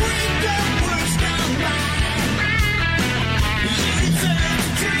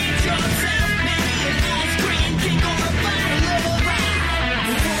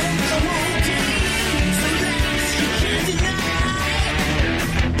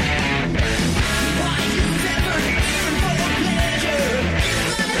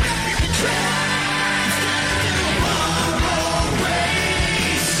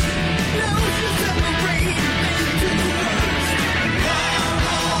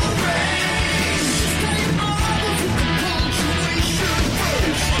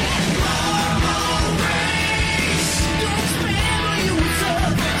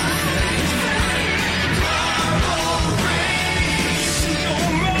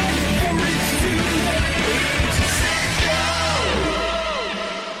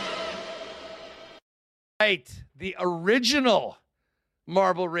 Right, the original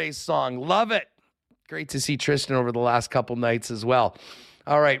Marble Race song. Love it. Great to see Tristan over the last couple nights as well.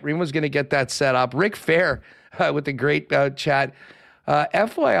 All right, Remo's going to get that set up. Rick Fair with the great chat.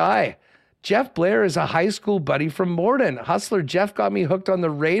 FYI, Jeff Blair is a high school buddy from Morden. Hustler, Jeff got me hooked on the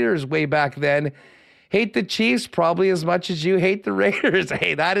Raiders way back then. Hate the Chiefs probably as much as you hate the Raiders.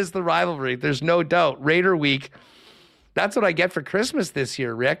 Hey, that is the rivalry. There's no doubt. Raider week. That's what I get for Christmas this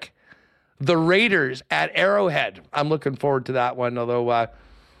year, Rick. The Raiders at Arrowhead. I'm looking forward to that one, although,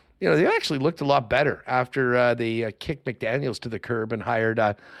 they actually looked a lot better after they kicked McDaniels to the curb and hired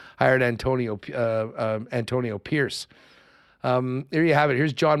Antonio Pierce. There you have it.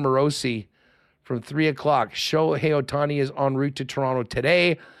 Here's John Morosi from 3 o'clock. Shohei Ohtani is en route to Toronto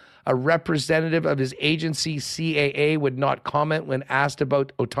today. A representative of his agency, CAA, would not comment when asked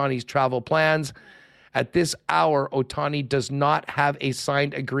about Ohtani's travel plans. At this hour, Ohtani does not have a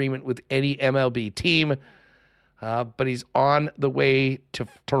signed agreement with any MLB team, but he's on the way to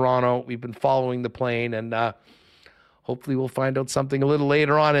Toronto. We've been following the plane, and hopefully we'll find out something a little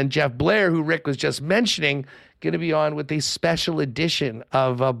later on. And Jeff Blair, who Rick was just mentioning, going to be on with a special edition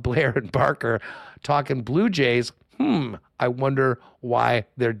of Blair and Barker talking Blue Jays. I wonder why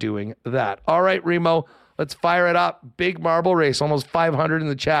they're doing that. All right, Remo, let's fire it up. Big Marble Race, almost 500 in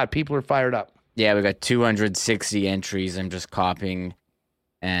the chat. People are fired up. Yeah, we got 260 entries. I'm just copying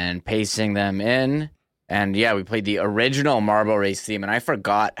and pasting them in. And yeah, we played the original Marble Race theme, and I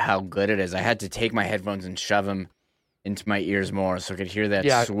forgot how good it is. I had to take my headphones and shove them into my ears more so I could hear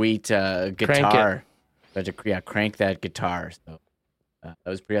that sweet guitar. Crank that guitar. So that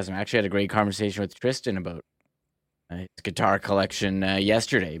was pretty awesome. I actually had a great conversation with Tristan about his guitar collection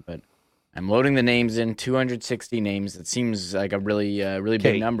yesterday, but I'm loading the names in, 260 names. It seems like a really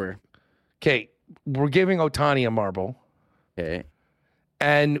big number. Okay, we're giving Ohtani a marble. Okay.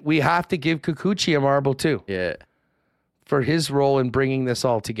 And we have to give Kikuchi a marble, too. Yeah. For his role in bringing this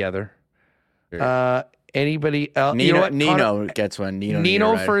all together. Sure. Anybody else? Nino gets one.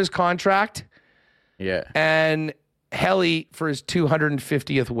 Nino for his contract. Yeah. And Helly for his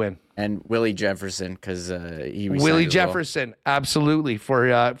 250th win. And Willie Jefferson, because he resigned Willie as well. Jefferson, absolutely, for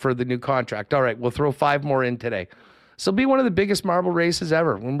the new contract. All right, we'll throw 5 more in today. So it'll be one of the biggest marble races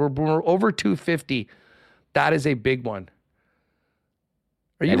ever. When we're over 250, that is a big one.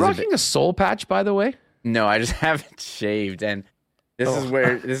 Are you rocking a soul patch, by the way? No, I just haven't shaved, and this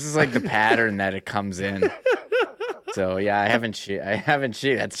is like the pattern that it comes in. So yeah, I haven't shaved.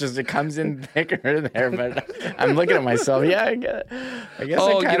 That's just, it comes in thicker there, but I'm looking at myself. Yeah, I guess.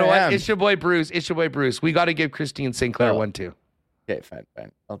 Oh, you know what? It's your boy Bruce. We got to give Christine Sinclair one too. Okay,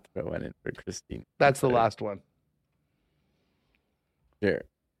 fine. I'll throw one in for Christine. That's the last one. Sure.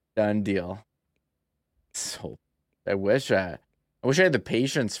 Done deal. So I wish I had the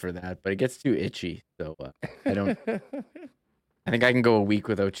patience for that, but it gets too itchy. So I don't. I think I can go a week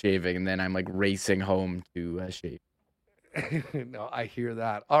without shaving, and then I'm like racing home to shave. No, I hear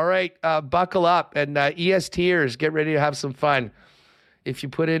that. All right, buckle up, and ESTers, get ready to have some fun. If you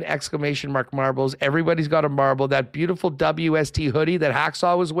put in ! marbles, everybody's got a marble. That beautiful WST hoodie that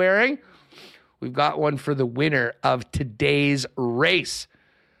Hacksaw was wearing, we've got one for the winner of today's race.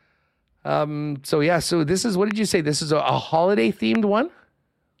 So this is, what did you say? This is a holiday themed one?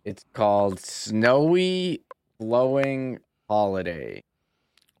 It's called Snowy Blowing Holiday.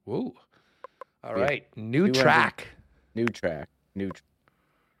 Ooh. All right. New track.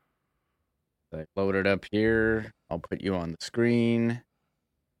 I load it up here. I'll put you on the screen.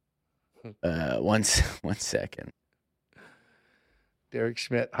 One second. Derek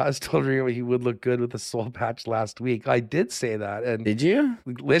Schmidt. I was told Remo he would look good with the soul patch last week. I did say that. And did you?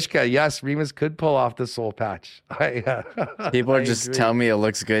 Lishka, yes, Remus could pull off the soul patch. People are just telling me it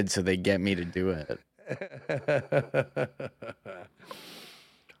looks good, so they get me to do it.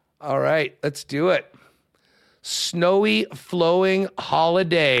 All right, let's do it. Snowy flowing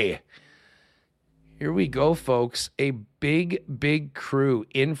holiday. Here we go, folks. A big crew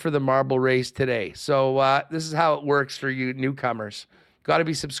in for the marble race today. So this is how it works for you newcomers. Got to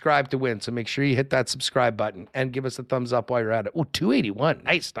be subscribed to win. So make sure you hit that subscribe button and give us a thumbs up while you're at it. Oh, 281.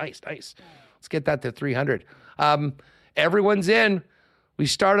 Nice. Let's get that to 300. Everyone's in. We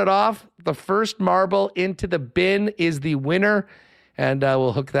started off. The first marble into the bin is the winner. And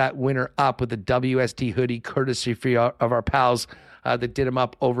we'll hook that winner up with the WST hoodie, courtesy of our pals that did him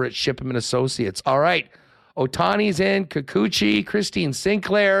up over at Shipman Associates. All right. Ohtani's in. Kikuchi, Christine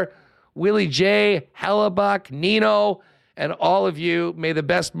Sinclair, Willie J, Hellebuck, Nino, and all of you. May the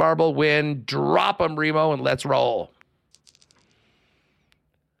best marble win. Drop them, Remo, and let's roll.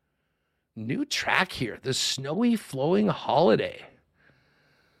 New track here. The Snowy Flowing Holiday.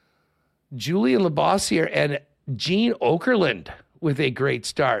 Julian Labossiere and Gene Okerlund with a great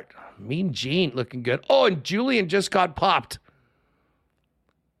start. Mean Gene looking good. Oh, and Julian just got popped.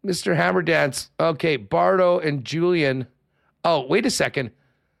 Mr. Hammerdance. Okay, Bardo and Julian. Oh, wait a second.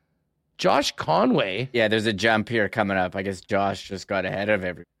 Josh Conway. Yeah, there's a jump here coming up. I guess Josh just got ahead of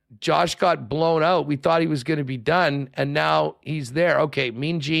everyone. Josh got blown out. We thought he was going to be done, and now he's there. Okay,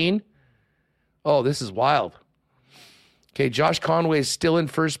 Mean Gene. Oh, this is wild. Okay, Josh Conway is still in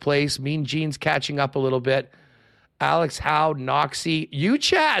first place. Mean Gene's catching up a little bit. Alex Howe, Noxie,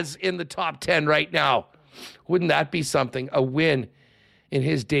 Uchaz in the top 10 right now. Wouldn't that be something? A win in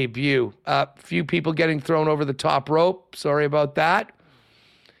his debut. Few people getting thrown over the top rope. Sorry about that.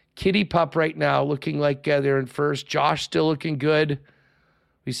 Kitty Pup right now looking like they're in first. Josh still looking good.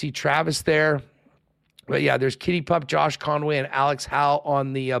 We see Travis there. But yeah, there's Kitty Pup, Josh Conway, and Alex Howe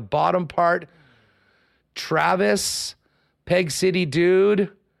on the bottom part. Travis, Peg City Dude,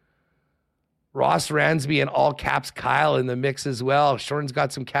 Ross Ransby, and all caps Kyle in the mix as well. Shorten's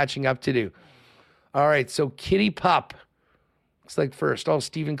got some catching up to do. All right, so Kitty Pup looks like first. Oh,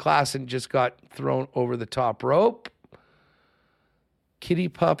 Stephen Klassen just got thrown over the top rope. Kitty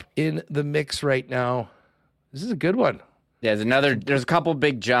Pup in the mix right now. This is a good one. Yeah, there's a couple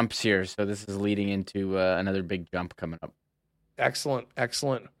big jumps here, so this is leading into another big jump coming up. Excellent. It's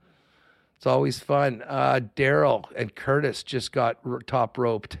always fun. Daryl and Curtis just got top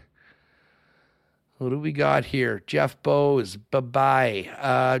roped. What do we got here? Jeff Bowes,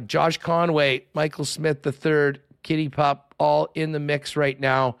 bye-bye. Josh Conway, Michael Smith III, Kitty Pup, all in the mix right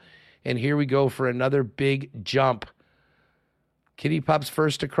now. And here we go for another big jump. Kitty Pup's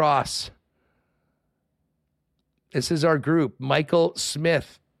first across. This is our group. Michael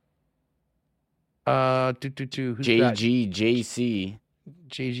Smith. Who's JGJC.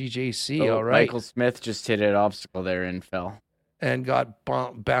 JGJC, all right. Michael Smith just hit an obstacle there and fell. And got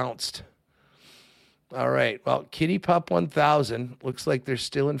bounced. All right. Well, Kitty Pup 1000. Looks like they're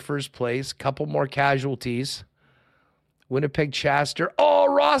still in first place. Couple more casualties. Winnipeg Chaster.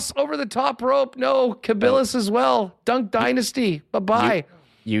 Oh, Ross over the top rope. No, Kabilis as well. Dunk Dynasty. Bye-bye.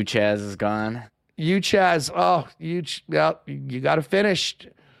 Uchaz is gone. Uchaz. Oh, you got to finish.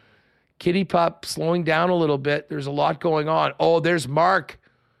 Kitty Pup slowing down a little bit. There's a lot going on. Oh, there's Mark.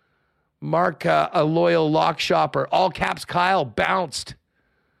 Mark, a loyal lock shopper. All caps Kyle bounced.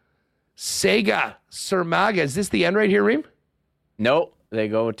 Sega Surmaga. Is this the end right here, Reem? Nope. They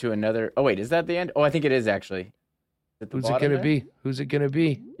go to another. Oh, wait. Is that the end? Oh, I think it is actually. Who's it going to be? Who's it going to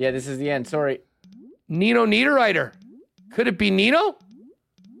be? Yeah, this is the end. Sorry. Nino Niederreiter. Could it be Nino?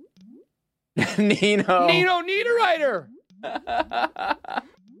 Nino Niederreiter.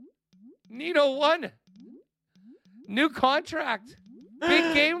 Nino won. New contract.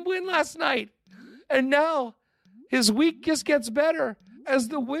 Big game win last night. And now his week just gets better as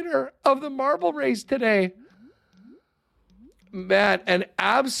the winner of the marble race today. Man, an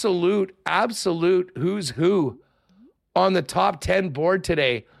absolute who's who on the top 10 board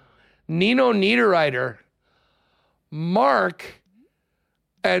today. Nino Niederreiter, Mark,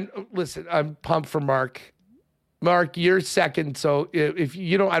 and listen, I'm pumped for Mark. Mark, you're second, so if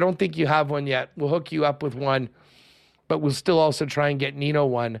you don't, I don't think you have one yet. We'll hook you up with one, but we'll still also try and get Nino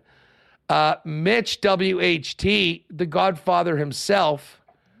one. Mitch WHT, the Godfather himself.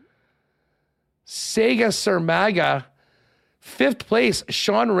 Sega Surmaga, fifth place.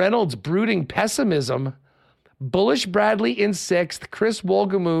 Sean Reynolds, Brooding Pessimism. Bullish Bradley in sixth. Chris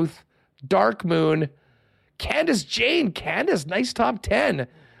Wolgamuth, Dark Moon, Candace Jane. Candace, nice top 10.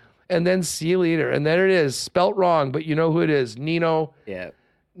 And then See You Later. And there it is. Spelt wrong, but you know who it is. Nino. Yeah.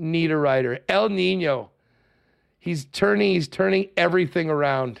 Niederreiter. El Nino. He's turning everything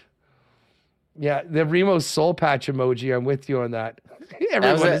around. Yeah, the Remo soul patch emoji. I'm with you on that.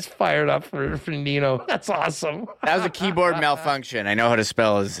 Everyone is fired up for Nino. That's awesome. That was a keyboard malfunction. I know how to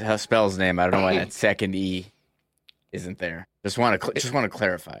spell his name. I don't know why that second E isn't there. Just want to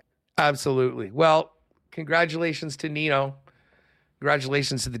clarify. Absolutely. Well, congratulations to Nino.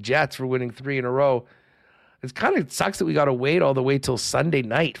 Congratulations to the Jets for winning 3 in a row. It kind of sucks that we got to wait all the way till Sunday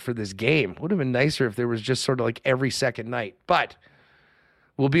night for this game. Would have been nicer if there was just sort of like every second night. But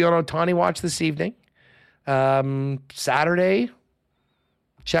we'll be on Ohtani Watch this evening. Saturday,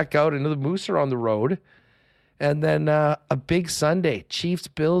 check out another Moose are on the road. And then a big Sunday. Chiefs,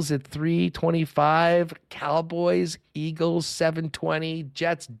 Bills at 3:25. Cowboys, Eagles, 7:20.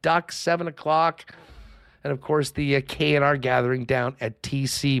 Jets, Ducks, 7 o'clock. And, of course, the K&R gathering down at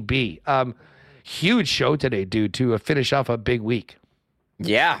TCB. Huge show today, dude, to finish off a big week.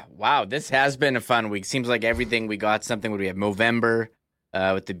 Yeah, wow, this has been a fun week. Seems like everything we got something. We have Movember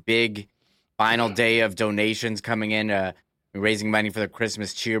with the big final day of donations coming in, raising money for the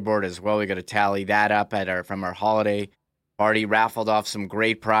Christmas cheerboard as well. We got to tally that up from our holiday party. Raffled off some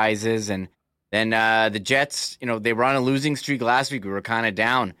great prizes, and then the Jets. They were on a losing streak last week. We were kind of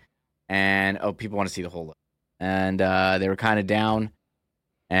down. And people want to see the whole look. And they were kind of down.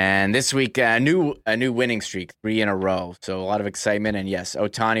 And this week, a new winning streak, 3 in a row. So a lot of excitement. And yes,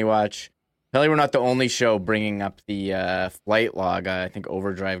 Ohtani Watch. Apparently, we're not the only show bringing up the flight log. I think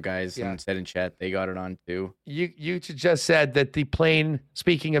Overdrive guys said in chat they got it on too. You just said that the plane.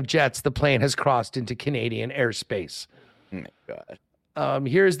 Speaking of jets, the plane has crossed into Canadian airspace. Oh my God.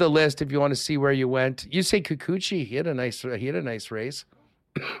 Here's the list if you want to see where you went. You say Kikuchi. He had a nice race.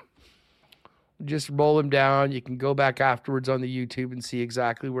 Just roll him down. You can go back afterwards on the YouTube and see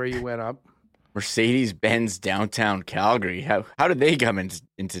exactly where you went up. Mercedes-Benz downtown Calgary. How did they come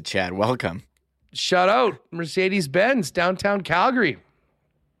into chat? Welcome. Shout out Mercedes-Benz downtown Calgary.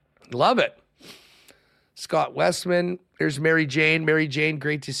 Love it. Scott Westman. There's Mary Jane. Mary Jane,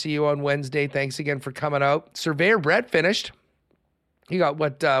 great to see you on Wednesday. Thanks again for coming out. Surveyor Brett finished. You got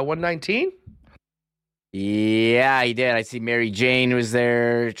what, 119? Yeah, he did. I see Mary Jane was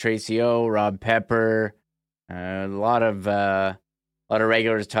there, Tracy O, Rob Pepper, a lot of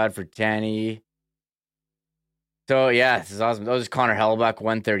regulars, Todd Fertani. So yeah, this is awesome. Those Connor Hellbuck,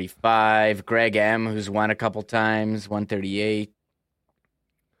 135. Greg M, who's won a couple times, 138.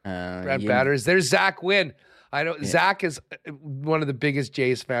 Brett Batters. There's Zach Wynn. I know Zach is one of the biggest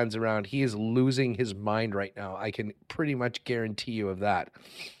Jays fans around. He is losing his mind right now. I can pretty much guarantee you of that.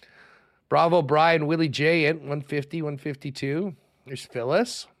 Bravo, Brian, Willie J in 150, 152. There's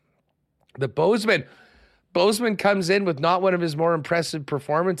Phyllis. The Bozeman. Bozeman comes in with not one of his more impressive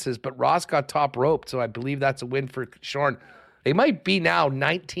performances, but Ross got top roped, so I believe that's a win for Shorn. They might be now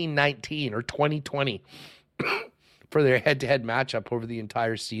 19-19 or 20-20 for their head-to-head matchup over the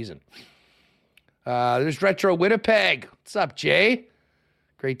entire season. There's Retro Winnipeg. What's up, Jay?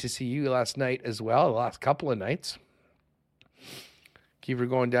 Great to see you last night as well, the last couple of nights. Keep her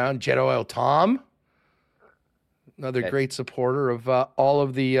going down. Jet Oil Tom, another great supporter of all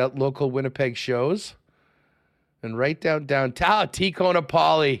of the local Winnipeg shows. And right downtown, T-Kona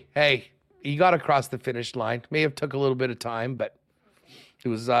Poly. Hey, he got across the finish line. May have took a little bit of time, but it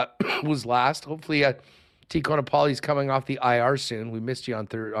was last. Hopefully, T-Kona Poly's coming off the IR soon. We missed you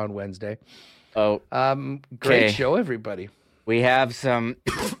on Wednesday. Oh, great show, everybody. We have some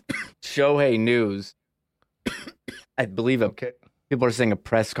Shohei news. I believe people are saying a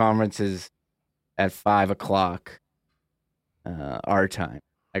press conference is at 5 o'clock our time.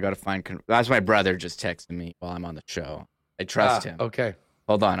 I got to find. That's my brother just texted me while I'm on the show. I trust him. Okay.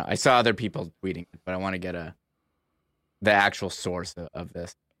 Hold on. I saw other people tweeting it, but I want to get the actual source of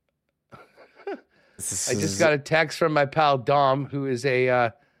this. I just got a text from my pal Dom, who is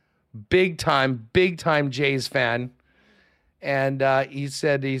a big time Jays fan. And he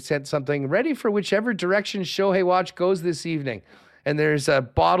sent something ready for whichever direction Shohei Watch goes this evening. And there's a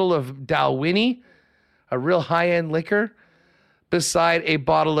bottle of Dalwhinnie, a real high-end liquor, beside a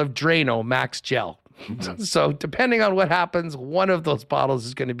bottle of Drano Max Gel. So depending on what happens, one of those bottles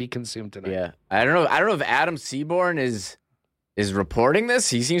is going to be consumed tonight. Yeah, I don't know if Adam Seaborn is reporting this.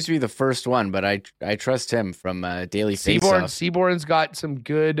 He seems to be the first one, but I trust him from Daily Faceoff. Seaborn's got some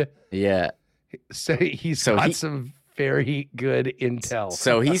good. Yeah, so he's got some very good intel.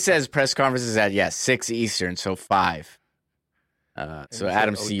 So he says press conferences at 6 Eastern, so 5. So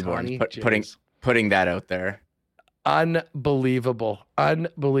Adam Seaborn putting that out there. Unbelievable.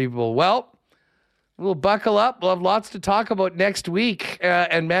 Well, we'll buckle up. We'll have lots to talk about next week.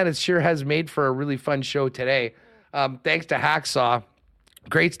 And man, it sure has made for a really fun show today. Thanks to Hacksaw.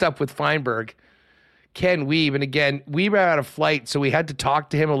 Great stuff with Feinberg. Ken Weeb. And again, we ran out of flight, so we had to talk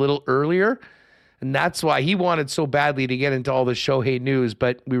to him a little earlier. And that's why he wanted so badly to get into all the Shohei news,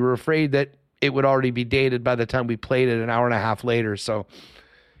 but we were afraid that it would already be dated by the time we played it an hour and a half later. So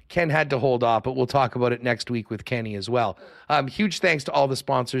Ken had to hold off, but we'll talk about it next week with Kenny as well. Huge thanks to all the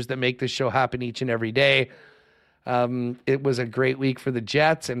sponsors that make this show happen each and every day. It was a great week for the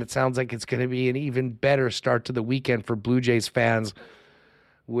Jets, and it sounds like it's going to be an even better start to the weekend for Blue Jays fans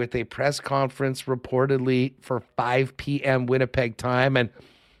with a press conference reportedly for 5 p.m. Winnipeg time. And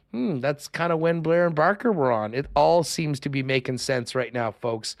that's kind of when Blair and Barker were on. It all seems to be making sense right now,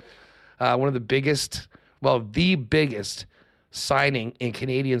 folks. One of the biggest, the biggest signing in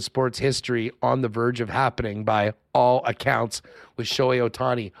Canadian sports history on the verge of happening by all accounts with Shohei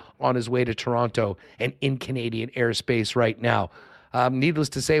Ohtani on his way to Toronto and in Canadian airspace right now. Needless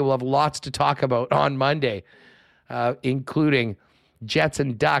to say, we'll have lots to talk about on Monday, including Jets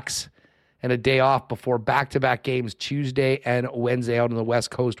and Ducks and a day off before back-to-back games Tuesday and Wednesday out on the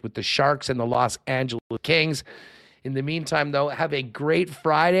West Coast with the Sharks and the Los Angeles Kings. In the meantime, though, have a great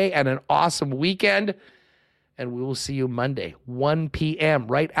Friday and an awesome weekend, and we will see you Monday, 1 p.m.,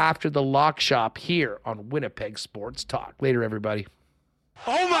 right after the Lock Shop here on Winnipeg Sports Talk. Later, everybody.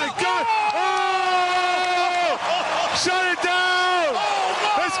 Oh, my God! Oh! Shut it down!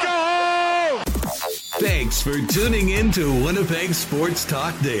 Let's go home! Thanks for tuning in to Winnipeg Sports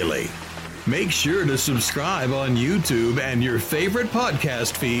Talk Daily. Make sure to subscribe on YouTube and your favorite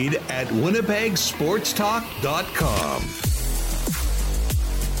podcast feed at winnipegsportstalk.com.